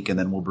one week and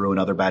then we'll brew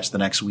another batch the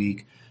next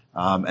week.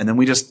 And then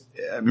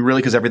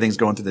really because everything's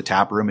going through the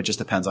tap room, it just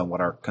depends on what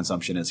our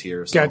consumption is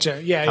here. So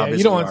Gotcha. Yeah, how yeah. busy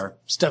You don't we want are.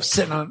 stuff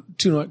sitting on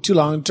too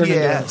long. Turn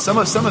Yeah, into some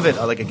of it,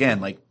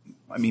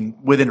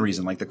 within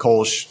reason, like the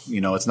Kolsch,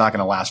 it's not going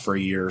to last for a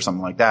year or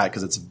something like that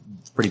because it's a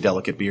pretty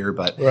delicate beer.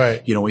 But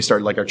Right. we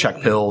start like our Czech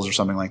pills or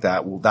something like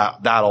that. Well,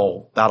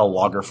 that'll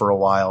lager for a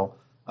while.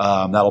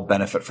 That'll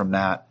benefit from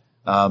that.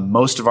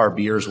 Most of our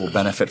beers will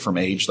benefit from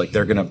age. Like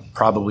they're going to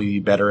probably be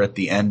better at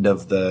the end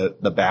of the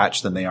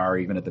batch than they are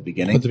even at the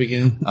beginning. At the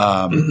beginning.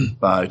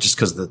 Just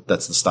because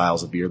that's the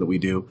styles of beer that we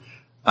do.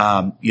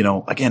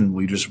 Again,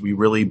 we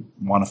really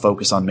want to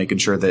focus on making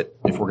sure that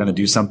if we're going to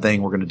do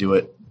something, we're going to do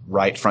it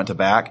right front to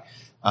back.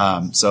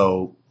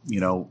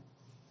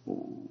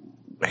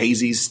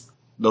 Hazies,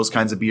 those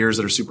kinds of beers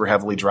that are super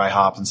heavily dry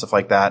hopped and stuff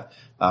like that.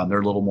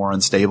 They're a little more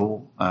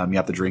unstable. You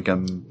have to drink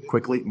them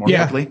quickly.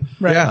 Right.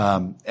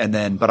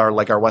 But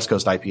our West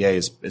Coast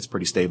IPA it's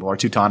pretty stable. Our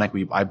Teutonic,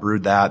 I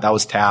brewed that. That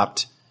was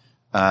tapped,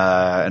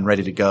 and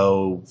ready to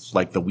go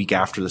like the week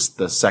after the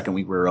second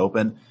week we were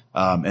open.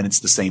 And it's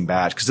the same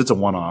batch because it's a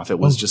one-off. It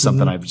was just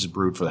something I've just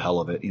brewed for the hell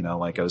of it.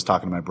 Like I was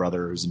talking to my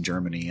brother who's in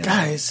Germany. And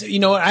guys, you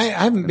know what? I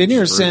haven't been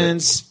here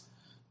since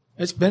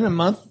it's been a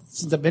month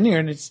since I've been here,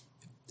 and it's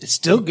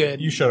still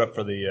good. You showed up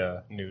for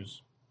the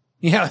news.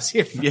 Yeah, I was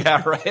here.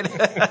 Yeah, right.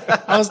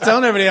 I was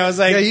telling everybody, I was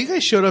like, Yeah, you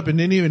guys showed up and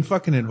didn't even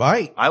fucking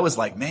invite. I was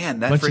like, man,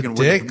 that Bunch of freaking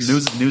dicks.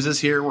 news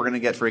is here. We're gonna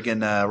get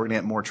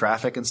more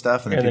traffic and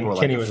stuff. And then And people then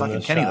were Kenny like, was in fucking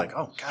the Kenny, shop. like,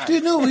 oh god,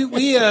 dude, no,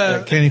 we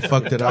Kenny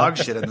fucked it dog up.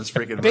 shit in this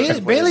freaking.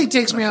 Bailey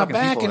takes me out Fucking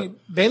back, people- and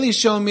Bailey's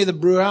showing me the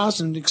brew house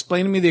and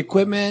explaining to me the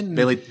equipment. And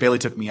Bailey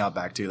took me out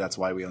back too. That's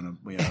why we opened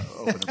a brewery.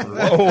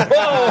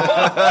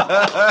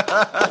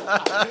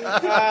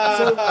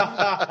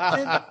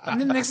 and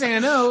then the next thing I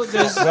know,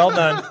 there's Well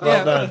done. Well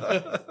Yeah. done.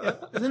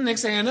 and then the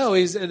next thing I know,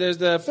 there's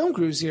the film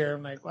crews here.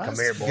 I'm like, what? Come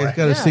here, You boy. guys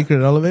got a Yeah.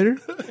 secret elevator?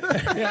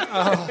 Yeah,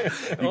 oh,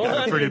 Hold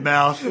on. Pretty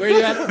mouth. where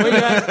you at?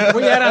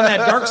 Where you at on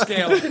that dark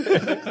scale?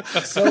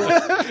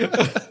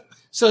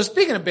 So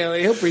speaking of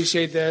Bailey, he'll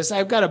appreciate this.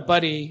 I've got a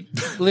buddy.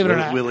 Believe it or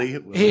not, Willie.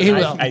 he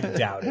will. I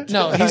doubt it.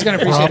 No, he's going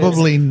to appreciate it.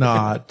 Probably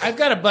not. I've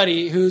got a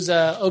buddy who's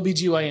a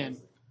OBGYN.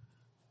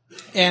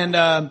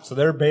 And So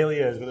there Bailey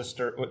is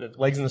with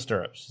legs in the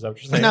stirrups. Is that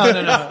what you're saying?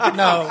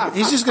 no.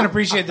 He's just going to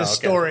appreciate this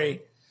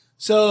story.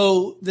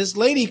 So this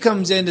lady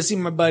comes in to see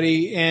my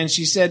buddy, and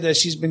she said that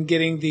she's been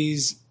getting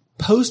these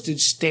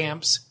postage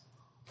stamps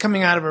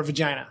coming out of her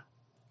vagina.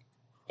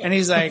 And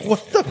he's like,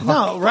 What the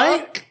no,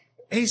 right?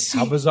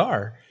 How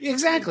bizarre.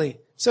 Exactly.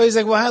 So he's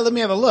like, well, let me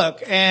have a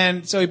look.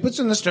 And so he puts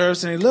her in the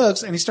stirrups and he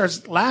looks and he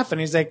starts laughing.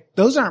 He's like,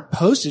 those aren't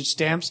postage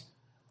stamps.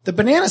 The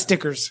banana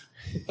stickers.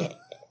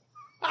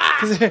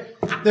 'Cause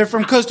they're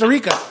from Costa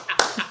Rica.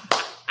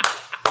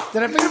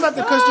 Did I forget about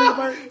the Costa Rica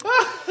part?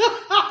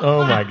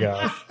 Oh my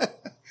gosh.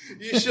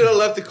 You should have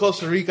left the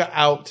Costa Rica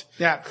out.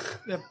 Yeah.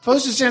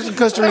 Postage stamps from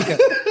Costa Rica.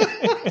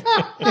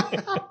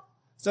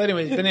 So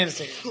anyways, banana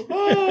stickers.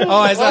 Oh,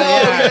 I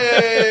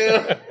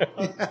saw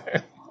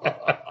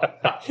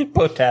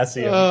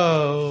Potassium.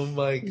 Oh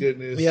my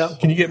goodness. Yep.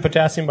 Can you get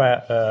potassium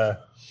by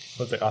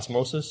what's it,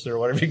 osmosis or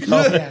whatever you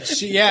call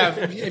it? Yeah,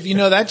 if you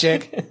know that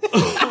chick.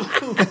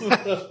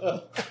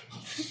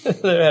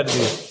 There had to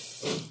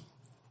be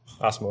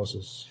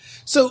osmosis.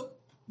 So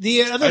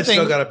the other I thing,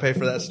 still got to pay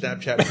for that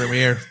Snapchat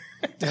premiere.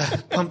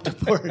 pumped to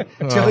port.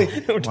 Joey,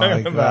 Oh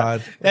my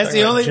God. that's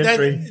the only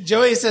Gentry. that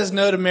Joey says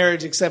no to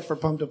marriage except for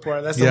pumped to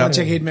port. That's the Yeah. one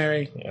chick he'd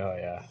marry. Oh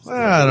yeah.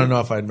 I don't know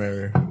if I'd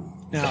marry her.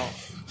 No.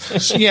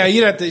 Yeah,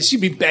 you'd have to.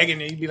 She'd be begging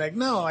you. You'd be like,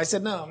 "No," I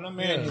said, "No, I'm not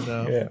marrying you."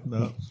 No, Yeah.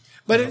 no.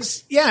 But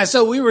it's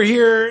so we were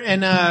here,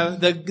 and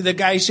the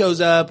guy shows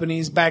up, and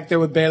he's back there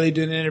with Bailey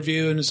doing an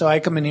interview, and so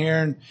I come in here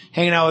and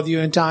hanging out with you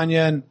and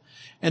Tanya,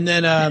 and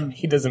then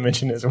He doesn't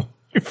mention his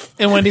wife.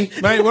 and Wendy,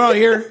 right? We're all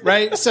here,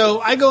 right? So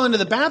I go into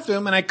the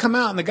bathroom, and I come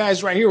out, and the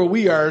guy's right here where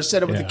we are,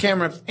 set up with the Yeah.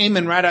 camera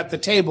aiming right at the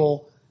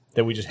table,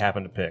 That we just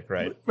happened to pick,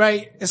 right?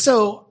 right? And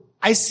so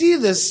I see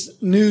this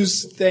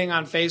news thing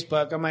on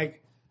Facebook. I'm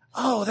like,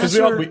 oh, that's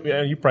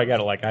Because you probably got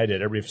it like I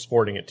did. Everybody's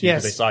forwarding it to you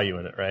because Yes. they saw you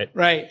in it, right?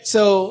 right.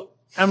 So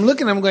I'm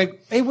looking, I'm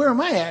like, hey, where am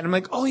I at? And I'm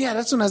like, oh yeah,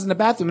 that's when I was in the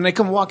bathroom. And I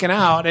come walking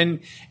out and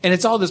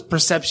it's all this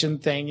perception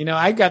thing. You know,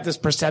 I got this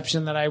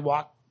perception that I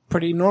walk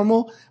pretty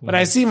normal, but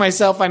I see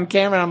myself on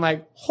camera and I'm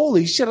like,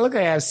 holy shit, I look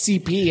like I have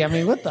CP. I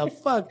mean, what the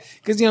fuck?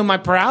 Cause my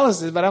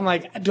paralysis, but I'm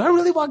like, do I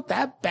really walk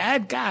that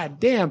bad? God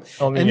damn.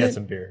 Only And you then- had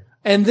some beer.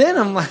 And then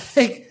I'm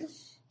like,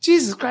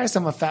 Jesus Christ,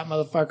 I'm a fat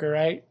motherfucker,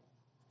 right?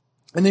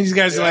 And then these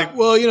guys are like,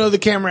 well, the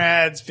camera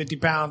adds 50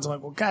 pounds. I'm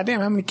like, well, goddamn,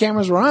 how many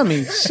cameras were on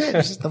me? Shit,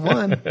 it's just the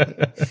one.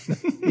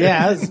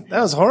 Yeah, that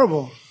was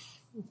horrible.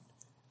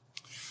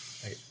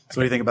 So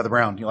what do you think about the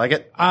brown? You like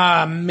it?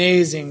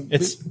 Amazing.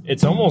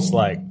 It's almost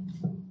like,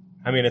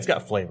 I mean, it's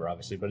got flavor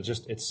obviously, but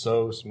it's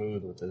so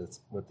smooth with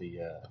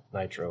the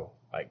nitro.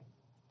 Like,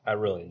 I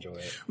really enjoy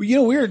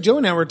it. Joe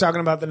and I were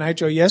talking about the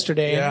nitro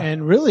yesterday, Yeah.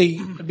 and really,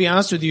 to be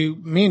honest with you,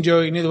 me and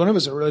Joey, neither one of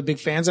us are really big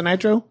fans of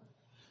nitro.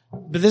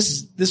 But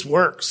this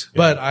works.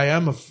 But I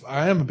am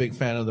a big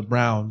fan of the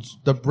browns.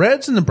 The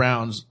breads and the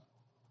browns,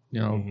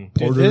 Dude,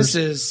 porters. this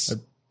is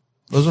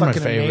Those are my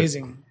fucking favorite.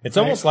 amazing. It's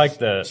almost like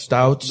the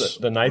Stouts.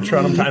 the nitro.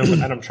 And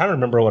I'm trying to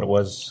remember what it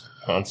was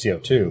on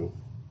CO2,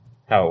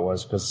 how it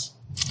was because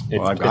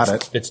I've got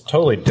it. It's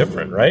totally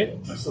different, right?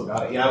 I still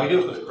got it. Yeah, we do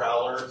it for the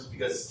growlers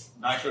because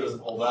nitro doesn't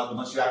hold up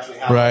unless you actually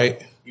have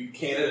Right. You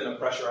can it in a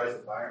pressurized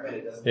environment.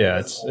 It doesn't. Yeah, it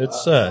it's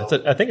doesn't hold up,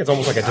 so, I think it's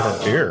almost like a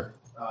different beer.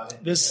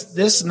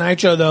 This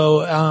nitro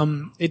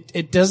though,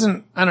 it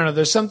doesn't. I don't know.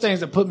 There's some things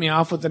that put me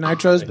off with the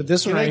nitros, but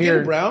this one right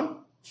here, brown?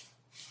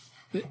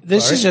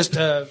 this is just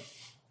the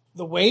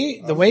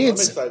way I'm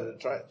it's excited to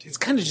try it too. it's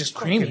kind of just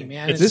creamy,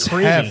 man. It's This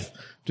creamy. half,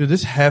 dude,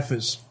 this half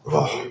is, We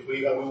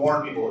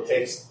warn people it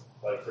takes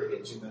like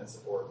freaking 2 minutes to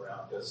pour it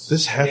around.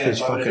 This half is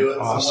fucking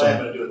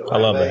awesome. I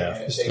love the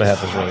half. The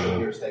half is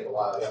really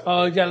good.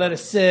 oh, you gotta let it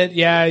sit.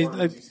 Yeah,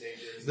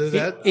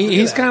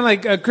 he's kind of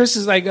like Chris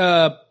is like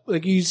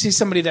you see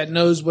somebody that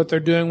knows what they're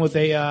doing with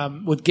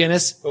with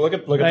Guinness. But look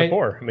at Right. the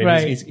pour. I mean,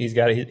 Right. he's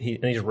got it.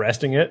 And he's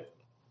resting it,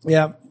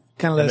 Yeah,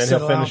 kind of let and it then sit.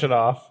 he'll finish it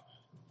off.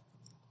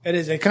 It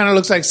is. It kind of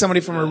looks like somebody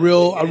from a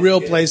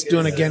real place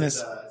doing a Guinness.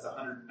 It's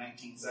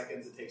 119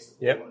 seconds it takes to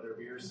pour Yep. one of their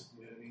beers.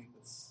 You know what I mean?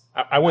 It's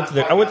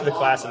I went to the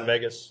class in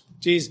Vegas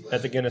Jeez,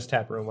 at the Guinness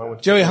tap room. I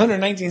went. Joey,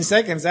 119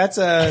 seconds. That's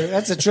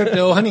a trip to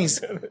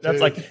O'Honey's. That's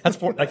like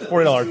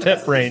 $40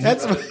 tip range.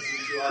 That's.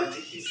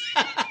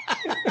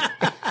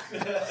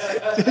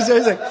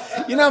 Joey's like,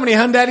 you know how many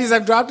Hun Daddies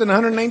I've dropped in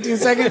 119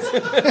 seconds?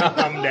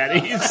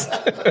 Daddies.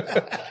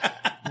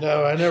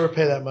 no, I never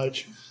pay that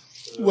much.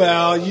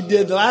 Well, you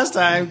did the last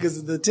time because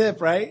of the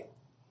tip, right?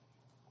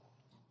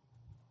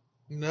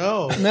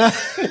 No, No,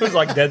 It was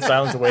like dead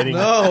silence waiting.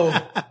 no.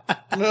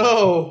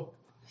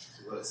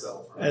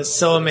 that's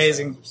so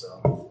amazing.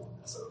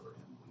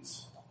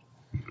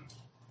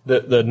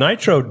 The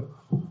nitro.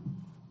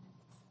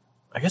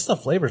 I guess the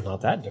flavor's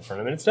not that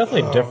different. I mean, it's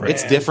definitely different.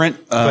 It's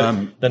different. But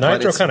the but nitro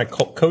it's- kind of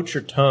coats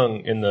your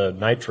tongue in the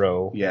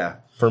nitro. Yeah.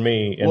 For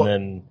me, and Well,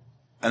 then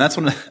And that's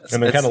kind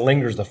of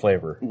lingers the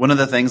flavor. one of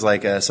the things.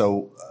 Like,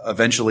 so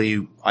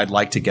eventually, I'd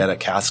like to get a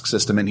cask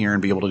system in here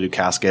and be able to do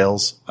cask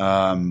ales.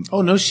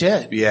 Oh no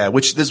shit. Yeah,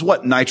 which is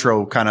what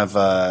nitro kind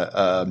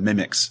of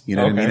mimics. You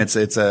know what I Okay.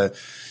 mean?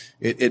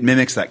 It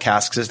mimics that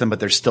cask system,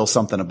 but there's still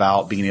something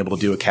about being able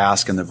to do a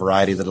cask and the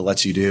variety that it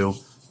lets you do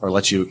or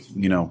lets you,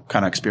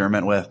 kind of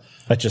experiment with.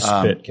 That's just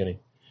spit, Kenny.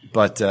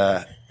 But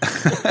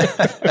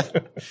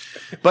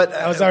but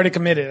I was already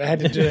committed. I had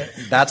to do it.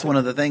 that's one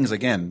of the things.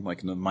 Again,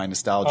 like my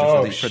nostalgia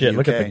Oh for the shit! UK.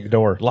 Look at the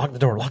door. Lock the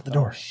door. Lock the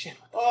door. Shit.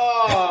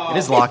 It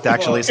is locked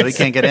actually, so he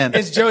can't get in.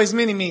 It's Joey's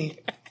mini me.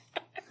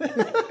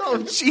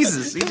 Oh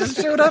Jesus! He just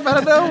showed up out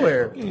of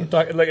nowhere.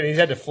 Look, and he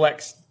had to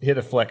flex. He had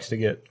to flex to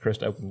get Chris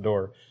to open the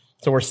door.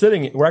 So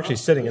we're actually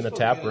sitting in the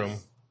tap room,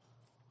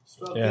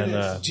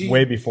 and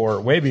way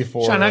before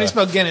Sean, how do you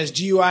spell Guinness?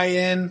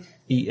 Guin.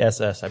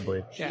 ESS, I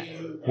believe. Yeah.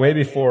 Way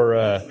before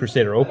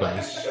Crusader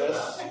opens.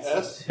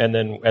 And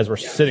then as we're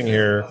sitting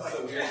here,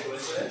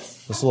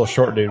 this little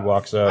short dude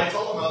walks up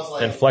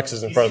and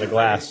flexes in front of the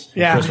glass.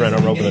 Yeah. Chris ran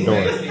over and opened the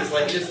door. He's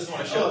like, just doesn't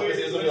want to show up because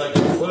he was like,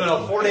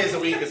 well, no, 4 days a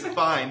week is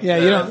fine. Yeah,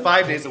 you don't-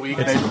 5 days a week.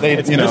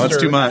 It's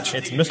too much.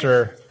 It's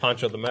Mr.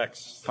 Poncho the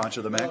Mex.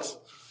 Pancho the Mex.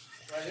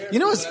 You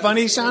know what's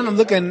funny, Sean? I'm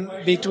looking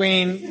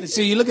between.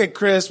 So you look at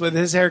Chris with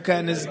his haircut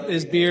and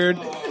his beard.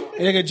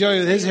 You look at Joey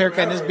with his haircut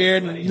and his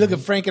beard, and you look at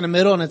Frank in the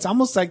middle, and it's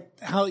almost like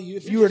how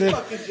if you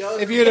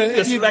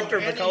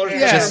spectrum of colors.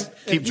 yeah, Just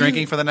if keep you-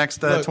 drinking for the next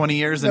 20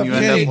 years, and you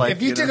Kenny, end up like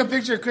if you took a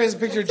picture of Chris, a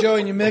picture of Joey,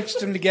 and you mixed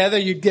them together,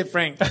 you'd get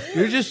Frank.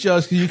 You're just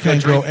jealous because you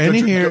can't grow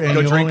any hair and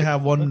you drink only it.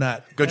 have one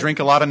nut. Go drink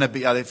a lot on a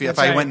beach. If That's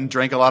I right. went and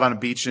drank a lot on a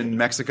beach in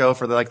Mexico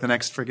for the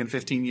next freaking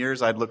 15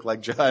 years, I'd look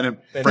like Frank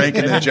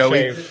and then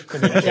Joey.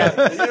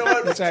 Yeah, You know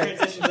what? that's right.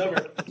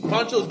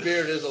 Poncho's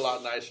beard is a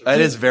lot nicer.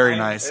 It is very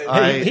nice.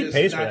 He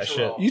pays for that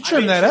shit. You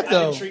trimmed that up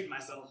though. Treat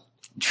myself.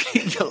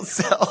 treat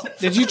yourself.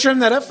 Did you trim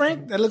that up,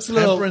 Frank? That looks a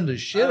little. Pampering the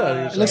shit out of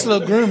It yourself. looks a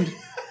little groomed.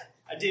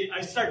 I did.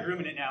 I started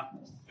grooming it now.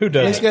 Who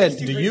does Looks it?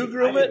 good. Do you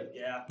groom I did, it?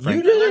 Yeah. You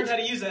I did learned it? how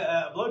to use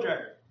a blow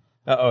dryer.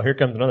 Uh-oh, here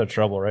comes another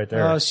trouble right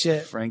there. Oh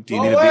shit! Frank, do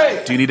you need a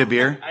beer? Do you need a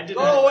beer? I did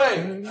Go not.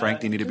 away. Frank,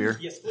 do you need a beer?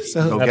 Yes, please.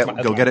 So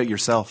Go get it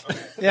yourself.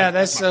 yeah,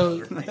 that's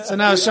so. So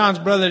now Sean's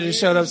brother just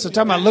showed up. So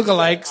talking about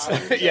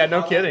lookalikes. Yeah,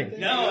 no kidding.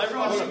 No,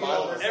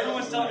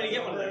 everyone's telling me to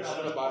get one of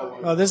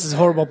those. Oh, this is a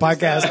horrible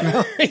podcast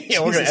now. Yeah,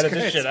 we're going to Jesus edit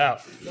this Christ. shit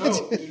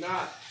out.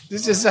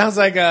 This just sounds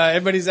like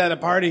everybody's at a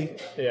party.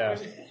 Yeah.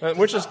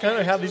 Which is kind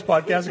of how these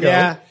podcasts go.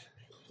 Yeah.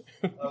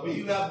 We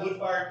do have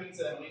wood-fired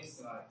pizza and wings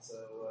tonight,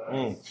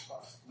 so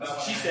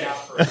She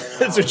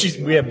said.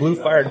 So we have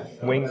blue-fired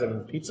wings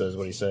and pizza is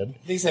what he said.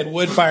 He said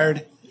wood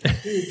fired.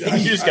 You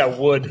just got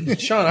wood.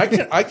 Sean,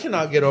 I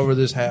cannot get over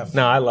this half.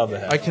 No, I love the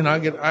half. I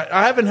cannot get.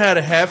 I haven't had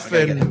a half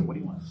in. What do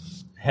you want?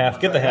 Half.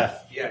 Get the half.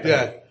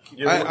 Yeah,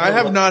 I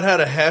have not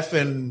had a half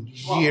in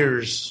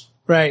years,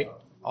 Right.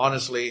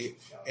 honestly.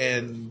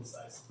 And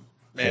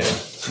man,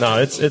 No,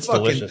 it's fucking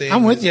delicious. thing.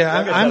 I'm with you.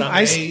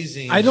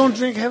 amazing. I don't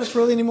drink Heavis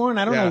really anymore, and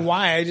I don't Yeah. know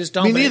why. I just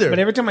don't. Me but- neither. But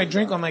every time I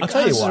drink, I'm like, I'll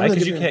tell you "God, this is why, really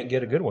because good you beer." can't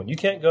get a good one. You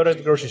can't go to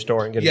the grocery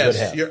store and get a Yes,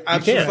 good half. you're You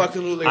absolutely can't.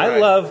 fucking I right.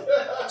 love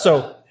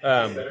so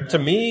to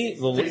me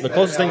the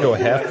closest thing to a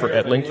half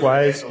at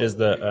lengthwise is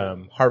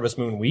the Harvest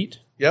Moon wheat,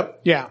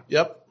 Yep. Yeah.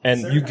 Yep.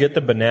 and you get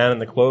the banana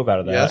and the clove out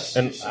of that. Yes.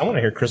 And I want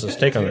to hear Chris's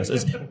take on this.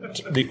 Is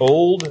the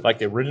old, like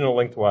the original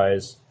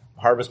lengthwise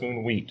Harvest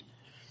Moon wheat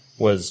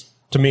was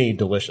to me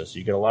delicious.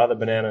 You get a lot of the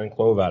banana and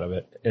clove out of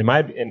it.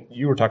 And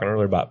you were talking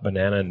earlier about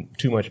banana and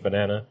too much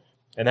banana,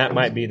 and that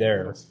might be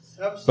there.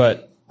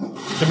 But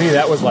to me,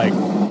 that was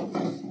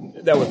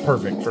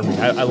perfect for me.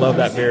 I love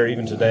that beer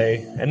even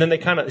today. And then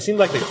it seemed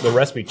like the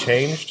recipe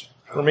changed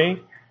for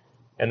me.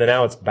 And then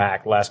now it's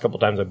back. The last couple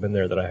of times I've been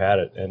there that I've had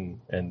it.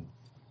 And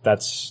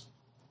that's,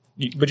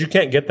 but you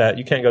can't get that.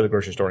 You can't go to the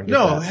grocery store and get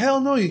that. No, hell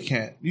no, you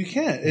can't. You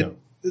can't.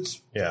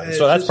 It's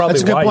so that's probably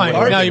That's a good why point.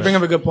 you No, you bring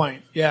up a good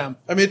point. Yeah.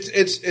 I mean,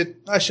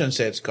 I shouldn't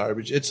say it's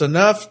garbage. It's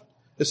enough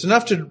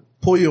to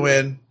pull you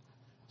in,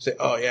 say,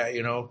 oh yeah,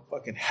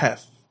 fucking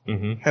hef.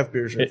 Mm-hmm. Hef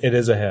beers. It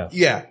is a hef.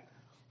 Yeah.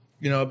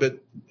 But,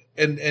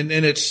 and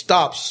it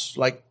stops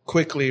like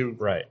quickly.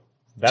 Right.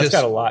 That's just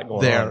got a lot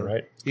going there. on,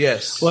 right?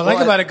 Yes. Well, I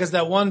like about it because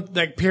that one,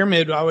 like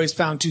Pyramid, I always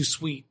found too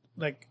sweet.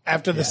 Like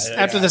after the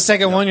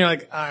second one, you're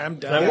like, all right, I'm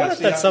done. I wonder if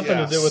that's something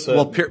to do with the.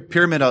 Well,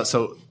 Pyramid.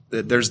 So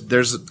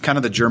there's kind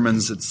of the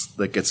Germans. It's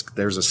like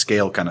there's a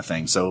scale kind of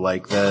thing. So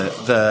like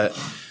the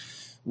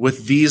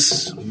with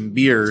these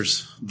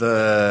beers,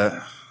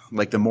 the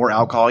more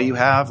alcohol you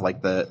have,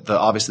 like the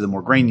obviously the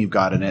more grain you've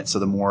got in it, so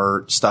the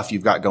more stuff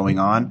you've got going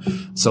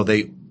on. So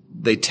they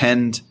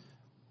tend,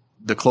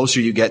 the closer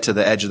you get to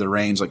the edge of the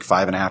range, like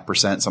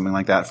 5.5%, something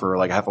like that for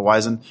like a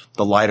Hefeweizen,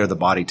 the lighter the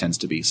body tends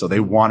to be. So they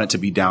want it to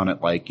be down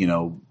at like,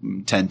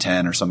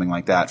 10-10 or something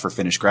like that for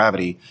finished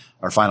gravity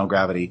or final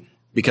gravity,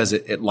 because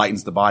it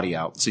lightens the body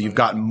out. So you've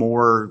got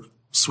more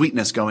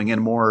sweetness going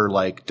in, more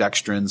like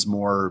dextrins,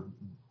 more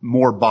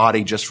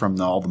body just from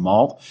all the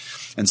malt.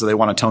 And so they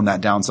want to tone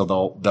that down.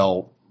 So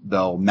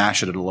they'll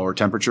mash it at a lower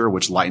temperature,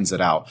 which lightens it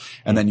out.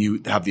 And then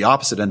you have the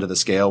opposite end of the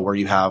scale where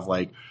you have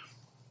like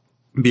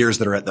beers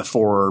that are at the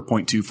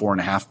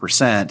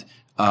 4.5%.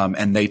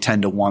 And they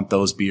tend to want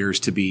those beers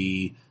to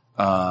be,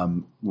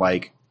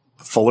 like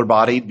fuller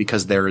bodied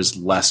because there is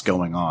less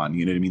going on.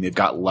 You know what I mean? They've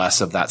got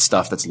less of that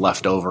stuff that's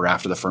left over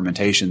after the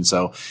fermentation.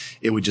 So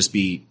it'd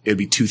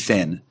be too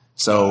thin.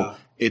 So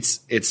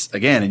it's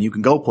again, and you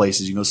can go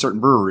places, you can go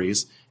certain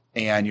breweries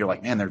and you're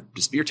like, man,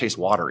 this beer tastes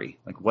watery.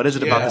 Like, what is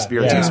it about this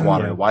beer that tastes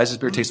watery? Yeah. Why does this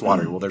beer taste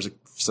watery? Well, there's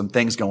some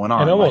things going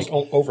on. And almost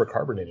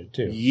over-carbonated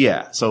too.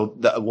 Yeah. So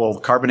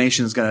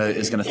carbonation is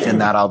gonna thin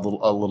that out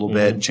a little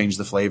bit and change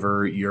the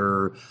flavor. If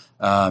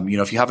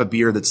you have a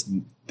beer that's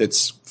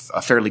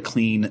a fairly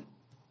clean,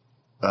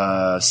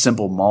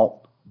 simple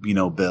malt,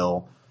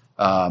 bill,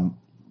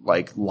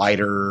 like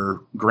lighter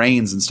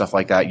grains and stuff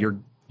like that,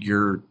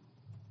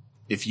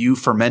 if you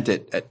ferment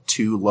it at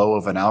too low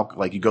of an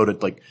like you go to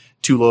like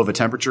too low of a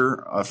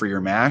temperature for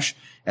your mash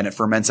and it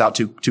ferments out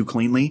too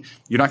cleanly,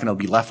 you're not going to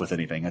be left with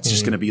anything. It's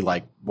just going to be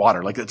like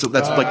water. Like that's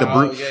like the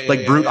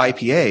brute, brute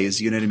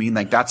IPAs. You know what I mean?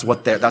 Like that's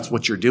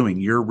what you're doing.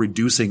 You're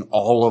reducing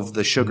all of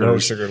the sugar. No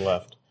sugar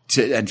left.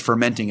 And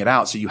fermenting it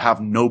out. So you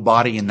have no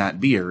body in that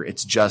beer.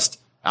 It's just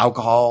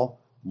alcohol,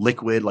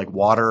 liquid, like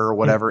water or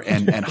whatever,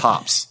 and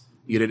hops.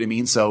 You know what I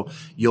mean? So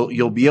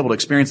you'll be able to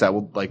experience that.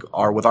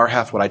 With our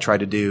hef, what I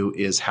tried to do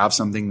is have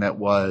something that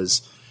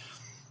was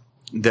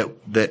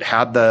that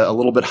had a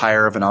little bit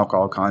higher of an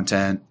alcohol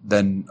content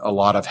than a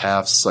lot of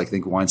hefs. Like I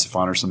think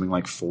Weihenstephan or something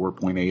like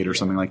 4.8 or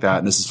something like that,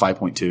 and this is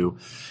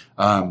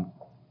 5.2.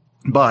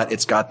 But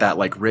it's got that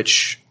like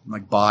rich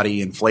like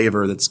body and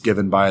flavor that's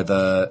given by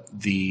the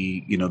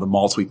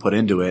malts we put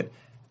into it.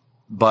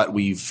 But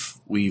we've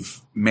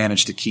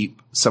managed to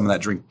keep some of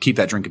that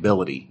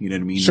drinkability. You know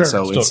what I mean? Sure.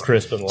 So Still it's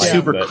crisp and light,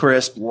 super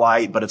crisp,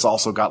 light, but it's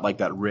also got like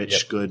that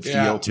rich, good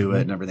feel to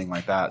it and everything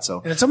like that.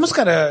 So And it's almost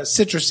got a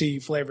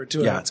citrusy flavor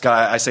to it. yeah, it's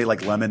got, I say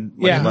like lemon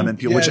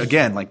peel, which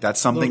again, like that's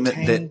something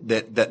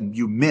that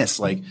you miss.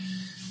 Like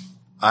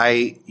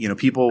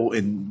people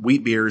in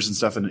wheat beers and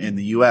stuff in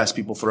the US,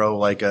 people throw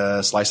like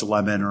a slice of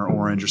lemon or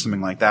orange or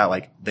something like that.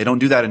 Like they don't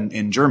do that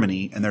in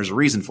Germany, and there's a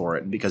reason for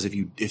it. Because if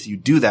you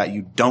do that,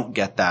 you don't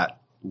get that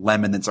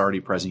lemon that's already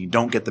present. You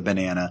don't get the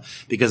banana,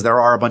 because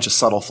there are a bunch of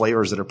subtle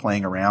flavors that are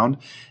playing around.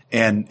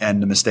 And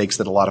the mistakes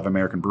that a lot of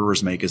American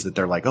brewers make is that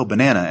they're like, oh,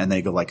 banana. And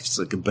they go like, it's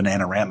like a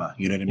Bananarama.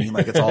 You know what I mean?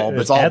 Like it's all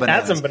bananas.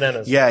 Add some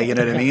bananas. Yeah. You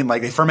know what I mean?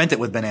 Like they ferment it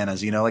with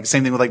bananas, like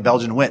same thing with like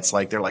Belgian wits.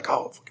 Like they're like,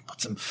 oh,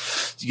 put some,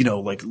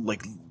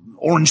 like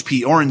orange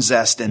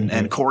zest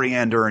and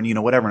coriander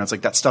and, whatever. And it's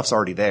like, that stuff's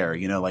already there.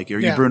 Like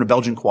you're brewing a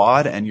Belgian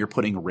quad and you're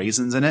putting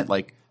raisins in it.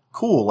 Like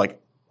cool.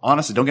 Like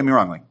honestly, don't get me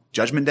wrong. Like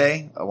Judgment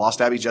Day,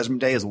 Lost Abbey's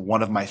Judgment Day is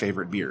one of my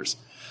favorite beers.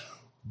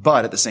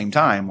 But at the same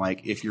time,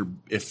 like if you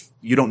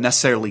don't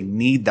necessarily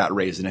need that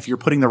raisin, if you're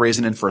putting the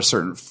raisin in for a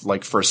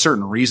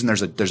certain reason,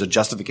 there's a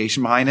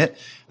justification behind it.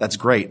 That's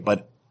great.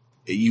 But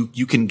you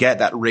can get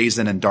that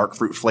raisin and dark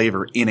fruit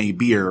flavor in a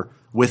beer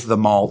with the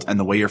malt and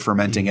the way you're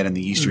fermenting it and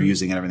the yeast you're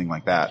using and everything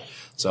like that.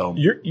 So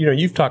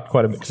you've talked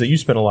quite a bit, because you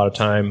spent a lot of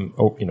time,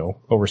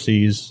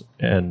 overseas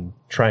and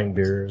trying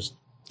beers.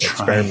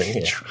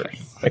 experimenting.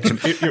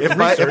 If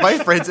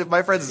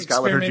my friends in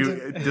Scotland heard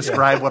you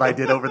describe what I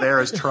did over there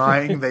as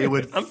trying, they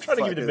would. I'm trying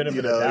to give you the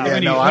benefit of the doubt. Yeah,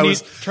 When no, you I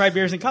was. try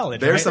beers in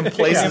college. There's right? some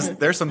places.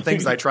 There's some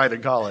things I tried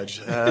in college.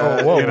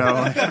 Whoa. You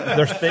know,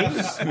 There's things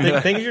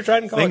you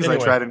tried in college. things I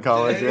tried in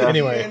college. Yeah.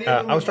 Anyway,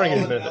 I was trying to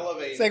get the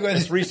benefit. It's like when,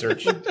 It's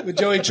research. when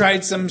Joey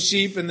tried some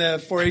sheep in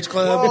the 4-H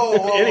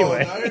club.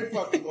 Anyway.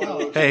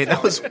 Hey,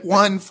 that was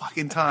one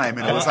fucking time,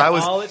 and it was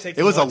all it takes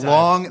it was is a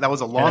one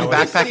long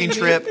backpacking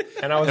trip,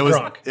 And I was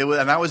drunk.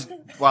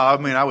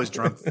 I was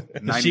drunk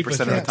 90%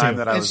 of the time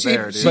that I And was sheep-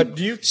 there, dude. But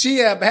do you? She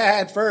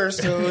bad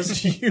first. So it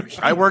was,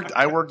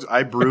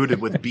 I brewed it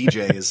with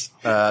BJ's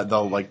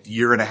the like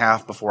year and a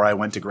half before I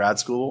went to grad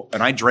school,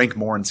 and I drank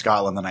more in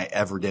Scotland than I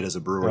ever did as a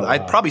brewer. Oh, wow.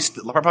 I'd probably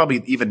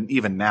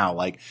even now,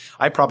 like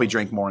I probably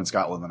drink more in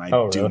Scotland than I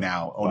do really?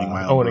 now owning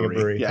my own Owning brewery. a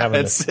brewery, Yeah,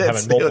 having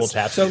multiple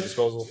taps at your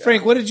disposal.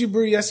 Frank, what did you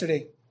brew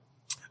yesterday?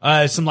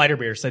 Some lighter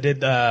beers. I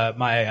did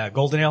my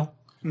Golden Ale.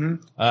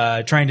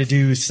 Trying to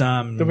do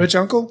some The Rich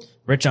Uncle?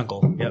 Rich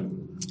Uncle.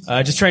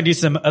 Yep. Just trying to do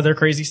some other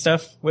crazy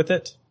stuff with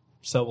it.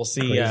 So we'll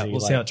see. Crazy, We'll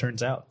see how it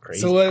turns out.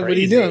 Crazy, So what are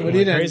you doing? What are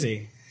you doing?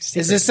 Crazy.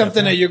 Is this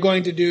something that you're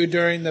going to do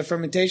during the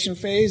fermentation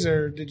phase,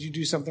 or did you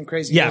do something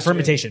crazy? Yeah, yesterday?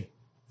 fermentation.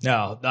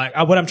 No,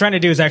 what I'm trying to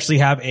do is actually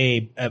have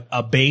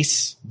a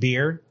base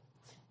beer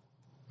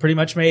pretty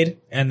much made,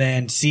 and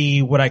then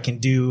see what I can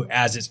do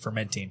as it's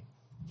fermenting.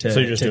 So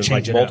you're just doing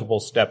like it up. multiple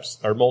steps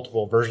or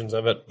multiple versions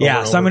of it?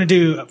 Yeah, so I'm going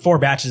to do 4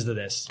 batches of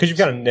this. Because you've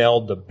kind of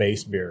nailed the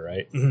base beer,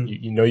 right? Mm-hmm.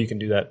 You know you can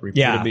do that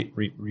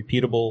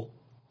repeatable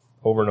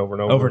over and over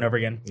and over. Over and over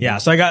again. Yeah.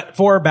 So I got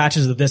 4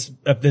 batches of this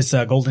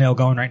Golden Ale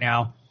going right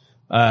now.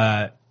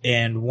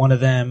 And one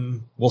of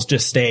them will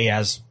just stay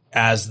as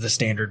the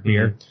standard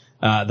beer.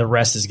 The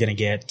rest is going to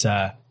get,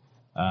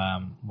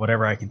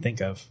 whatever I can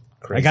think of.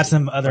 Crazy. I got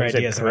some other I said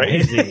ideas.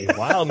 Crazy.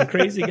 Wild and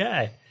crazy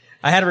guy.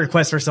 I had a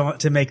request for someone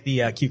to make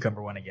the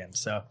cucumber one again.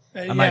 So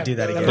I might do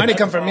that again. It might have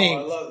come from me.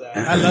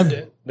 I loved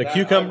it. The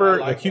cucumber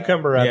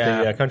at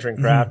Yeah. the Country and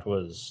Craft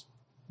was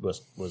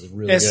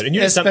really good. And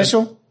you did It's something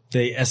special.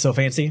 The So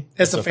Fancy.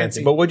 It's so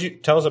fancy. But would you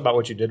tell us about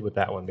what you did with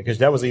that one? Because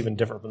that was even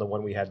different from the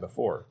one we had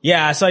before.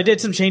 Yeah, so I did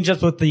some change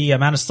ups with the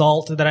amount of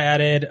salt that I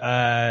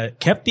added.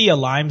 Kept the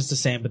limes the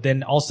same, but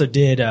then also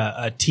did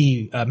a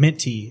mint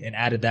tea, and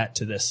added that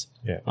to this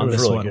Yeah, on it was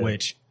this really one. good.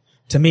 Which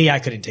to me, I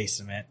couldn't taste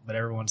the mint, but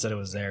everyone said it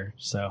was there.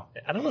 So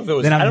I don't know if it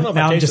was. Then I don't know if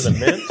now I I'm tasted just-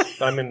 the mint.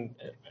 But I mean,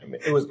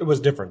 it was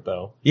different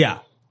though. yeah,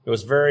 It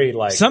was very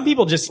like some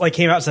people just like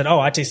came out and said, "Oh,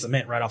 I taste the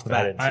mint right off the I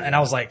bat," didn't see and I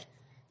was like,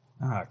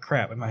 "Ah,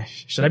 crap!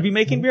 Should I be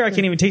making beer? I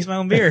can't even taste my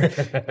own beer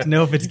to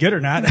know if it's good or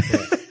not."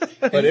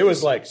 but it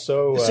was like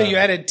so. So you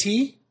added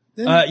tea?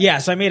 Then? Yeah,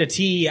 so I made a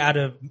tea out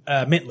of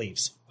mint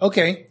leaves,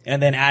 Okay. and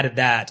then added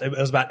that. It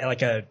was about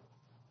like it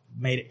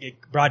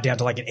brought it down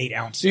to like an 8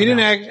 ounce. So you didn't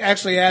amount.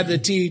 actually add the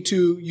tea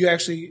to, you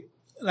actually,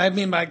 I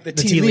mean like the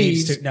The tea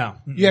leaves. too. No,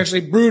 You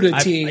actually brewed a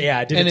tea.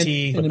 I did and a then-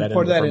 tea, and that then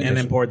poured into that the in. and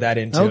then poured that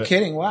into No it.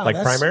 kidding. Wow. like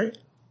that's- primary.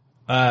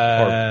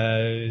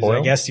 I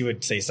oil? guess you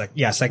would say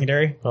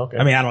secondary. Okay.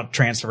 I mean, I don't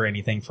transfer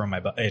anything from I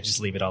just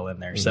leave it all in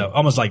there. So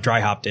almost like dry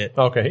hopped it.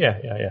 Okay,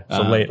 yeah.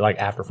 So late, like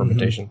after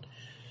fermentation.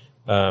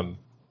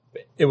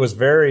 It was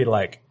very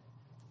like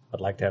I'd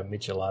like to have a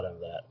michelada of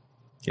that.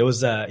 It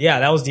was that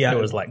was the It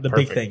was, like, the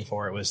perfect. big thing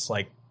for it was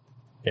like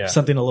Yeah,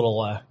 something a little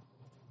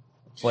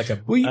like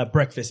a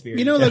breakfast beer.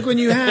 You know, like when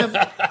you have,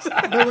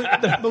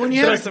 but when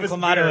you throw have, some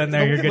clamato in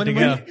there, you're good to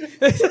when-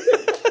 go.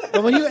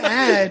 but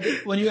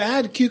when you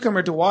add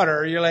cucumber to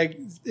water, you're like,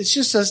 it's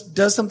just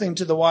does something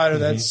to the water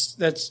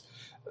that's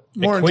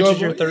more it quenches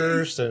enjoyable. your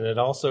thirst, and it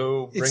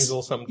also brings It's- a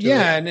little something to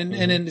yeah, it. and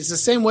then it's the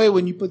same way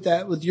when you put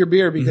that with your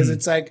beer because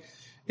it's like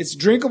it's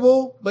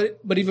drinkable, but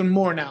even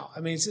more now.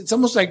 I mean, it's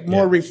almost like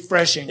more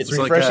refreshing. It's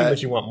like, refreshing,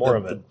 but you want more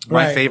of it.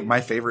 Right.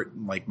 My favorite,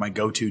 like my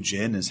go-to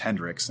gin is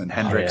Hendrick's, and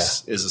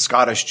Hendrick's is a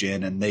Scottish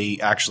gin, and they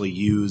actually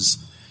use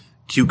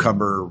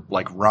cucumber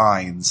like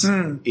rinds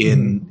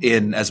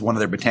in as one of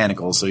their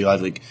botanicals. So you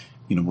have like,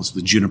 you know, most of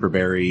the juniper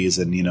berries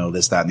and, you know,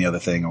 this, that, and the other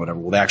thing or whatever.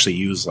 Well, they actually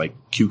use like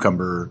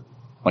cucumber,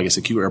 like I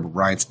said, cucumber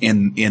rinds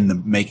in the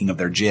making of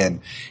their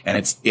gin. And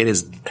it's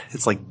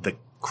like the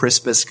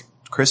crispest,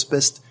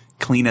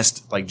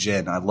 cleanest like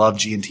gin. I love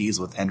G&Ts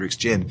with Hendrick's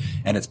gin,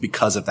 and it's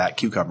because of that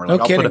cucumber. Like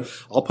No kidding.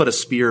 I'll put a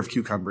spear of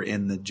cucumber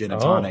in the gin and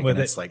tonic, with and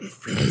it. it's like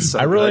freaking so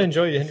I really good.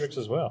 enjoy the Hendrix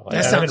as well. That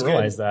I sounds didn't good.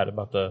 realize that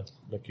about the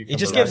cucumber. It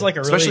just gives like a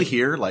really Especially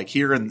here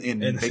in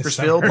the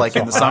Bakersfield, summer. like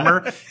in the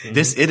summer,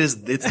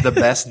 it's the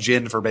best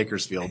gin for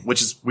Bakersfield,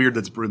 which is weird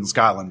that's brewed in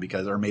Scotland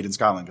or made in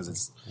Scotland because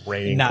it's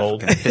raining Not-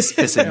 cold.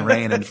 pissing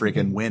rain and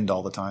freaking wind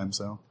all the time.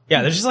 So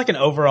yeah. There's just like an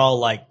overall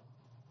like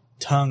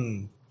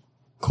tongue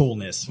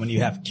coolness when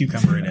you have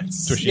cucumber in it.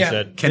 That's what she Yeah.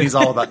 said. Kenny's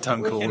all about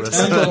tongue coolness.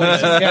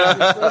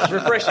 Yeah. It's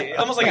refreshing,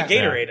 almost like a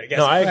Gatorade, I guess.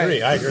 No, I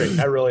agree.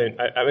 I really,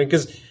 I mean,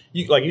 because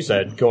like you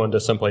said, going to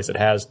someplace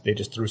that they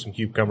just threw some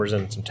cucumbers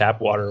in some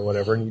tap water or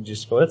whatever, and you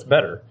just go, that's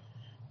better.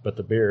 but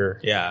the beer,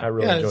 Yeah. I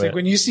really Yeah, enjoy it's like it.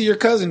 when you see your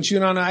cousin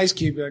chewing on an ice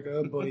cube, you're like,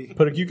 oh boy.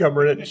 Put a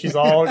cucumber in it, it's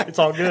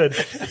all good.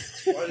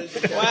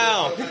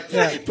 Wow.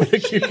 Put a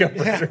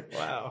cucumber in it.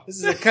 Wow. This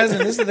is a cousin.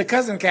 This is the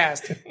cousin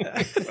cast.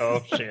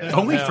 Oh shit!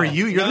 Only for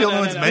you. You're the only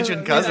ones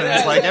mentioned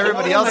cousins. Like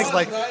everybody else is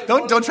like,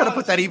 don't try to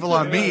put that evil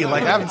on me.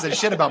 Like I haven't said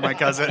shit about my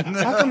cousin.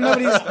 How come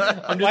nobody's?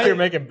 I'm just here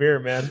making beer,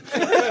 man.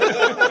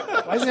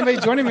 Why isn't anybody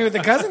joining me with the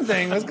cousin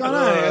thing? What's going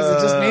on? Is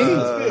it just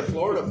me?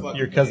 Florida fucking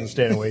Your cousin's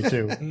staying away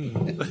too.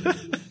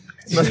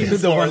 Must be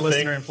the one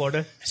listener in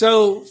Florida.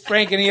 So,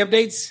 Frank, any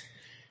updates?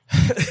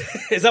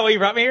 Is that why you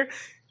brought me here?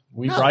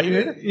 We brought you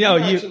here. No,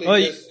 you. actually Well,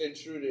 you just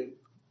intruded.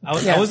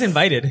 I was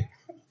invited.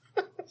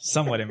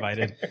 Somewhat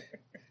invited.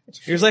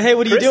 He was like, "Hey,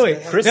 what are you doing?"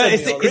 Chris No,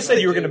 said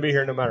you were going to be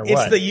here no matter It's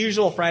what. the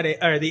usual Friday,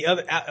 or the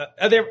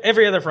other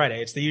every other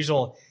Friday. It's the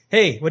usual.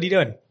 Hey, what are you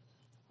doing?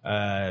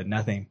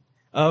 Nothing.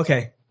 Oh,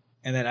 okay.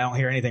 And then I don't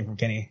hear anything from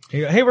Kenny.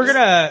 Hey,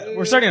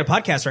 we're starting a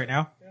podcast right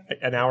now.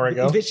 An hour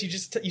ago. Bitch,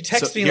 you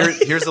text me.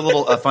 Here's a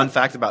little fun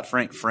fact about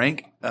Frank.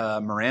 Frank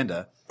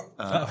Miranda.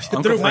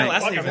 Through my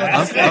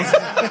last name.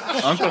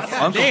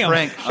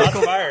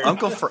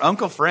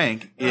 Uncle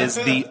Frank is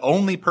the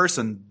only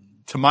person,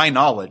 to my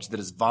knowledge, that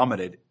has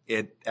vomited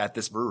at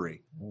this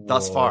brewery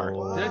thus far. Did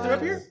I throw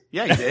up here?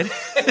 Yeah, you did.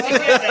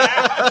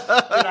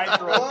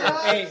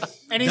 Hey,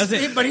 and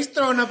he's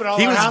throwing up at all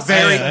He our was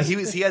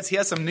houses. he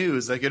has some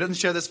news. Like, he doesn't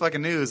share this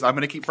fucking news. I'm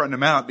going to keep fronting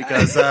him out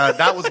because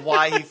that was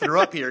why he threw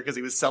up here, because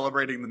he was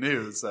celebrating the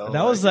news. So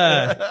That was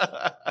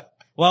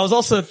well, I was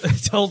also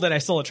told that I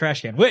stole a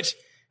trash can, which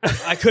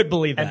I could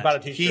believe And that. bought a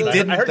t-shirt. he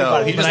didn't I heard you though.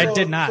 bought a He But t-shirt. I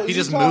did not. He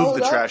just Tahoe'd moved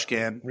the up? trash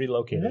can.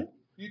 Relocated.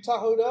 You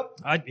Tahoe'd up?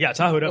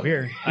 Tahoe'd up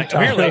here.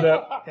 Apparently.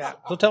 Apparently,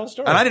 So tell a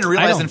story. And I didn't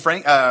realize, don't- and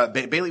Frank,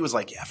 Bailey was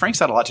like, yeah, Frank's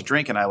had a lot to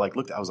drink. And I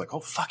looked, I was like,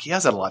 oh fuck, he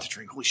has had a lot to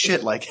drink. Holy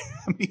shit. Like,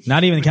 I mean,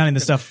 not even counting the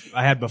stuff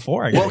I had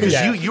before. I well, guess.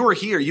 because you were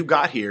here, you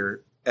got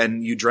here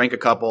and you drank a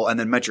couple and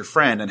then met your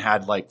friend and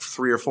had like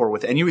 3 or 4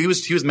 with, and he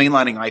was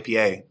mainlining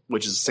IPA,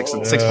 which is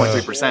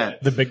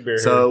 6.3%. The big beer.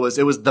 So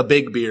it was the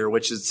big beer,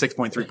 which is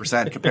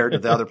 6.3% compared to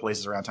the other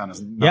places around town.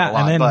 Is not Yeah, a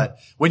lot. and then- But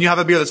when you have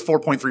a beer that's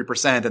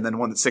 4.3% and then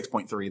one that's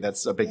 6.3,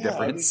 that's a big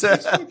difference.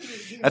 That's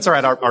all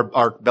right.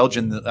 Our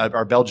Belgian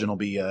will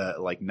be it's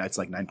like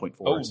 9.4.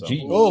 Oh, so.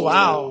 geez. Oh,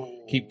 wow.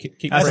 Keep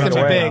That's bringing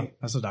gonna it be away. big.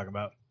 That's what I'm talking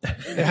about.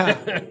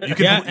 Yeah. You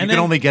can Yeah, you and can then-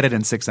 only get it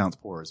in 6-ounce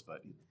pours,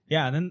 but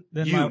Yeah, and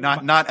then you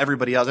not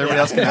everybody else. Everybody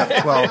else can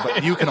have 12,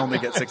 but you can only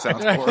get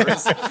 6-ounce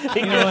pours.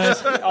 You know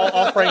what?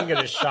 I'll Frank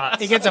get a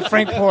shot. He gets a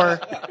Frank pour.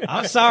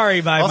 I'm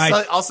sorry, by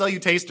my. I'll sell you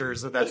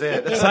tasters, but that's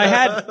it. So I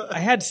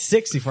had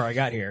 6 before I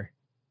got here.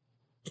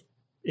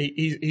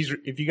 He's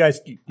if you guys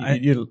you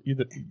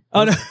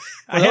Oh no, for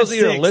I had those of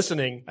you that are 6.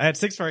 listening, I had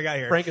 6 before I got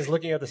here. Frank is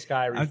looking at the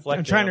sky,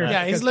 reflecting. trying to- on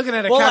that. Yeah, he's looking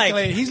at a Well, like-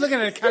 calculator. He's looking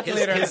at a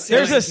calculator. on his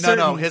There's ceiling. a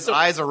certain- His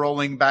eyes are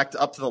rolling back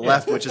up to the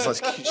left, which is a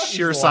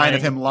sheer sign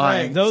of him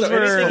lying. Those So were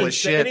anything full he of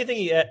sa- shit. anything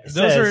he Those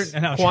says, are-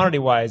 no, quantity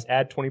wise,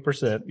 add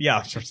 20%.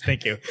 Yeah, sure,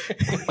 thank you.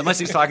 Unless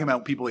he's talking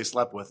about people he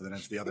slept with, then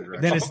it's the other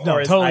direction. Then it's Or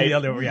his totally height. the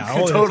other way. Yeah,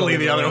 totally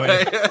the other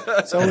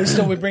way.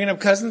 So we bringing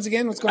up cousins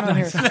again? What's going on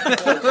here?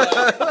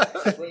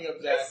 Bring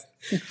up that.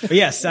 But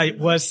yes, I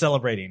was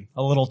celebrating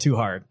a little too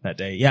hard that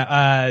day.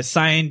 Yeah,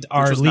 signed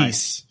our was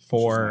lease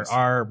for nice.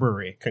 our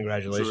brewery. So we're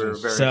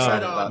Congratulations. very So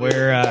excited about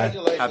we're having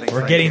we're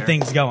Frank getting here.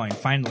 things going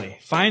finally.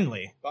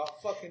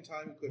 About fucking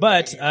time you couldn't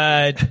But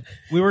make it.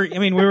 we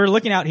were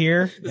looking out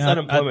here. This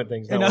unemployment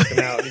thing's not working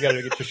out. You got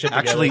to get your shit together.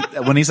 Actually,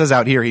 when he says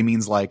out here, he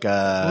means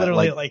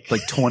Literally, like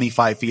like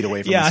 25 feet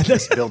away from Yeah.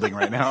 this building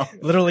right now.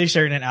 literally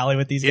sharing an alley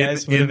with these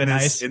guys would have been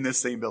nice. in this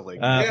same building.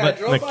 Yeah, I But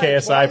drove the by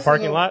KSI twice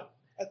parking and lot.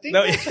 I think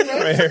No, that's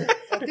right here.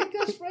 I think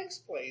that's Frank's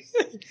place.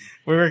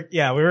 we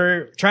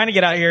were trying to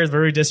get out here as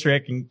Brewery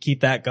District and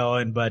keep that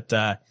going, but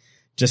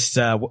just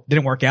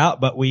didn't work out.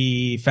 But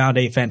we found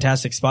a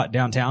fantastic spot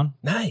downtown,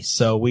 Nice.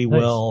 so we Nice.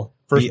 will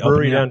First be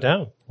brewery opening up-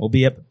 downtown. We'll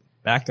be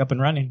back up and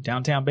running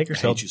downtown I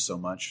Bakersfield. hate you so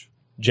much.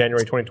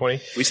 January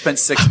 2020. We spent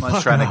 6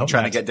 months trying Wow, to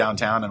Max. get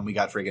downtown, and we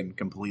got friggin'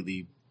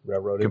 completely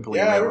Railroaded.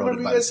 Yeah, I railroaded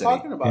remember by you the guys city.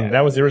 talking about that.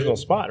 That was the original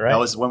spot, right? That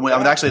was when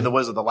actually there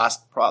was the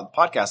last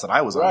podcast that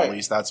I was on. Right. At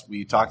least that's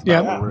we talked Yeah.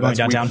 about. Going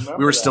downtown.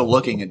 We were still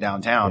looking at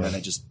downtown, and it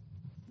just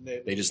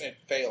It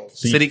failed.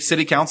 So you-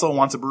 city council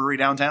wants a brewery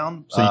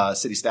downtown. So you-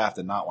 City staff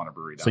did not want a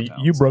brewery so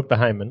downtown. you broke the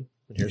hymen.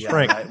 And here's Yeah,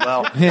 Frank. right.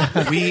 Well,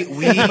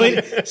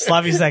 we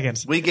Sloppy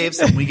seconds. we gave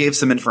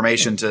some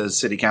information to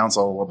city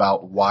council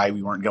about why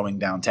we weren't going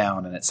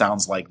downtown, and it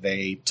sounds like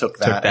they took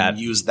that and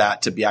used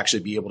that to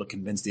actually be able to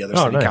convince the other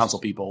Oh, city nice. council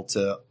people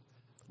to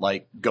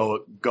like go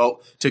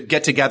to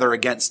get together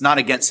not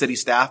against city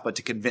staff, but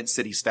to convince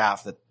city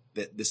staff that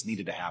this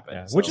needed to happen.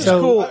 Yeah, So- which is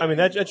So- cool. I mean,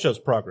 that shows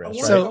progress,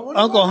 right? So,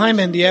 Uncle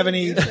Hyman, do you have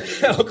any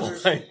Uncle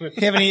Hyman. do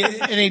you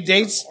have any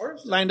dates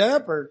lined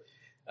up or?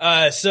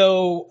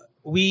 So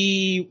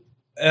we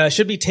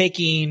should be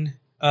taking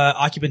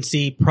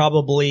occupancy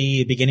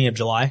probably beginning of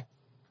July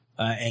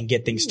and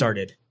get things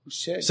started.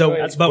 Shit. So,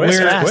 That's but quick. we're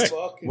That's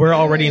quick. we're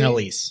already in a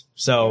lease,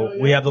 so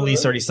Yeah, we have the yeah, lease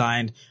brother. already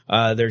signed.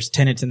 There's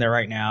tenants in there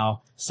right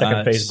now.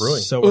 Second phase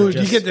brewing. So Ooh, we're you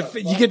just,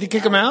 get to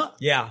kick him out?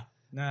 yeah,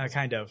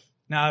 kind of.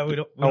 No, we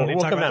don't need to we'll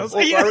talk come about down. those. Are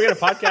we going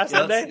to podcast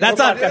that day? That's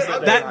We'll on.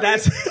 podcast that day.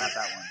 That's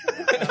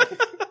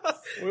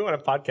We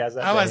want to podcast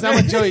that I was day.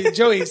 with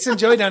Joey. Send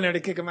Joey down there to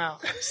kick him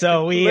out.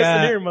 so we.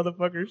 Listen here,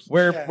 motherfuckers.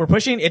 We're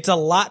pushing. It's a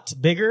lot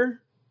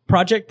bigger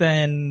project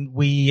than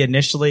we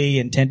initially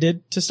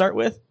intended to start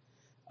with.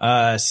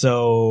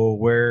 So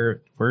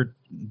we're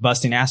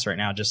busting ass right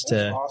now just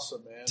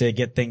to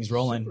get things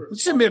rolling.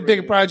 It's gonna be a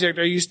big project.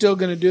 Are you still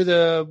gonna do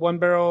the 1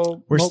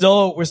 barrel? We're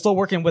still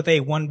working with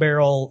a 1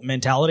 barrel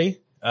mentality,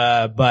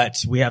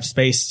 but we have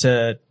space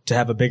to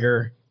have a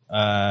bigger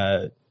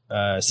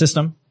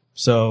system.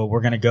 So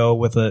we're gonna go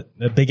with the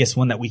biggest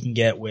one that we can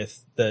get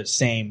with the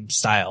same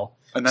style.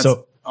 And that's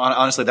So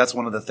honestly, that's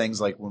one of the things.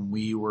 Like when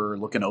we were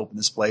looking to open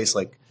this place,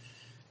 like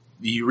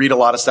you read a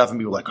lot of stuff and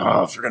people are like,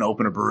 oh, if you're going to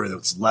open a brewery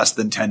that's less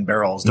than 10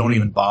 barrels, don't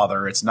even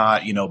bother. It's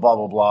not, blah,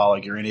 blah, blah.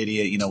 Like you're an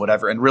idiot,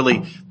 whatever. And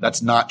really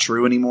that's not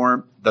true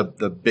anymore. The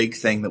big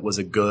thing that was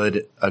a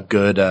good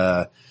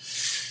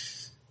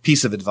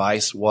piece of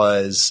advice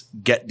was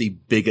get the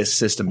biggest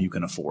system you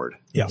can afford.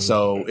 Yeah.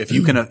 So if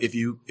you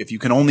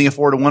can only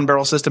afford a 1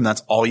 barrel system, that's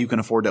all you can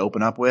afford to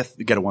open up with,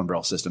 get a 1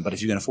 barrel system. But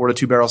if you can afford a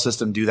 2 barrel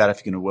system, do that. If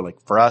you can, like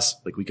for us,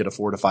 like we could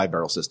afford a 5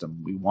 barrel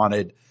system. We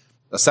wanted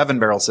a 7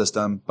 barrel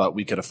system, but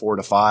we could afford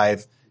a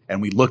 5,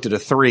 and we looked at a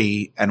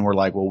 3 and we're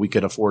like, well, we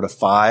could afford a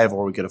 5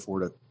 or we could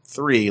afford a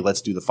 3.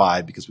 Let's do the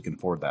 5 because we can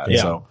afford that.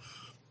 Yeah. So,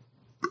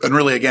 and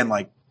really again,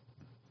 like,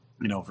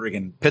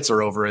 friggin'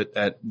 Pitzer over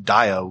at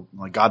Dio,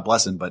 like God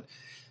bless him, but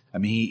I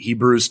mean, he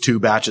brews 2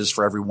 batches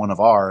for every one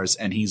of ours,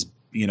 and he's,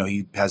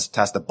 he has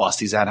the bust.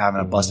 He's had having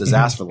to bust his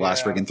ass for the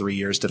last friggin' 3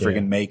 years to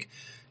friggin' make,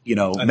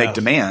 make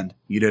demand.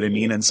 You know what I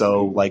mean? And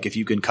so like, if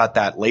you can cut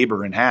that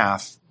labor in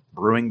half,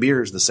 brewing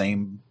beers the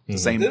same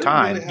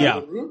time. Really Yeah.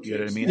 have the room You know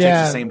what I kits. mean? It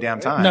Yeah. takes the same damn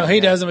time. No, he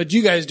doesn't, but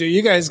you guys do.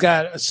 You guys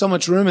got so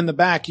much room in the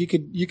back. You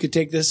could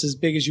take this as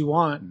big as you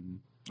want.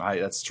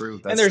 That's true.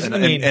 That's And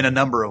there's- in a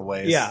number of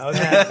ways. yeah.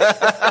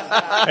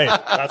 Hey,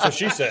 that's what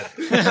she said.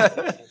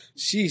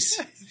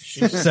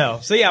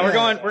 Jeez. So yeah, we're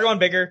going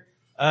bigger,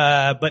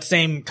 but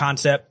same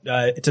concept.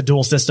 It's a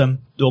dual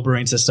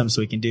brewing system,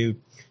 so we can do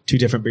 2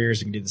 different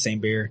beers. We can do the same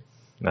beer.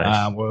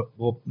 Nice.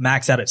 We'll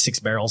max out at 6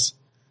 barrels.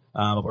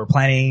 But we're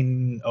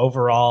planning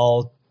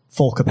overall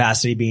full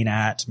capacity being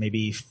at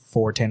maybe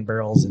 4 10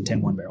 barrels and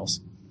 10 1 barrels.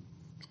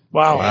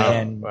 Wow.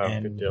 And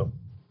Good deal.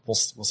 we'll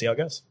see how it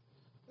goes.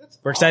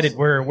 We're excited.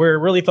 We're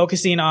really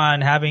focusing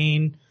on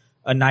having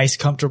a nice,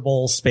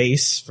 comfortable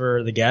space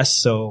for the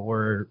guests. So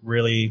we're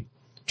really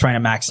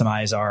trying to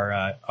maximize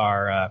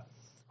our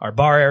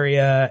bar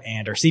area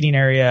and our seating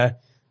area.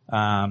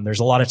 There's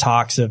a lot of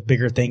talks of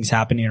bigger things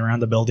happening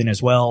around the building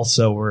as well.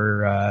 So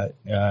we're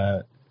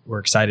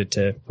excited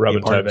to Rub be a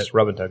and part of tugs, it.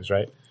 rub and tugs,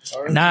 right?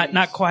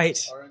 Not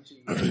quite.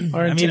 RNT.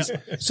 I mean,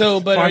 So,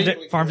 but are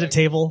farm to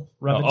table.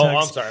 Rub and Oh,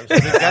 tugs. I'm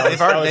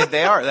sorry.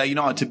 They are. In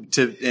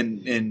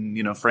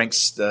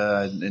Frank's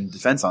in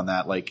defense on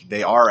that, like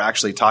they are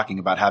actually talking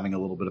about having a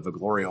little bit of a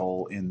glory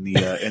hole in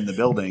the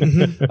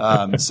building,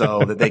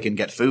 so that they can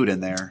get food in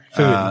there.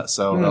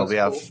 So they'll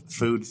have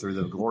food through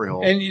the glory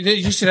hole. and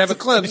you should have a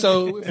club.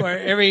 So for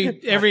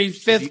every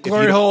fifth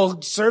glory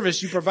hole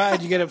service you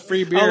provide, you get a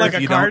free beer. Oh, like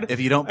if you card? don't if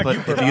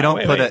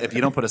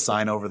you don't put a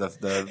sign over the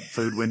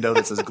food window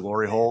that says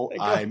glory hole,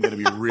 I'm going to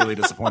be really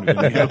disappointed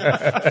in you.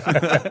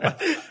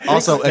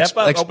 Also, Step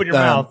up, open your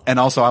mouth. and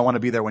also I want to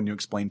be there when you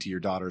explain to your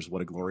daughters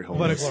what a glory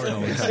hole is. glory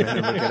hole is.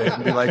 And look at it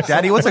and be like,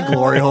 Daddy, what's a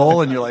glory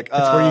hole? And you're like,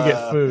 That's where you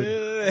get food.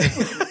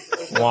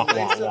 Wah,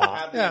 wah,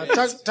 wah. yeah,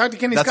 talk to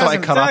Kenny's That's why I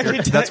cousin. cut off your.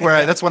 That's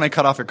when I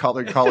cut off your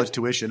college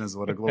tuition. Is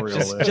what a glory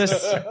hole is.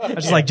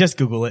 Just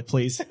Google it,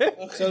 please. So,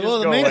 well,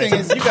 the main thing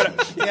is you gotta.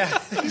 Yeah.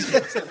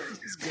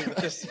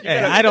 Hey,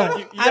 I don't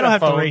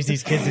have to phone. raise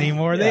these kids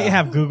anymore. They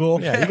have Google.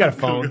 Yeah, you got a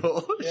phone.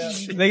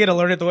 They get to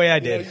learn it the way I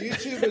did.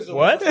 YouTube is a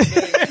What?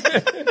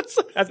 thing.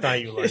 That's not how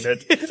you learned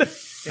it.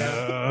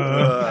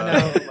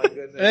 Oh my goodness.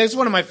 It's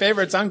one of my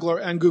favorites on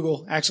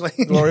Google, actually.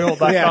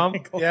 Gloryhole.com?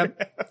 Yeah.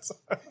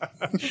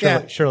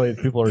 Yeah. Surely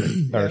people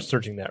are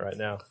searching that right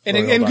now. And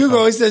Gloryhole.com. Google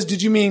always says,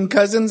 "Did you mean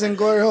cousins in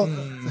glory hole?"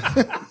 Again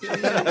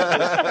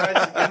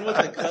with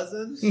the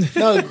cousins.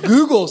 No,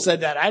 Google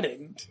said that. I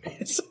didn't.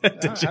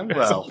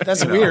 Well,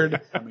 That's weird.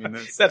 I mean,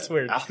 That's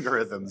weird.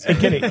 Algorithms.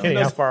 Kenny,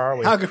 how far are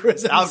we?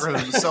 Algorithms.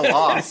 Algorithms so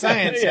off.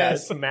 Science. Yeah,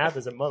 Yes. the math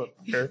is a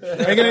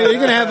motherfucker. Are you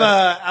gonna have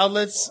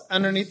outlets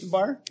underneath the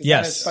bar?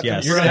 Yes,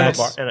 yes. You're gonna have a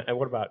bar, That's- and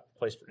what about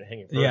place for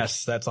hanging? Fruit?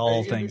 Yes, that's all Are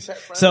you gonna be things. pet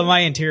friendly? So my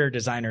interior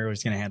designer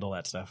was going to handle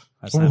that stuff.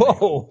 That's not me.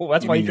 Whoa,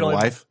 that's You why mean you your feel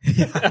like wife?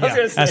 Yeah,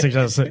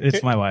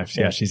 it's my wife.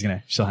 Yeah,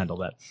 she'll handle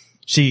that.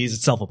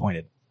 She's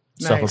self-appointed.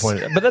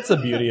 self-appointed. But that's the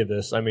beauty of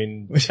this. I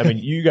mean,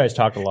 you guys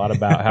talked a lot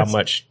about how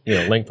much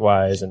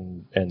lengthwise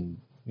and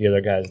the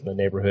other guys in the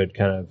neighborhood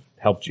kind of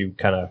helped you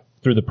kind of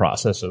through the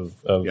process of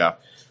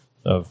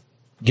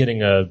getting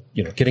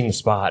getting the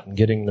spot and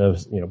getting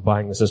the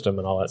buying the system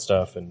and all that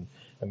stuff. And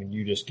I mean,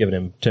 you just giving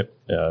him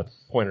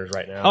pointers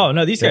right now. Oh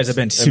no, these guys have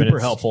been super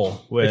it's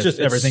helpful with it's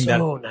everything it's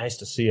so nice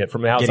to see it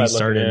from the outside getting looking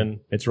started. in.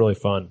 It's really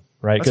fun.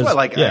 right? That's why,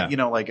 like, yeah.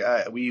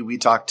 we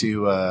talked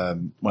to,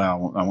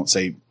 well, I won't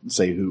say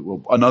who,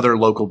 well, another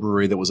local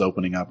brewery that was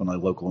opening up, and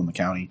local in the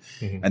county.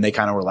 And they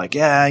kind of were like,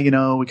 yeah,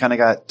 we kind of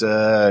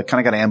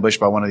got ambushed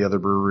by one of the other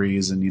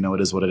breweries, and,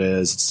 it is what it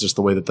is. It's just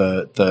the way that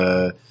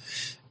the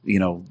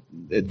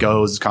it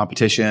goes,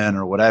 competition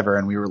or whatever.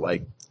 And we were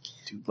like,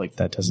 dude, like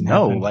that doesn't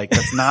happen. Like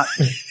that's not,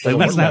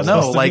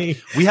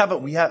 we have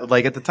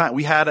like at the time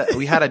we had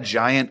a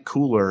giant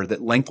cooler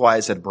that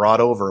Lengthwise had brought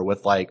over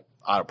with like,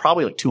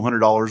 probably like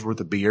 $200 worth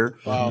of beer.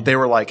 Wow. They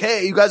were like,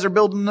 hey, you guys are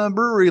building a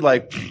brewery.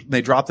 Like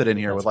they dropped it in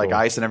here with like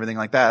ice and everything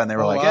like that. And they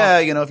were yeah,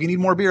 if you need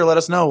more beer, let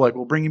us know. Like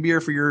we'll bring you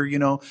beer for your,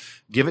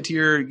 give it to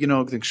your,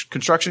 the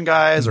construction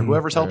guys or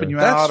whoever's helping you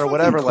out or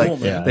whatever. Cool,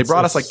 like they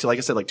brought us like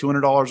I said, like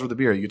 $200 worth of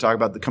beer. You talk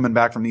about coming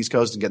back from the East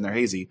Coast and getting their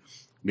hazy.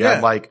 We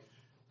had like,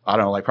 I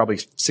don't know, like probably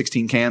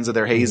 16 cans of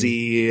their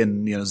hazy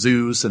and,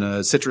 Zeus and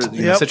a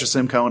Citrus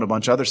Simcoe and a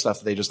bunch of other stuff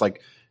that they just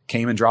like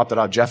came and dropped it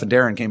off. Jeff and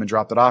Darren came and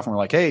dropped it off and we're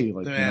like, hey,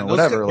 like,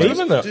 whatever. Guys,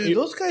 even though, dude,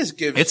 those guys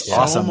give it's so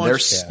awesome.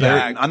 Much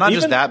They're not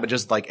just that, but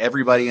just like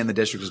everybody in the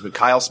district has been.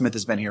 Kyle Smith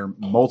has been here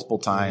multiple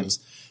times.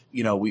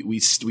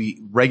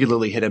 We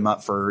regularly hit him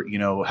up for,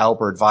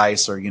 help or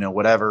advice or,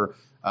 whatever.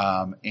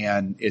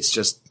 And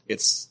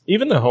it's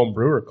even the home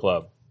brewer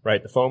club,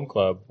 right? The foam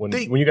club, when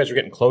you guys were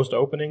getting close to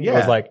opening, it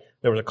was like,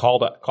 there was a call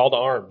to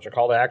arms or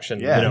call to action.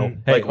 Yeah.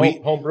 Hey,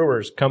 like home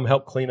brewers, come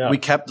help clean up. We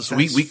kept this.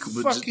 We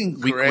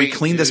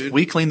cleaned this.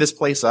 We cleaned this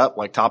place up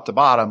like top to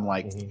bottom,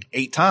 like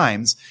 8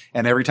 times.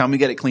 And every time we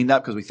get it cleaned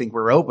up because we think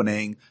we're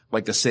opening,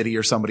 like the city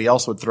or somebody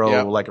else would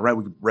throw like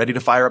ready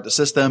to fire up the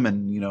system,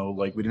 and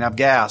like we didn't have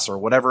gas or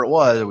whatever it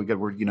was.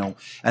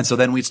 And so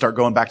then we'd start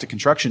going back to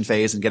construction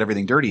phase and get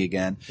everything dirty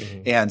again.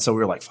 And so we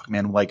were like, fuck,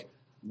 man, like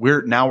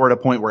we're at a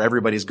point where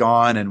everybody's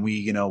gone, and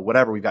we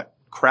whatever, we've got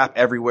crap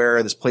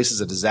everywhere. This place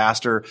is a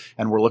disaster,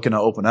 and we're looking to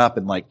open up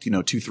in like,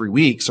 2-3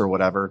 weeks or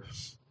whatever.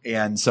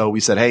 And so we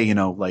said, hey,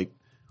 like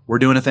we're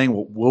doing a thing.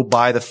 We'll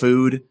buy the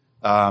food.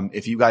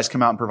 If you guys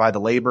come out and provide the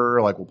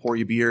labor, like we'll pour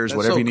you beers,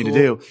 whatever you need to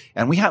do.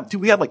 And we had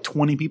like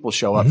 20 people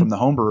show up from the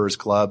Homebrewers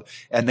Club,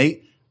 and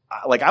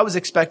I was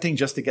expecting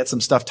just to get some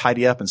stuff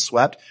tidy up and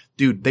swept.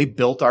 Dude, they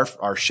built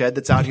our shed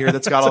that's out here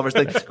that's got all of our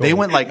things. Cool. They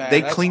went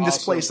they cleaned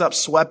this place up,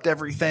 swept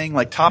everything,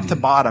 like top to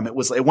bottom.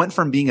 It went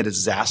from being a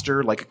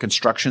disaster, like a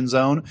construction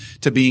zone,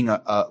 to being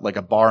like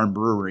a bar and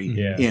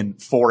brewery in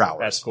 4 hours.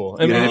 That's cool.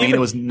 You know what I mean? It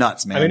was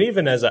nuts, man. I mean,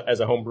 even as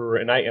a home brewer,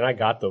 and I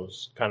got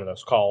those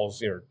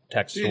calls or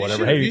texts or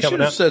whatever. Hey, you coming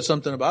should out? have said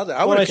something about that.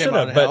 I would have came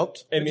out and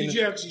helped. I mean, did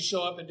you actually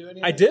show up and do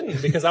anything? I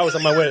didn't, because I was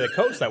on my way to the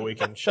coast that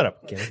weekend. Shut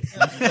up, Kenny.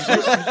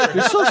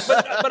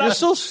 You're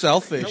so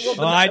selfish.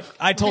 Well,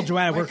 I told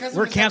Joanna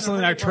we're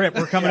canceling our trip.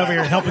 We're coming over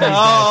here and helping these guys.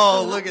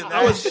 Oh, look at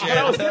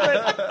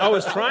that. I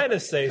was trying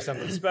to say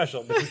something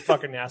special, but you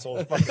fucking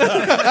assholes fucked it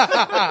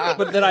up.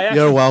 But then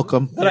You're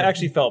welcome. I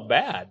actually felt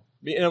bad.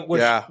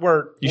 You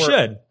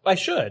should. I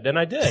should, and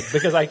I did,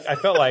 because I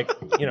felt like,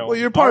 Well,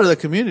 you're part of the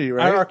community,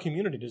 right? Our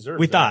community deserves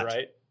We that, thought.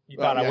 right? You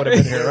thought I would have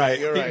been here, right?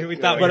 You're right. We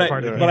thought But we were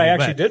part of the I community,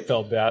 actually did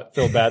feel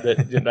bad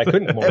that I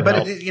couldn't come over and But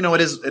help.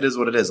 it is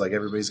what it is. Like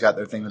everybody's got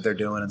their thing that they're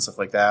doing and stuff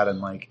like that,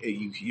 and like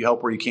you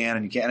help where you can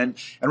and you can, and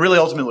really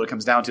ultimately what it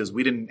comes down to is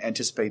we didn't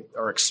anticipate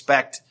or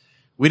expect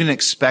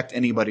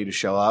anybody to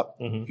show up.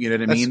 You know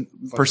what I mean?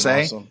 Per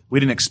se, awesome. we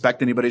didn't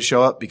expect anybody to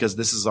show up because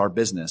this is our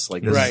business.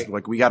 Like this is,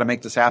 like we got to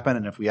make this happen,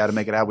 and if we had to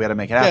make it happen, we had to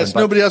make it happen. Yeah, it's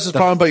nobody else's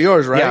problem but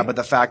yours, right? Yeah, but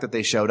the fact that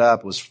they showed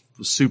up was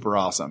super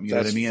awesome. You know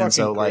what I mean? And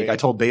so like I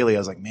told Bailey, I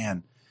was like,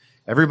 man,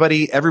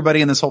 everybody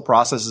in this whole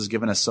process has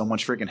given us so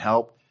much freaking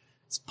help.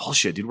 It's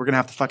bullshit, dude. We're going to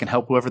have to fucking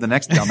help whoever the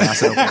next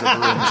dumbass that opens a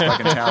brewery in this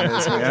fucking town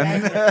is,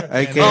 man.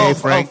 AKA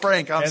Frank. Oh,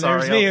 Frank. I'm And sorry.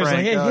 there's me. I was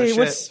Frank. like, hey,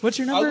 Shit. what's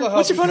your I'll number? go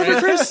What's your phone help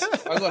number, you, Chris?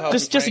 I'll go help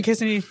Just you, in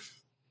case any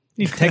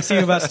text you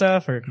about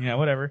stuff or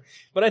whatever.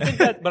 But I think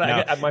that. But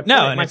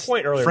my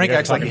point earlier. Frank we were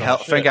acts like talking he about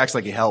helped. shit. Frank acts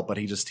like he helped, but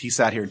he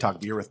sat here and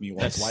talked beer with me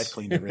while his wife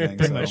cleaned everything.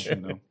 Pretty So, much. you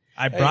know.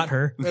 I brought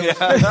her.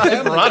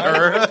 Brought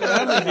her.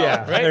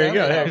 Yeah, there you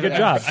go. Yeah, good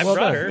job. I Well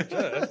brought done.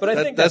 her. But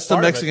I think That's the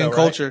part of it, Mexican though, right?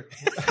 culture.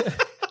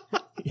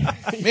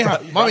 Mija,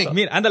 mami,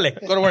 Mira,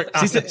 ándale. go to work.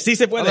 Sí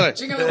se puede. Ándale.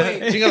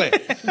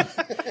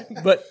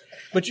 Chingale.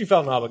 But you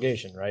felt an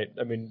obligation, right?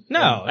 I mean,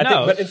 No, I no.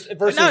 think, but it's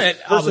versus, not an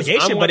versus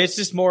obligation, I'm but it's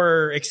just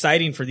more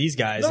exciting for these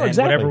guys. No, And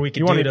exactly. whatever we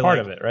can you want do to be to part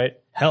like, of it, right?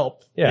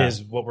 help Yeah.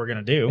 is what we're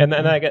going to do. And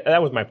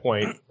that was my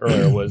point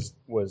earlier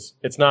was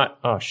it's not,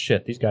 oh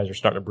shit, these guys are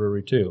starting a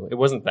brewery too. It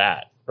wasn't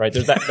that, right?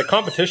 There's that, the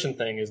competition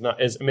thing is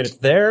it's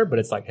there, but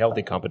it's like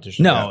healthy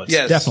competition. No, it's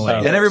Yes. definitely.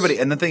 And everybody,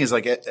 and the thing is,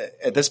 like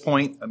at this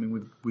point, I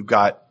mean, we've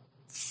got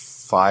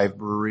 5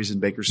 breweries in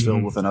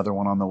Bakersfield with another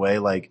one on the way.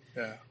 Like,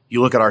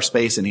 you look at our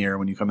space in here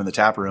when you come in the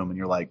tap room, and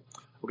you're like,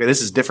 okay,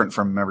 this is different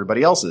from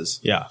everybody else's.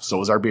 Yeah.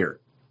 So is our beer.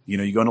 You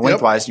know, you go into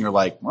Lengthwise and you're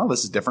like, well,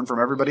 this is different from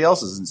everybody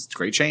else's. And it's a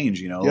great change,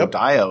 you know,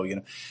 Dio, you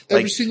know,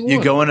 Every like single you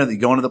one.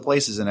 go into the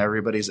places and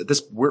everybody's at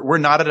this, we're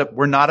not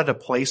at a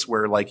place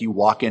where like you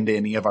walk into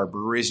any of our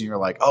breweries and you're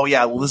like, oh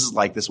yeah, well, this is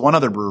like this one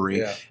other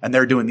brewery and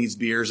they're doing these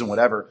beers and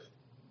whatever.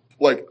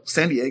 Like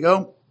San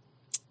Diego,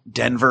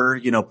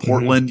 Denver,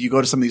 Portland, you go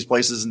to some of these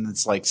places and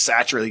it's like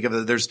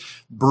saturated. There's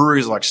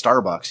breweries like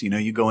Starbucks,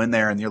 you go in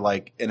there and you're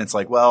like, and it's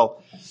like,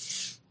 well,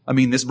 I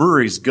mean, this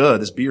brewery's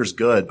good, this beer's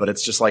good, but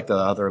it's just like the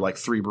other like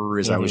 3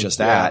 breweries I was just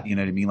at, you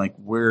know what I mean? Like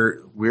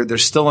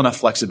there's still enough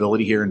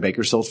flexibility here in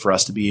Bakersfield for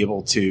us to be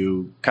able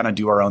to kind of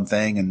do our own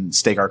thing and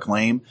stake our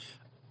claim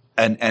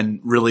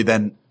and really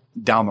then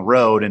down the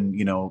road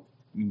and,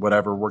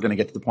 whatever, we're going to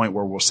get to the point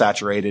where we're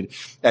saturated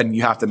and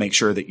you have to make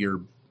sure that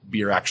your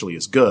beer actually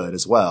is good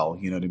as well.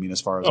 You know what I mean?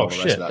 As far as all the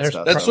rest of that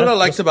stuff. That's what I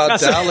liked about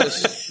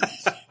Dallas.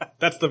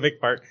 That's the big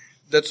part.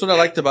 That's what I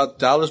liked about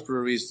Dallas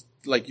breweries.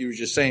 Like you were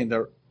just saying,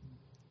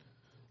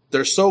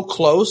 they're so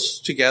close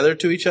together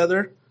to each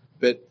other,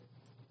 but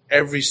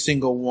every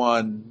single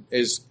one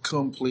is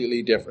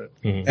completely different.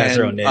 Mm-hmm. Has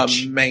their own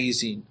niche.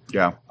 Amazing.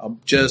 Yeah.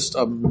 Just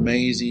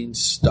amazing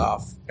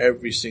stuff.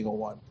 Every single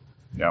one.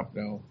 Yeah.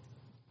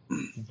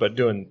 But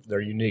doing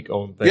their unique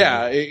own thing.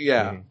 Yeah.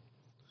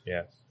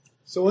 Yeah.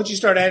 So once you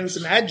start adding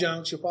some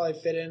adjuncts, you'll probably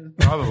fit in.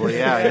 Probably,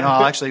 yeah.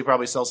 I'll actually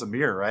probably sell some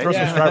beer, right? Throw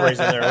some strawberries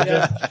in there, would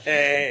you?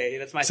 Hey,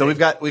 that's my So we've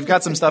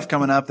got some stuff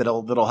coming up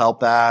that'll help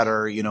that,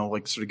 or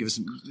like sort of give us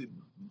some.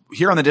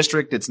 Here on the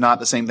district, it's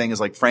not the same thing as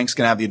like Frank's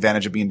going to have the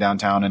advantage of being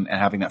downtown and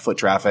having that foot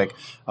traffic,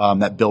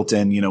 that built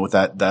in, with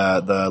that,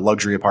 the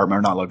luxury apartment,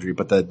 or not luxury,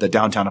 but the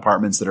downtown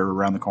apartments that are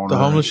around the corner.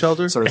 The homeless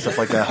shelter? Sort of stuff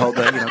like that.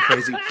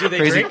 Do they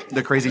drink?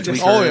 The crazy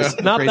tweakers, Oh, yeah.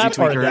 the Not crazy that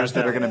part of tweakers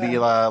that downtown. are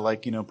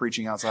going to be,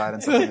 preaching outside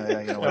and stuff like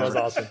that. That was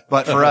awesome.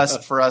 But for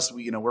us,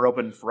 we're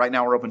open right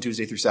now. We're open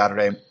Tuesday through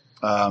Saturday.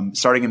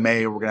 Starting in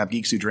May, we're going to have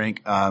Geeks Who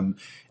Drink.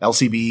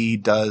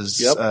 LCB does,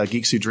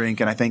 Geeks Who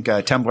Drink. And I think,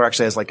 Temblor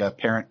actually has like a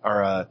parent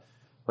or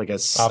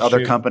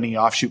other company,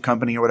 offshoot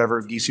company or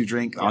whatever, Geese Who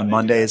Drink on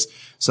Mondays.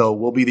 So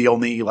we'll be the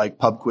only like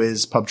pub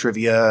quiz, pub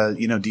trivia,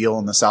 deal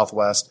in the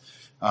Southwest.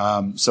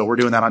 So we're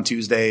doing that on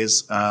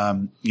Tuesdays.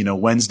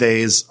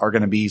 Wednesdays are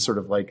going to be sort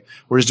of like,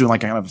 we're just doing like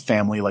kind of a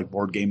family, like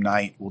board game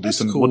night. We'll do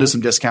we'll do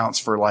some discounts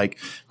for like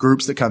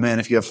groups that come in.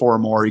 If you have 4 or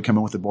more, you come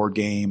in with a board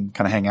game,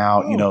 kind of hang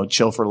out,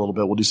 chill for a little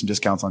bit. We'll do some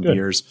discounts on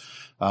beers.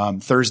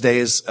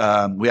 Thursdays,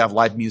 we have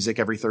live music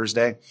every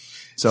Thursday.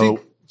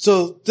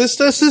 So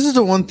this is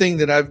the one thing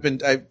that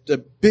the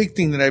big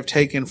thing that I've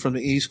taken from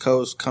the East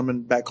Coast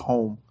coming back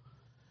home.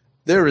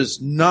 There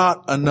is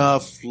not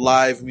enough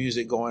live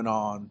music going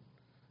on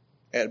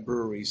at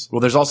breweries. Well,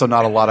 there's also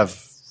not a lot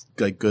of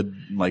like good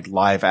like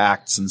live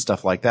acts and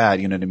stuff like that.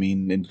 You know what I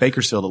mean? In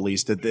Bakersfield, at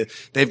least,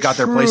 they've got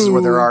their places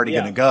where they're already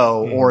going to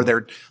go, or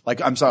they're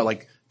like, I'm sorry,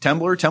 like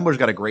Temblor's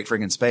got a great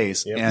friggin'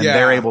 space, and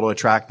they're able to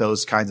attract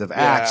those kinds of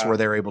acts where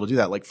they're able to do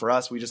that. Like for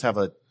us, we just have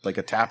a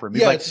tap room.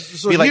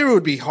 So here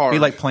would be hard. Be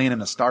like playing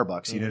in a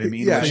Starbucks. You know what I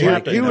mean? Yeah,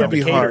 It would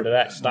be hard. To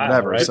that style,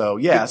 Whatever. Right? So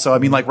So I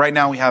mean, like right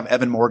now we have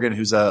Evan Morgan,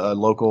 who's a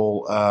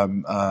local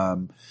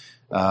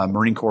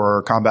Marine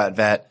Corps combat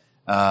vet.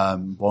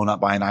 Blown up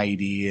by an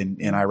IED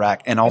in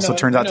Iraq, and also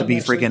turns out to be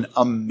freaking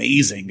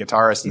amazing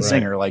guitarist and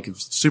singer, like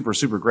super,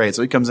 super great.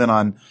 So he comes in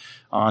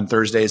on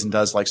Thursdays and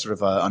does like sort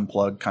of a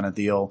unplugged kind of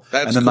deal.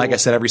 And then, like I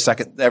said, every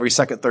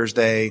second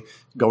Thursday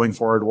going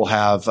forward, we'll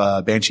have,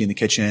 Banshee in the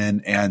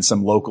Kitchen and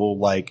some local,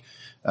 like,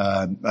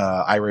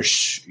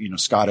 Irish,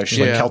 Scottish,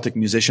 like Celtic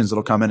musicians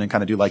that'll come in and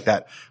kind of do like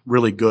that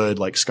really good,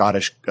 like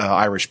Scottish,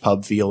 Irish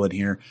pub feel in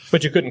here.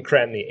 But you couldn't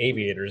cram the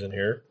Aviators in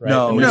here, right?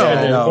 No, You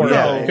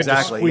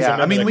exactly. could Yeah.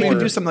 I mean, we can corner.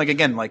 do something like,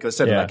 again, like I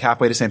said, like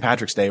halfway to St.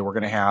 Patrick's Day, we're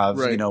going to have,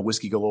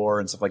 whiskey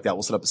galore and stuff like that.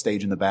 We'll set up a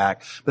stage in the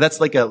back, but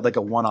that's like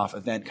a one-off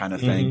event kind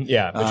of thing.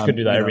 Yeah. But you could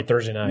do that every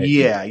Thursday night.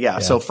 Yeah.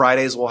 So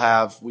Fridays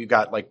we've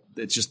got like,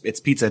 it's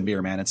pizza and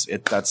beer, man. It's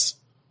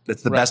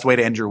the best way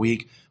to end your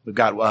week. We've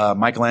got,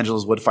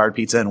 Michelangelo's wood-fired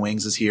pizza and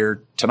wings is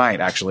here tonight,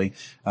 actually.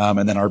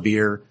 And then our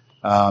beer.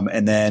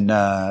 And then,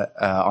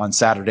 on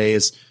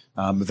Saturdays,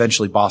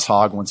 eventually Boss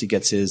Hog, once he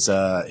gets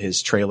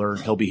his trailer,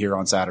 he'll be here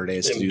on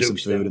Saturdays to do some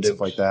food and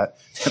stuff like that.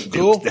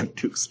 Them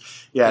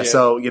Dukes. Yeah.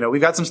 So, we've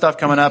got some stuff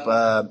coming up.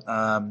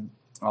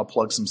 I'll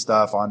plug some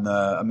stuff on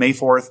the May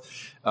 4th.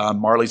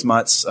 Marley's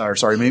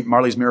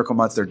Miracle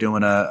Mutts. They're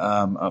doing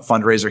a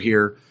fundraiser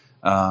here.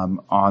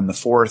 On the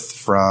 4th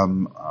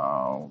from,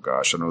 I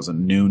don't know, it was a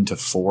noon to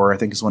 4, I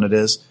think is when it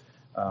is.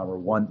 Or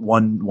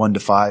 1 to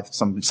 5,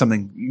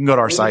 something. You can go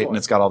to our site and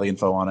it's got all the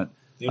info on it.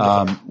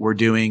 We're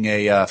doing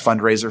a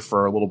fundraiser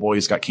for a little boy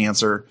who's got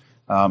cancer,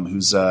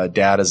 whose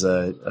dad is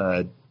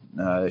a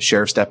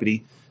sheriff's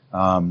deputy.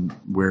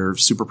 We're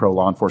super pro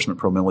law enforcement,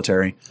 pro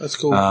military. That's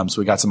cool.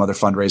 So we got some other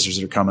fundraisers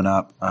that are coming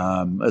up,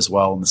 as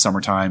well in the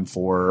summertime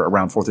for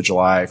around 4th of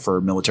July for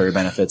military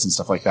benefits and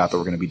stuff like that we're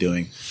going to be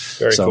doing.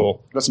 Very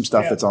cool. Got some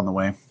stuff that's on the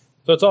way.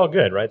 So it's all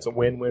good, right? It's a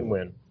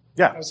win-win-win.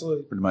 Yeah.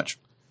 Absolutely. Pretty much.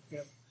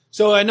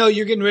 So I know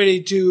you're getting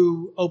ready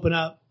to open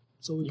up.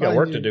 So we You got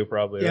work to do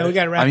probably, Yeah, right? we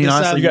got to wrap I mean, this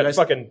honestly, up. You got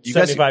fucking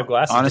 75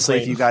 glasses. Honestly, to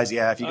if clean. you guys,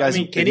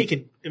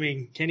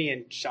 Kenny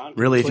and Sean.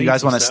 really, if you clean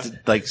guys some want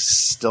stuff. to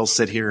still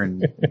sit here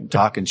and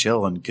talk and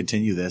chill and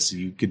continue this,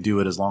 you could do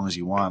it as long as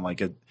you want.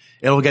 Like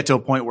it'll get to a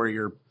point where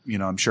you're,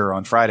 I'm sure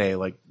on Friday,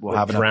 like we'll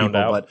have enough drowned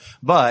people, out.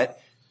 but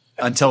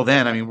until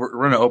then, I mean, we're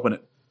going to open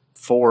it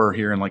 4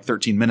 here in like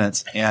 13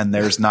 minutes, and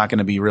there's not going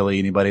to be really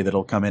anybody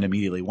that'll come in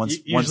immediately once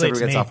everyone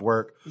gets off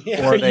work,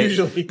 or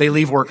they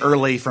leave work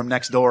early from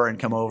next door and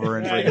come over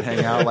and freaking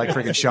hang out like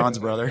freaking Sean's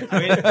brother.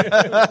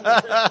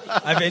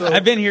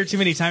 I've been here too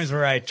many times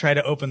where I try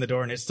to open the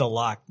door and it's still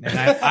locked, and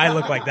I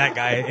look like that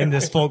guy in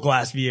this full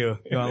glass view,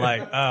 going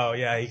like, oh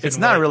yeah, it's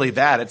not really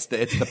that. It's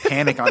the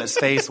panic on his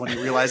face when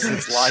he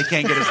realizes he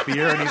can't get his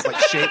beer, and he's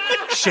like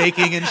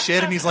shaking and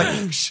shit, and he's like,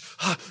 and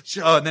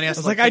then he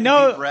has to I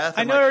know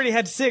I already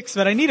had 6,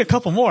 but I need a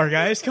couple more,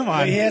 guys. Come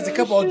on. He has a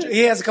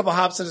couple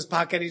hops in his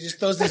pocket. He just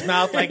throws his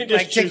mouth like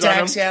Tic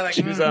Tacs. Yeah, like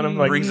chews on him,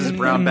 like brings his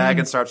brown bag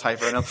and starts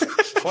hypering up.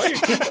 Why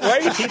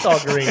are your teeth all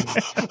green?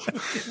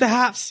 The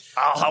hops.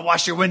 I'll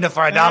wash your window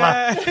for $1.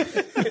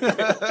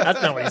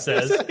 That's not what he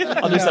says.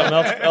 I'll do something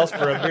else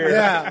for a beer.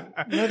 Yeah,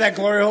 you know that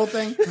glory hole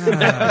thing. You're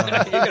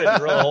gonna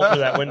drill a hole through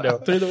that window.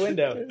 Through the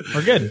window.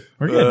 We're good.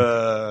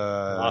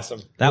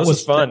 Awesome. That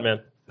was fun,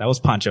 man. That was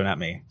Poncho, not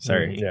me.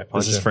 Sorry. Yeah,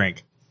 this is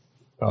Frank.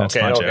 That's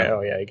Poncho. Okay.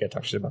 Oh yeah, you can't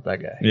talk shit about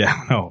that guy.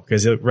 Yeah, no,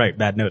 because he'll write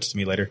bad notes to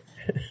me later.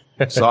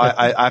 So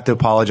I have to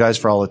apologize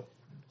for all the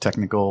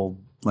technical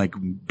like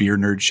beer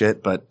nerd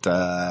shit, but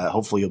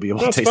hopefully you'll be able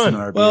to taste it in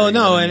our beer. Well,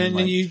 no,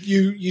 and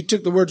you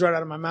took the words right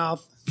out of my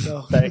mouth.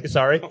 So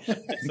sorry. Do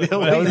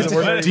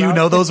you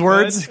know those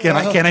words? Can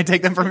I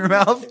take them from your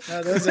mouth?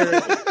 No, those are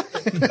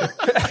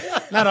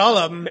not all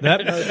of them.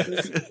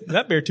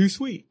 That beer too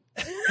sweet.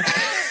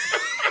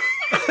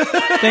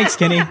 Thanks,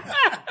 Kenny.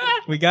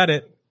 We got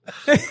it.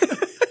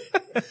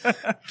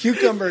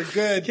 Cucumber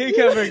good.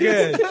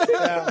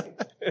 Yeah.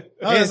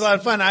 Oh, it's a lot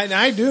of fun.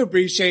 I do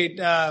appreciate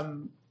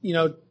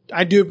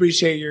I do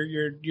appreciate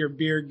your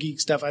beer geek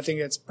stuff. I think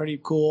that's pretty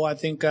cool. I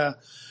think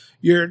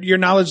your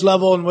knowledge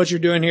level and what you're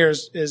doing here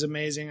is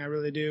amazing. I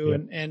really do.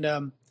 Yeah.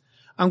 And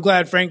I'm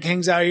glad Frank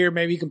hangs out here.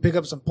 Maybe he can pick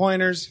up some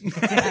pointers.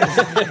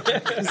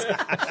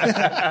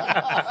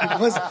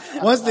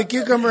 Once the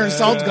cucumber and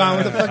salt's gone,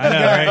 what the fuck you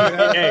got?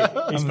 Right? Hey,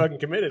 he's fucking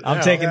committed.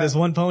 I'm taking this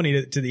one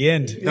pony to the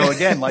end. No,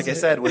 again, like I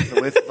said, with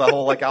the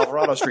whole like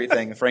Alvarado Street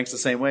thing, Frank's the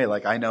same way.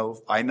 Like I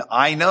know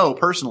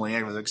personally,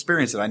 I've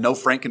experienced it. I know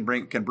Frank can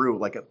brew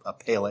like a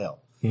pale ale.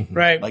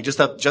 Right. Like just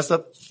a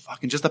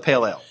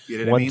pale ale.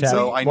 You know what I mean? Tap,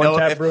 so I know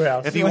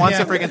if he wants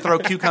to freaking throw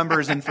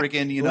cucumbers and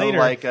freaking,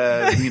 like,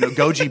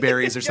 goji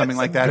berries or something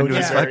like that into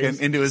his Some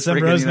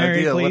freaking,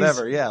 rosemary, deal, please.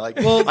 whatever. Yeah. Like,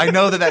 I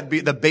know that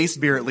the base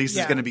beer at least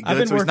is going to be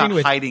good. So he's not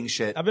hiding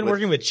shit. I've been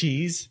working with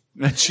cheese.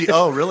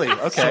 Oh, really?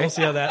 Okay. So we'll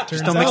see how that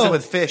turns out. Just don't mix it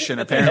with fish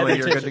and apparently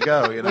you're good to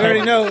go. You know? We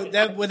already know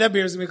that what that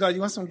beer is going to be called. You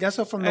want some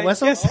gesso from the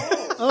Wesso?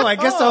 Oh, I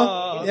guess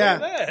so.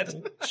 Yeah.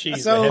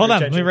 Cheese, So hold on,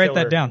 let me write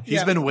that down.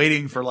 He's been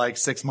waiting for like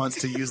 6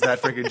 months to use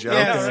that freaking joke.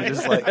 Yeah. And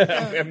just like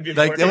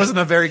it wasn't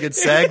a very good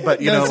seg,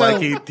 but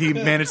he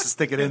managed to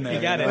stick it in there. He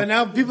got it. But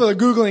now people are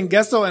Googling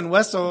gesso and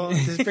Wesso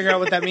to figure out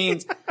what that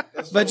means.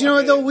 But you know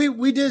what though?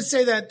 We did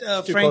say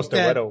that, Frank,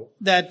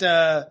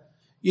 that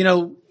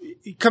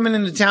coming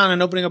into town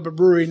and opening up a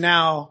brewery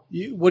now,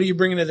 what are you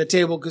bringing to the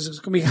table? Because it's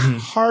going to be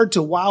hard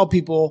to wow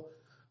people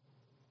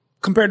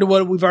compared to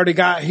what we've already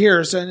got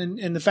here. So,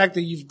 and the fact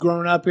that you've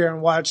grown up here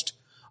and watched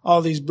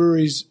all these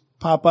breweries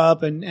pop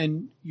up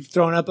and you've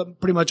thrown up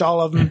pretty much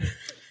all of them.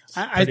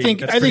 I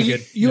think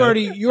you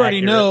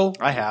already know.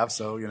 I have,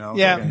 so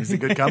Yeah. It's a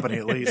good company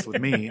at least with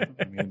me.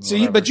 I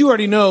mean, but you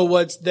already know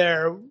what's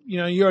there.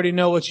 You already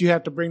know what you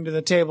have to bring to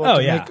the table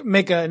to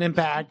make an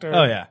impact.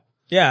 Oh yeah.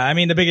 Yeah, I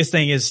mean, the biggest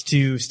thing is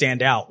to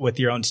stand out with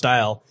your own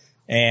style,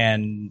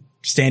 and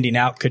standing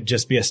out could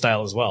just be a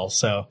style as well.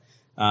 So,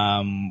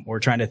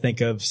 we're trying to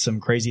think of some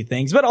crazy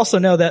things, but also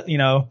know that,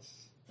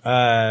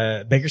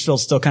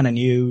 Bakersfield's still kind of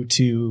new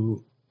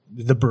to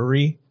the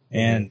brewery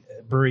and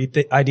brewery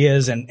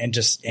ideas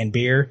and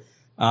beer.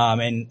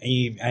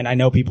 And I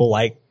know people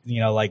like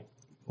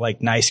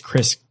nice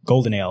crisp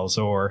golden ales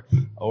or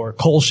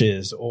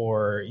Kolsch's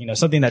or,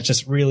 something that's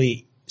just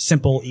really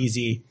simple,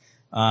 easy.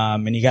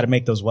 And you got to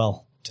make those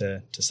well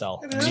to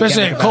sell,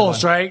 especially in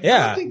Kolsch, right? I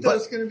Yeah, don't think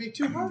that's going to be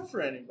too hard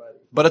for anybody.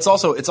 But it's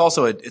also a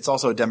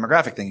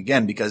demographic thing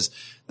again, because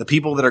the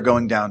people that are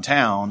going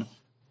downtown,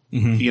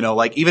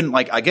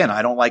 again,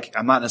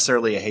 I'm not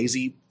necessarily a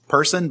hazy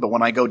person, but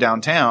when I go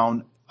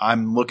downtown,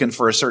 I'm looking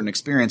for a certain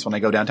experience when I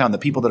go downtown. The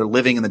people that are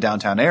living in the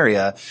downtown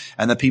area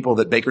and the people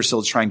that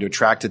Bakersfield is trying to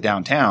attract to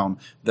downtown,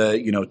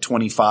 the,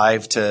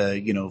 25 to,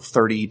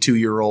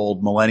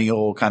 32-year-old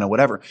millennial kind of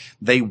whatever,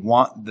 they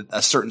want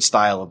a certain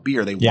style of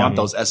beer. They want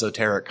those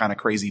esoteric kind of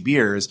crazy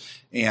beers.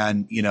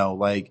 And,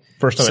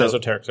 first time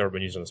esoteric's ever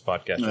been used on this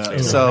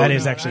podcast. So that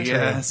is actually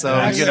true. So,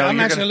 I'm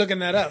actually looking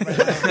that up.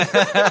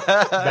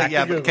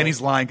 Right but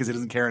Kenny's lying because he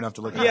doesn't care enough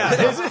to look it up. Yeah.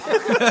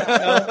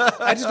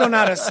 I just don't know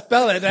how to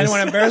spell it. I don't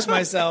want to embarrass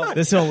myself.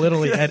 This he'll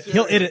literally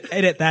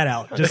edit that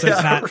out just so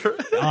it's not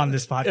on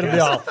this podcast. It'll be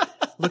all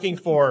looking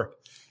for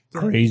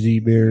crazy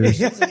beers.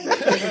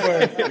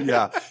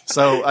 Yeah.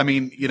 So, I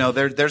mean,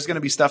 there's going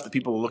to be stuff that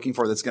people are looking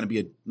for that's going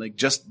to be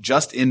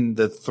just in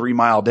the 3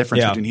 mile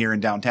difference between here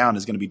and downtown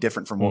is going to be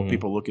different from what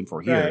people are looking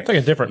for here. Right. It's like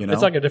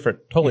a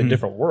different, totally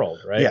different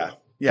world, right? Yeah.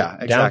 Yeah,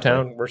 exactly.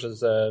 Downtown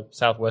versus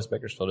Southwest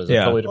Bakersfield is a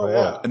totally different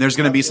world. And there's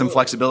going to be some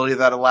flexibility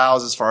that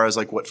allows as far as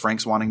like what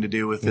Frank's wanting to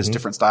do with his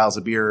different styles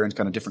of beer and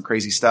kind of different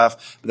crazy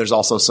stuff. But there's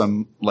also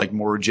some like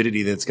more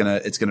rigidity that's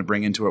it's going to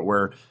bring into it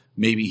where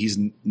maybe he's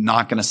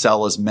not going to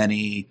sell as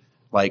many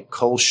like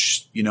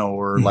Kolsch,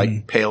 or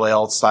like pale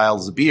ale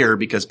styles of beer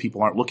because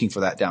people aren't looking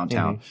for that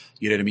downtown.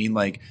 You know what I mean?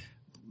 Like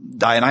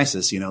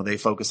Dionysus, they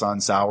focus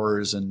on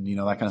sours and,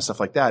 that kind of stuff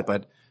like that.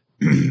 But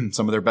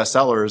some of their best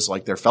sellers,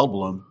 like their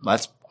Feldblum,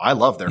 I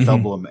love their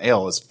Feldblum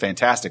ale is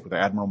fantastic with their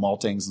Admiral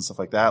maltings and stuff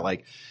like that.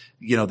 Like,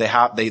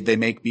 they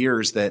make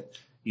beers that,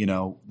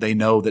 they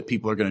know that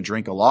people are going to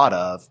drink a lot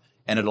of,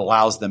 and it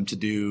allows them to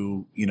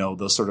do,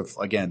 those sort of,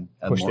 again,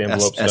 more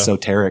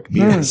esoteric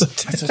beers.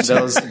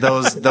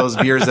 those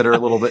beers that are a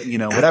little bit,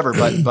 whatever,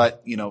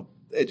 but,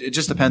 it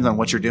just depends on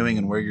what you're doing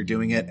and where you're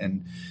doing it.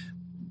 And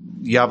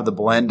you have the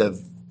blend of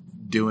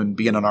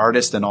being an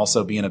artist and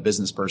also being a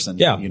business person.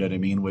 Yeah. You know what I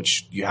mean?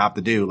 Which you have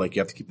to do. Like you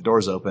have to keep the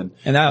doors open.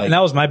 And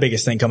that was my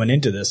biggest thing coming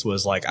into this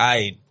was like,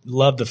 I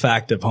love the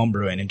fact of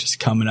homebrewing and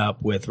just coming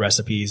up with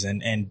recipes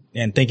and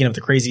thinking of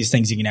the craziest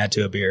things you can add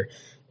to a beer.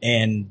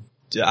 And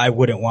I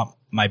wouldn't want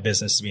my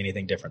business to be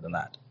anything different than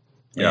that.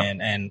 Yeah.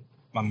 And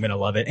I'm going to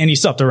love it. And you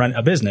still have to run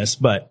a business,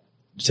 but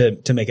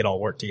to make it all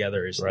work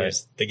together is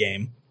the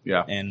game.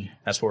 Yeah. And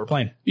that's what we're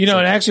playing. It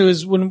actually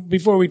was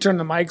before we turned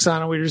the mics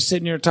on and we were just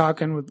sitting here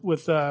talking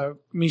with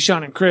me,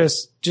 Sean, and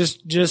Chris,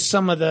 just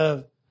some of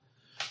the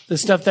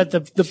stuff that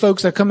the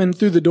folks that come in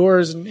through the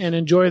doors and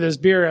enjoy this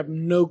beer have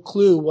no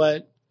clue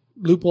what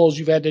loopholes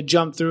you've had to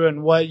jump through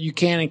and what you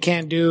can and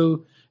can't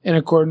do in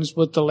accordance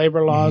with the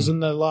labor laws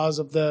and the laws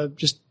of it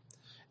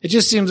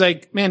just seems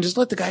like, man, just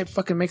let the guy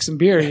fucking make some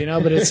beer,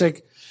 but it's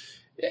like,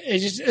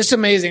 it's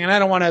amazing. And I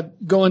don't want to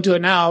go into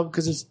it now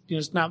because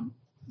it's not,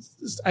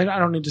 I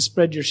don't need to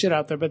spread your shit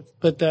out there, but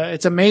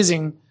it's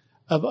amazing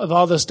of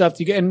all the stuff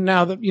you get. And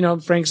now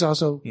that, Frank's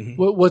also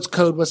what's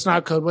code, what's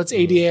not code, what's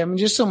ADA. I mean,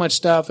 just so much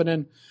stuff. And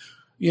then,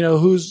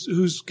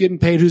 who's getting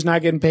paid, who's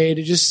not getting paid.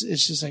 It's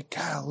just like,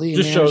 golly,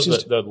 just man, shows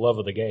the love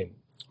of the game.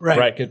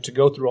 Right. 'Cause to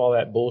go through all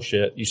that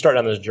bullshit, you start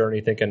on this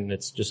journey thinking I'm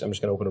just going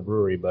to open a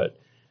brewery, but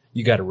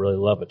you got to really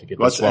love it to get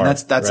this far. And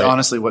that's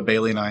honestly what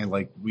Bailey and I,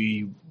 like,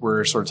 we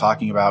were sort of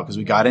talking about because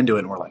we got into it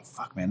and we're like,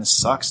 fuck, man, this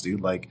sucks,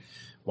 dude. Like,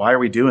 why are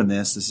we doing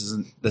this? This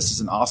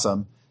isn't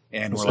awesome.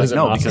 And we're like,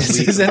 no, awesome. Because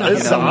this isn't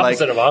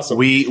of awesome.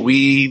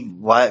 We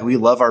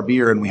love our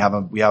beer and we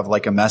have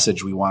like a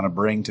message we want to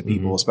bring to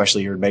people,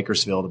 especially here in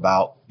Bakersfield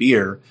about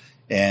beer.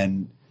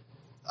 And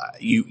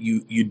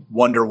you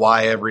wonder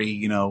why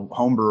every,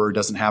 home brewer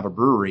doesn't have a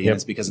brewery. And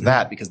it's because of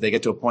that, because they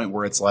get to a point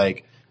where it's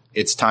like,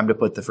 it's time to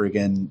put the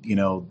freaking,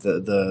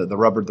 the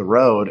rubber to the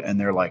road. And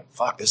they're like,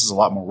 fuck, this is a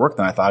lot more work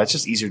than I thought. It's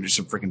just easier to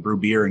just freaking brew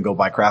beer and go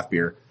buy craft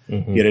beer. You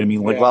know what I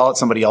mean? Like, well, let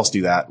somebody else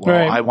do that.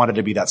 Well, I wanted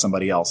to be that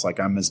somebody else. Like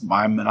I'm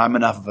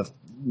enough of a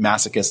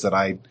masochist that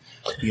I,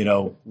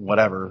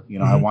 whatever,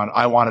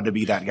 I wanted to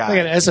be that guy. Like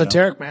an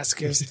esoteric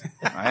masochist.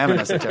 I am an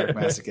esoteric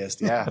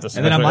masochist. Yeah.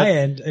 And then on my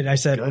end, and I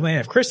said, well, man,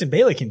 if Chris and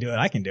Bailey can do it,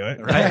 I can do it.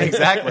 Right.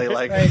 Exactly.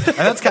 Like, and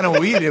that's kind of what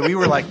we did. We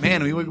were like,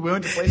 man, we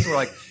went to places where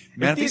like,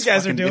 man, if these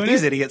guys are doing it, if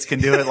these idiots can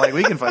do it, like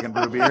we can fucking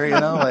brew beer,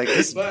 like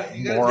this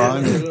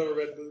moron.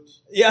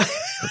 Yeah.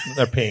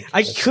 They're pink.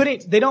 I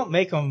couldn't, they don't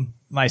make them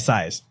my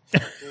size.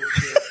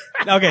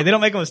 Okay, they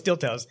don't make them with steel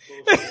toes.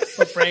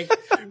 But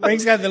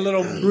Frank's got the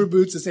little brew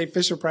boots that say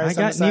Fisher Price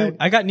on the side.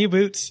 I got new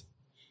boots.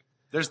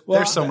 There's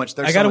so much.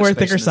 I got to wear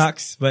thicker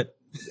socks, but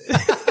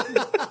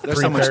there's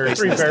so much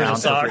space in this town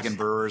for freaking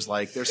brewers.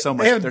 Like there's so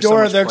much. They have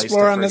Dora the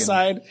Explorer on the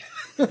side.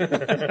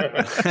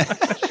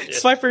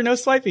 Swiper, no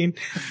swiping.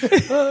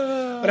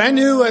 But I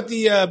knew at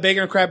the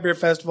Bacon and Craft Beer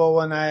Festival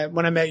when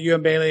I met you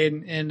and Bailey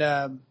and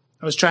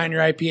I was trying your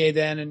IPA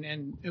then,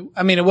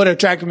 and what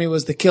attracted me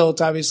was the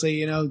kilt,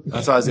 obviously, That's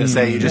what I was going to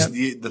say.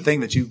 The thing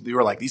that you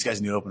were like, these guys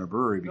need to open a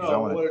brewery because I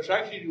want what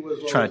attracted you was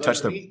trying to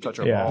touch our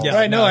balls. Yeah.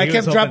 Right, no, I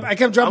kept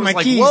dropping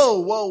my keys. Whoa.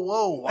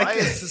 Why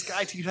is this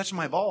guy touching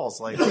my balls?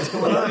 Like, what's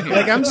going on here?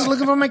 Like, I'm just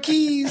looking for my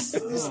keys.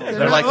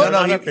 They're like,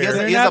 no, he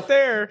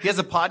has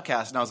a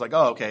podcast. And I was like,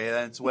 oh, okay,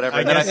 that's whatever.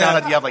 And then I found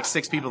out you have like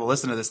 6 people to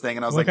listen to this thing.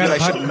 And I was like, dude, I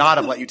should not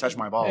have let you touch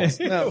my balls.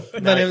 No,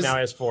 now he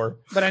has 4.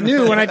 But I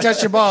knew when I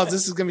touched your balls,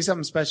 this is going to be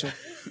something special.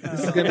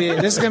 This is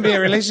gonna be a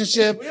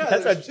relationship.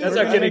 That's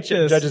how Kenny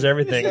judges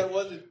everything. That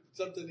wasn't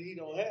something he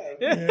don't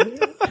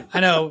have.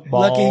 I know.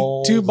 Balls.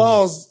 Lucky 2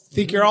 balls.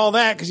 Think you're all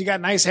that because you got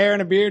nice hair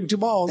and a beard and 2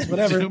 balls.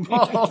 Whatever. 2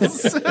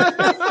 balls.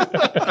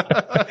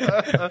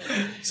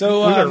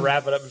 So we're gonna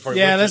wrap it up before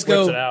let's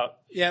go. It out.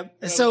 Yeah.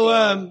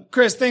 So,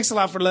 Chris, thanks a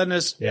lot for letting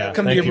us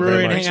come to your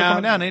brewery and hang out.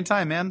 Come down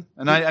anytime, man.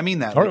 And I mean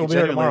that. All right, we'll be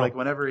here tomorrow. Like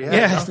whenever you come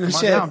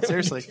on down.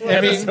 Seriously.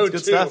 Good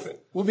stuff.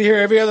 We'll be here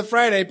every other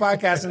Friday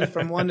podcasting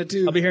from 1 to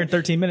 2. I'll be here in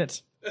 13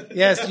 minutes.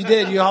 Yes, you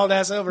did. You hauled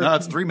ass over. No,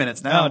 it's 3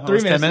 minutes now. No,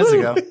 3 minutes. 10 minutes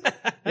ago.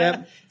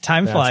 Yep.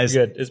 Time flies.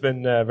 Good. It's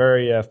been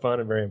very fun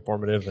and very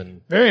informative.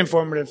 Very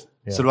informative.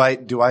 Yeah. So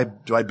do I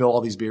bill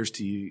all these beers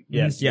to you?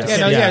 Yes. Yes. Yeah,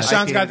 no, Yeah. yeah,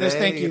 Sean's got this. IPA,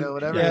 Thank you.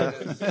 whatever. Yeah.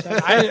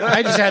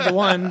 I just had the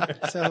one.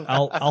 So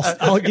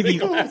I'll give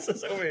you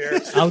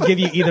I'll give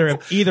you either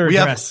We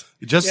have, address.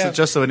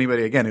 just so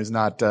anybody again who's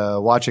not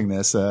watching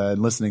this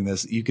and listening to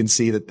this, you can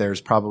see that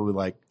there's probably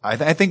like I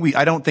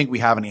don't think we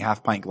have any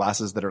half pint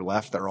glasses that are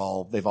left.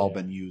 They've all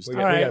been used. We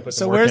all gotta right. put So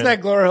some work where's in.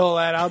 that glory hole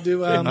at? I'll do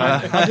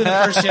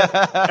the first shift.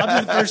 I'll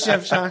do the first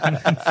shift, Sean.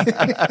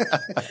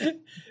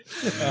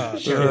 All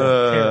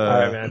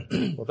right,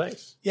 man. Well,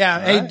 thanks. Yeah.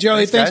 Hey, Joey,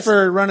 Thanks, thanks guys.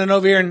 for running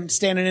over here and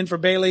standing in for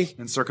Bailey.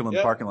 And circling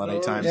the parking lot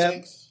anytime.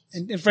 Yep.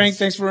 And Frank,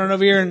 thanks for running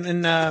over here.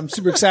 And I'm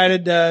super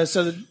excited.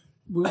 So that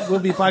we'll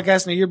be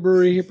podcasting at your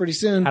brewery here pretty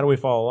soon. How do we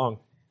follow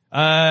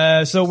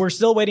along? So we're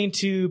still waiting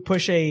to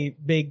push a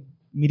big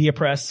media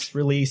press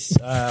release.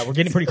 We're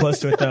getting pretty close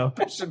to it though.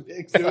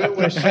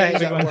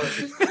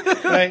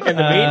 Right.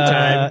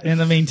 In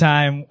the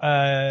meantime,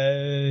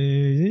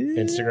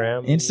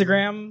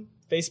 Instagram,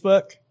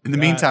 Facebook. In the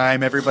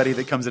meantime, everybody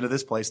that comes into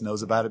this place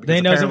knows about it because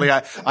They know apparently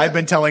I've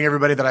been telling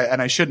everybody that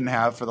I shouldn't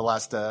have for the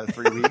last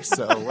 3 weeks.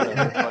 So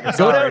whatever. Fucking Go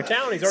sorry.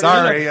 downtown. He's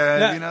Sorry,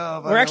 No, you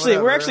know. we're actually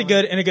whatever.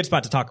 good in a good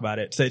spot to talk about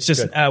it. So it's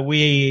just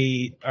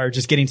we are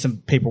just getting some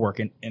paperwork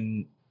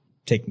and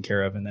taken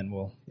care of, and then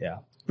we'll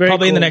Very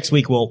probably in the cool. next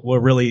week we'll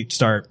really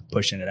start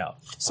pushing it out.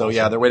 So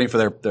yeah, they're waiting for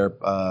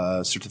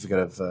their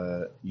certificate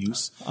of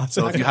use.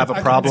 So if you have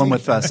a problem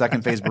with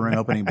Second Phase Brewing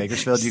opening in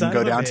Bakersfield, you can Son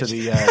go of a down to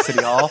bitch. the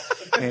city hall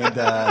and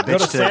bitch to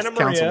to Santa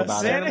council Maria.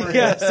 about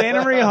it.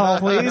 Santa Maria Hall,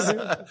 please.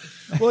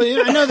 Well,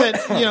 I know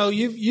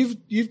that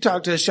you've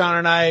talked to Sean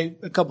and I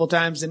a couple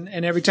times, and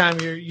every time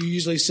you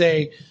usually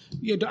say,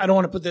 I don't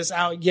want to put this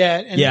out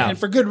yet, and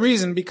for good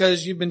reason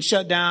because you've been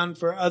shut down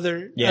for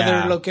other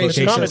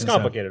locations. It's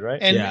complicated, right?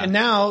 And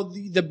now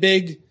the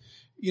big,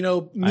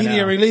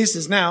 media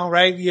releases now,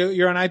 right?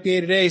 You're on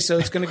IPA Today, so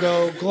it's going to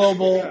go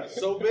global.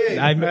 So big.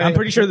 I'm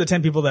pretty sure the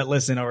 10 people that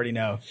listen already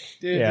know,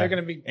 Dude, they're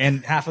going to be.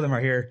 and half of them are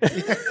here.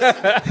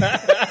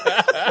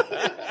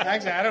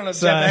 Actually, I don't know if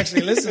Jeff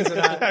actually listens or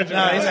not.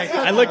 No, he's like,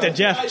 I looked at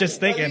Jeff just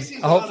thinking.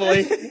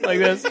 Hopefully, like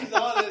this.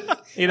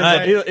 He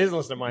doesn't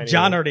listen to mine.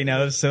 John either. already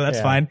knows, so that's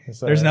Yeah. fine.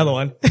 So- There's another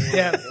one.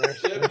 yeah,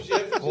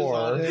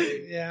 Yeah.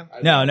 yeah.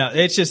 No,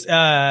 it's just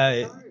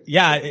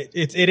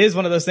it is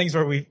one of those things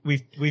where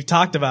we've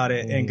talked about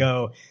it and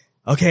go,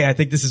 okay, I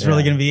think this is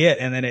really going to be it,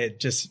 and then it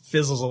just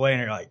fizzles away,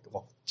 and you're like,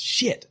 well,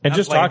 shit. And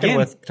just Like, talking again,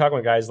 with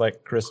guys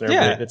like Chris and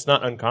everybody, it's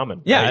not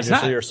uncommon. Yeah, right? it's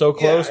not. You're so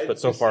close, but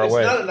so far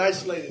away. It's not an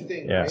isolated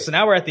thing. Yeah. Right? So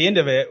now we're at the end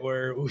of it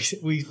where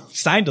we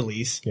signed a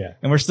lease, Yeah.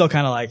 and we're still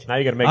kind of like, Now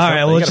you got to make. all something.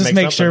 right, You well, let's gotta just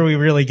make sure something. we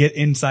really get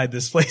inside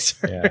this place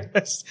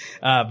first.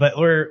 But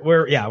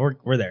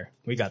we're there.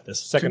 We got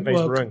this. Second Phase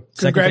Brewing.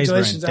 Second Phase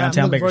Brewing, Congratulations.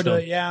 downtown I'm looking forward to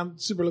Bakersfield. it. Yeah, I'm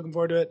super looking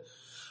forward to it.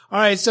 All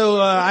right. So,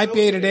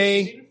 IPA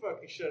Today.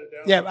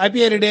 Yeah.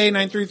 IPA Today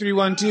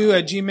 93312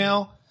 at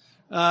Gmail.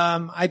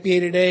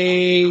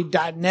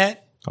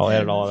 IPAtoday.net. I'll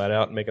edit all of that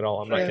out and make it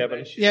all. I'm not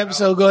Kevin. Yep.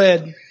 So go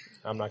ahead.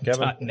 I'm not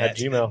Kevin. .net. At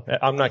Gmail.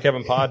 I'm not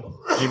Kevin Pod.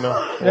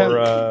 Gmail Yeah.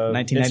 or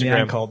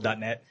 1999 Instagram. called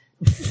 .net.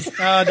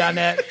 Oh,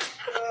 .net.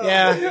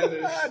 Yeah. That's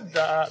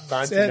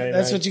it. 1999.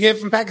 That's what you get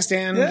from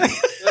Pakistan.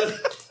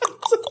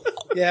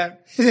 Yeah.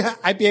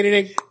 IPA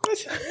Today.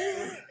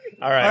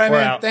 All right, All right, we're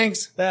man. out.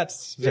 Thanks.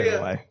 That's very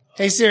why.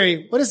 Hey,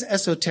 Siri, what is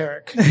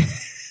esoteric?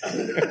 I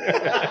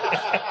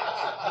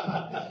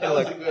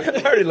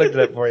already looked it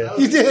up for you.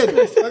 You did.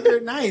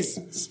 Fucker, nice.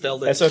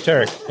 Spelled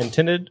Esoteric,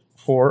 intended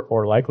for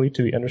or likely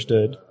to be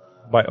understood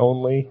by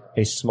only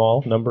a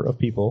small number of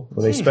people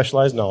with a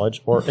specialized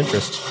knowledge or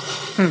interest.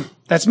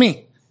 That's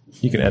me.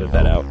 You can edit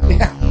that out.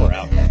 Yeah. We're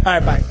out. All right,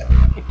 bye.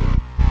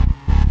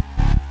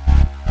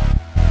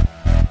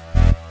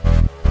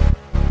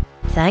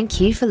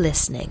 Thank you for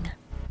listening.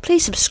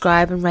 Please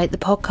subscribe and rate the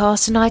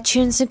podcast on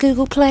iTunes and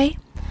Google Play.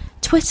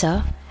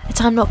 Twitter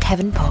at I'm Not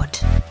Kevin Pod.